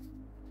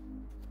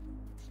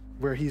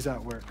where he's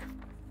at work?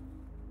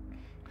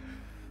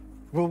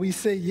 Will we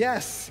say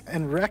yes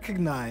and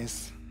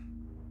recognize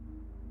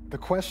the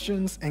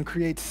questions and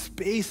create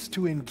space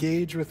to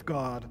engage with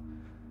God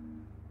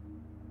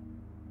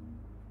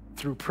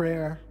through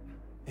prayer,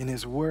 in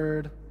his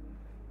word,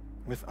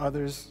 with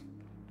others?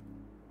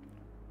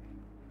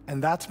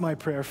 And that's my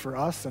prayer for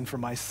us and for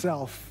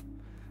myself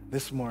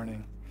this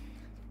morning,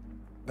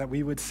 that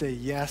we would say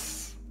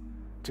yes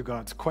to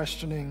God's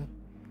questioning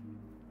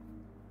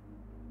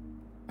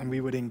and we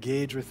would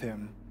engage with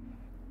him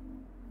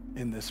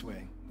in this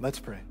way. Let's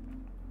pray.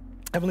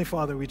 Heavenly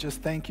Father, we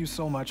just thank you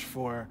so much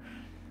for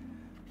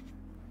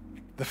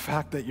the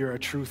fact that you're a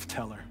truth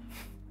teller.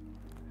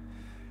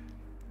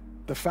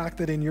 The fact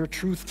that in your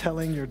truth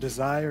telling, your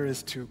desire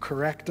is to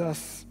correct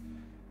us,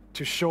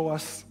 to show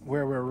us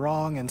where we're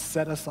wrong and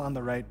set us on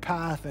the right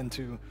path, and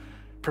to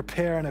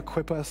prepare and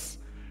equip us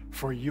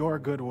for your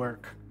good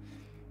work.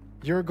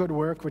 Your good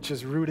work, which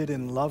is rooted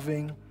in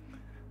loving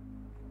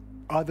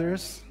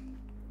others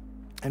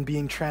and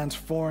being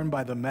transformed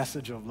by the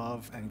message of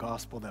love and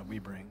gospel that we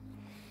bring.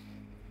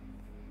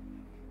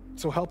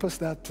 So help us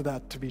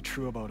that to be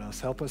true about us.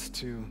 Help us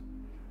to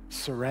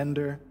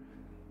surrender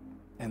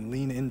and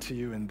lean into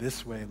you in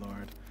this way,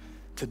 Lord,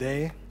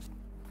 today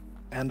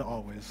and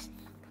always.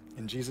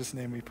 In Jesus'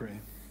 name we pray.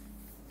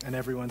 And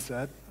everyone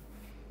said,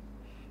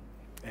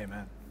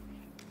 amen.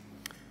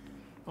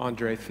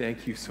 Andre,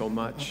 thank you so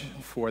much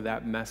for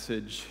that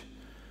message.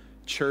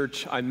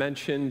 Church, I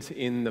mentioned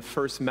in the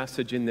first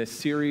message in this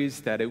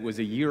series that it was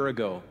a year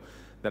ago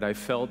that I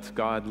felt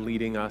God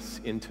leading us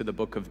into the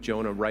book of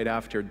Jonah right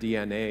after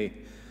DNA.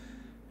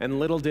 And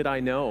little did I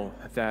know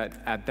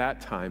that at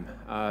that time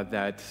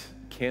that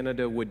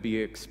Canada would be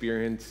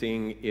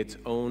experiencing its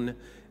own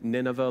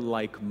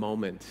Nineveh-like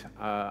moment.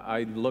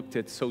 I looked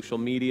at social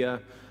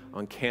media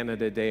on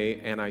Canada Day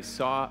and I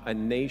saw a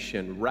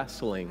nation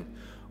wrestling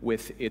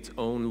with its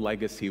own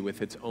legacy,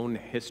 with its own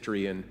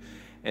history,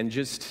 and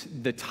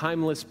just the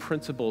timeless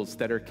principles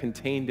that are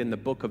contained in the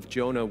book of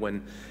Jonah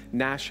when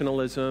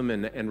nationalism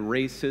and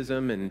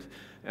racism and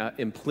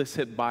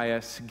implicit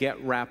bias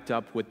get wrapped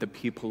up with the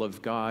people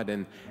of God,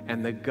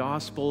 and the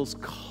gospel's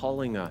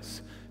calling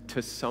us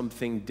to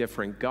something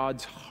different.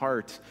 God's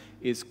heart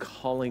is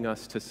calling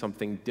us to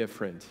something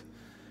different.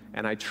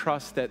 And I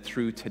trust that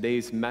through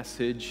today's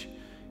message,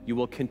 you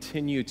will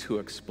continue to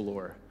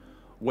explore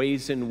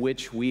ways in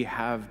which we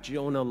have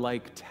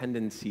Jonah-like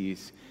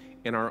tendencies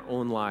in our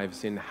own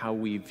lives in how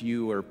we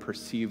view or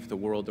perceive the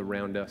world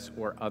around us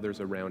or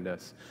others around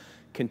us.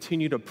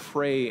 Continue to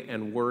pray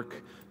and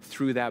work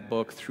through that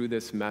book, through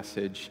this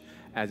message,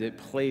 as it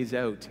plays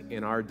out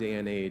in our day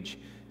and age,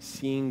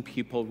 seeing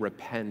people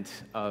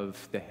repent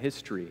of the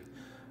history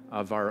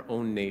of our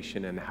own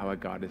nation and how it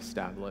got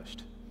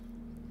established.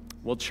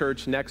 Well,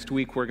 church, next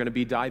week we're going to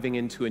be diving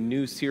into a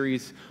new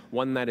series,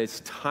 one that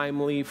is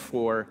timely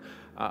for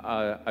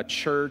a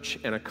church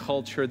and a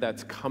culture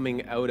that's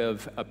coming out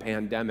of a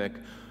pandemic.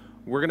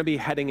 We're going to be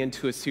heading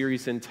into a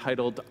series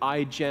entitled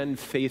iGen,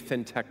 Faith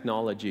and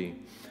Technology.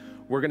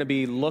 We're going to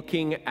be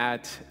looking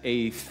at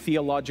a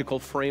theological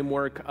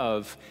framework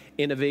of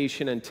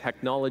innovation and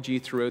technology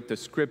throughout the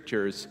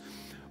scriptures,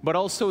 but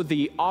also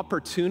the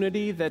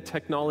opportunity that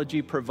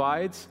technology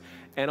provides,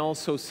 and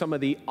also some of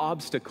the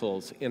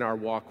obstacles in our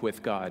walk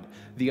with God.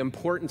 The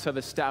importance of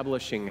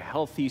establishing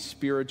healthy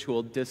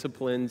spiritual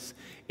disciplines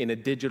in a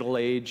digital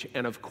age,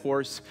 and of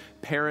course,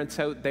 parents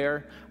out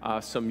there,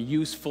 some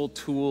useful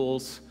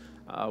tools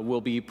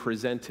will be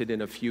presented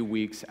in a few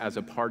weeks as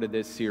a part of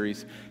this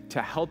series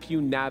to help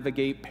you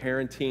navigate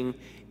parenting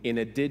in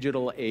a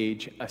digital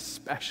age,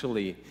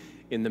 especially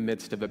in the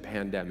midst of a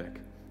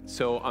pandemic.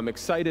 So I'm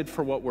excited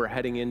for what we're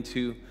heading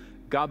into.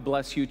 God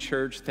bless you,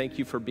 church. Thank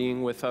you for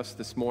being with us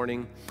this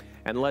morning.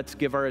 And let's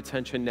give our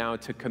attention now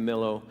to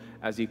Camilo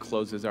as he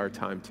closes our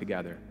time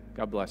together.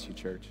 God bless you,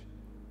 church.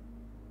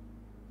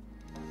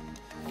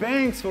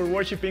 Thanks for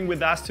worshiping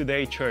with us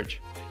today,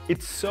 church.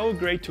 It's so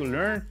great to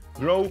learn,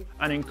 grow,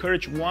 and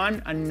encourage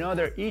one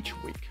another each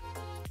week.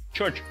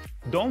 Church,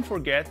 don't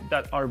forget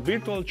that our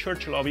virtual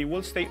church lobby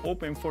will stay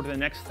open for the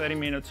next 30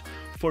 minutes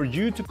for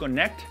you to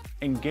connect,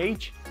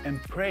 engage,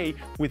 and pray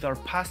with our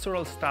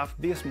pastoral staff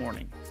this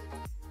morning.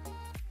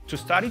 To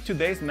study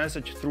today's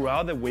message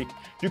throughout the week,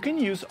 you can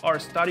use our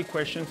study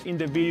questions in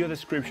the video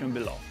description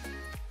below.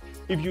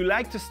 If you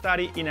like to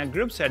study in a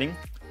group setting,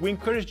 we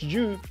encourage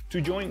you to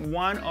join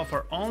one of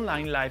our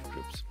online life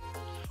groups.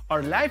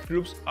 Our life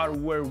groups are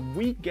where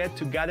we get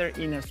together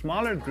in a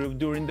smaller group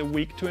during the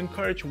week to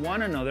encourage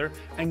one another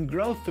and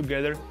grow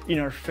together in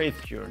our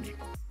faith journey.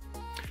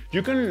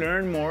 You can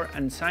learn more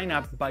and sign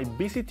up by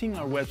visiting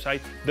our website,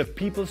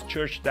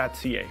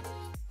 thepeopleschurch.ca.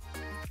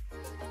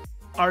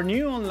 Our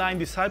new online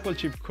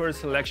discipleship course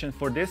selections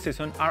for this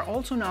season are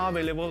also now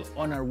available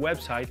on our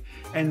website,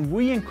 and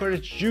we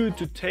encourage you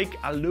to take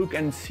a look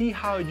and see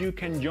how you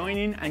can join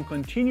in and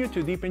continue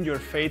to deepen your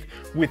faith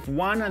with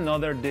one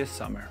another this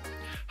summer.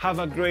 Have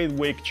a great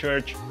week,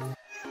 church.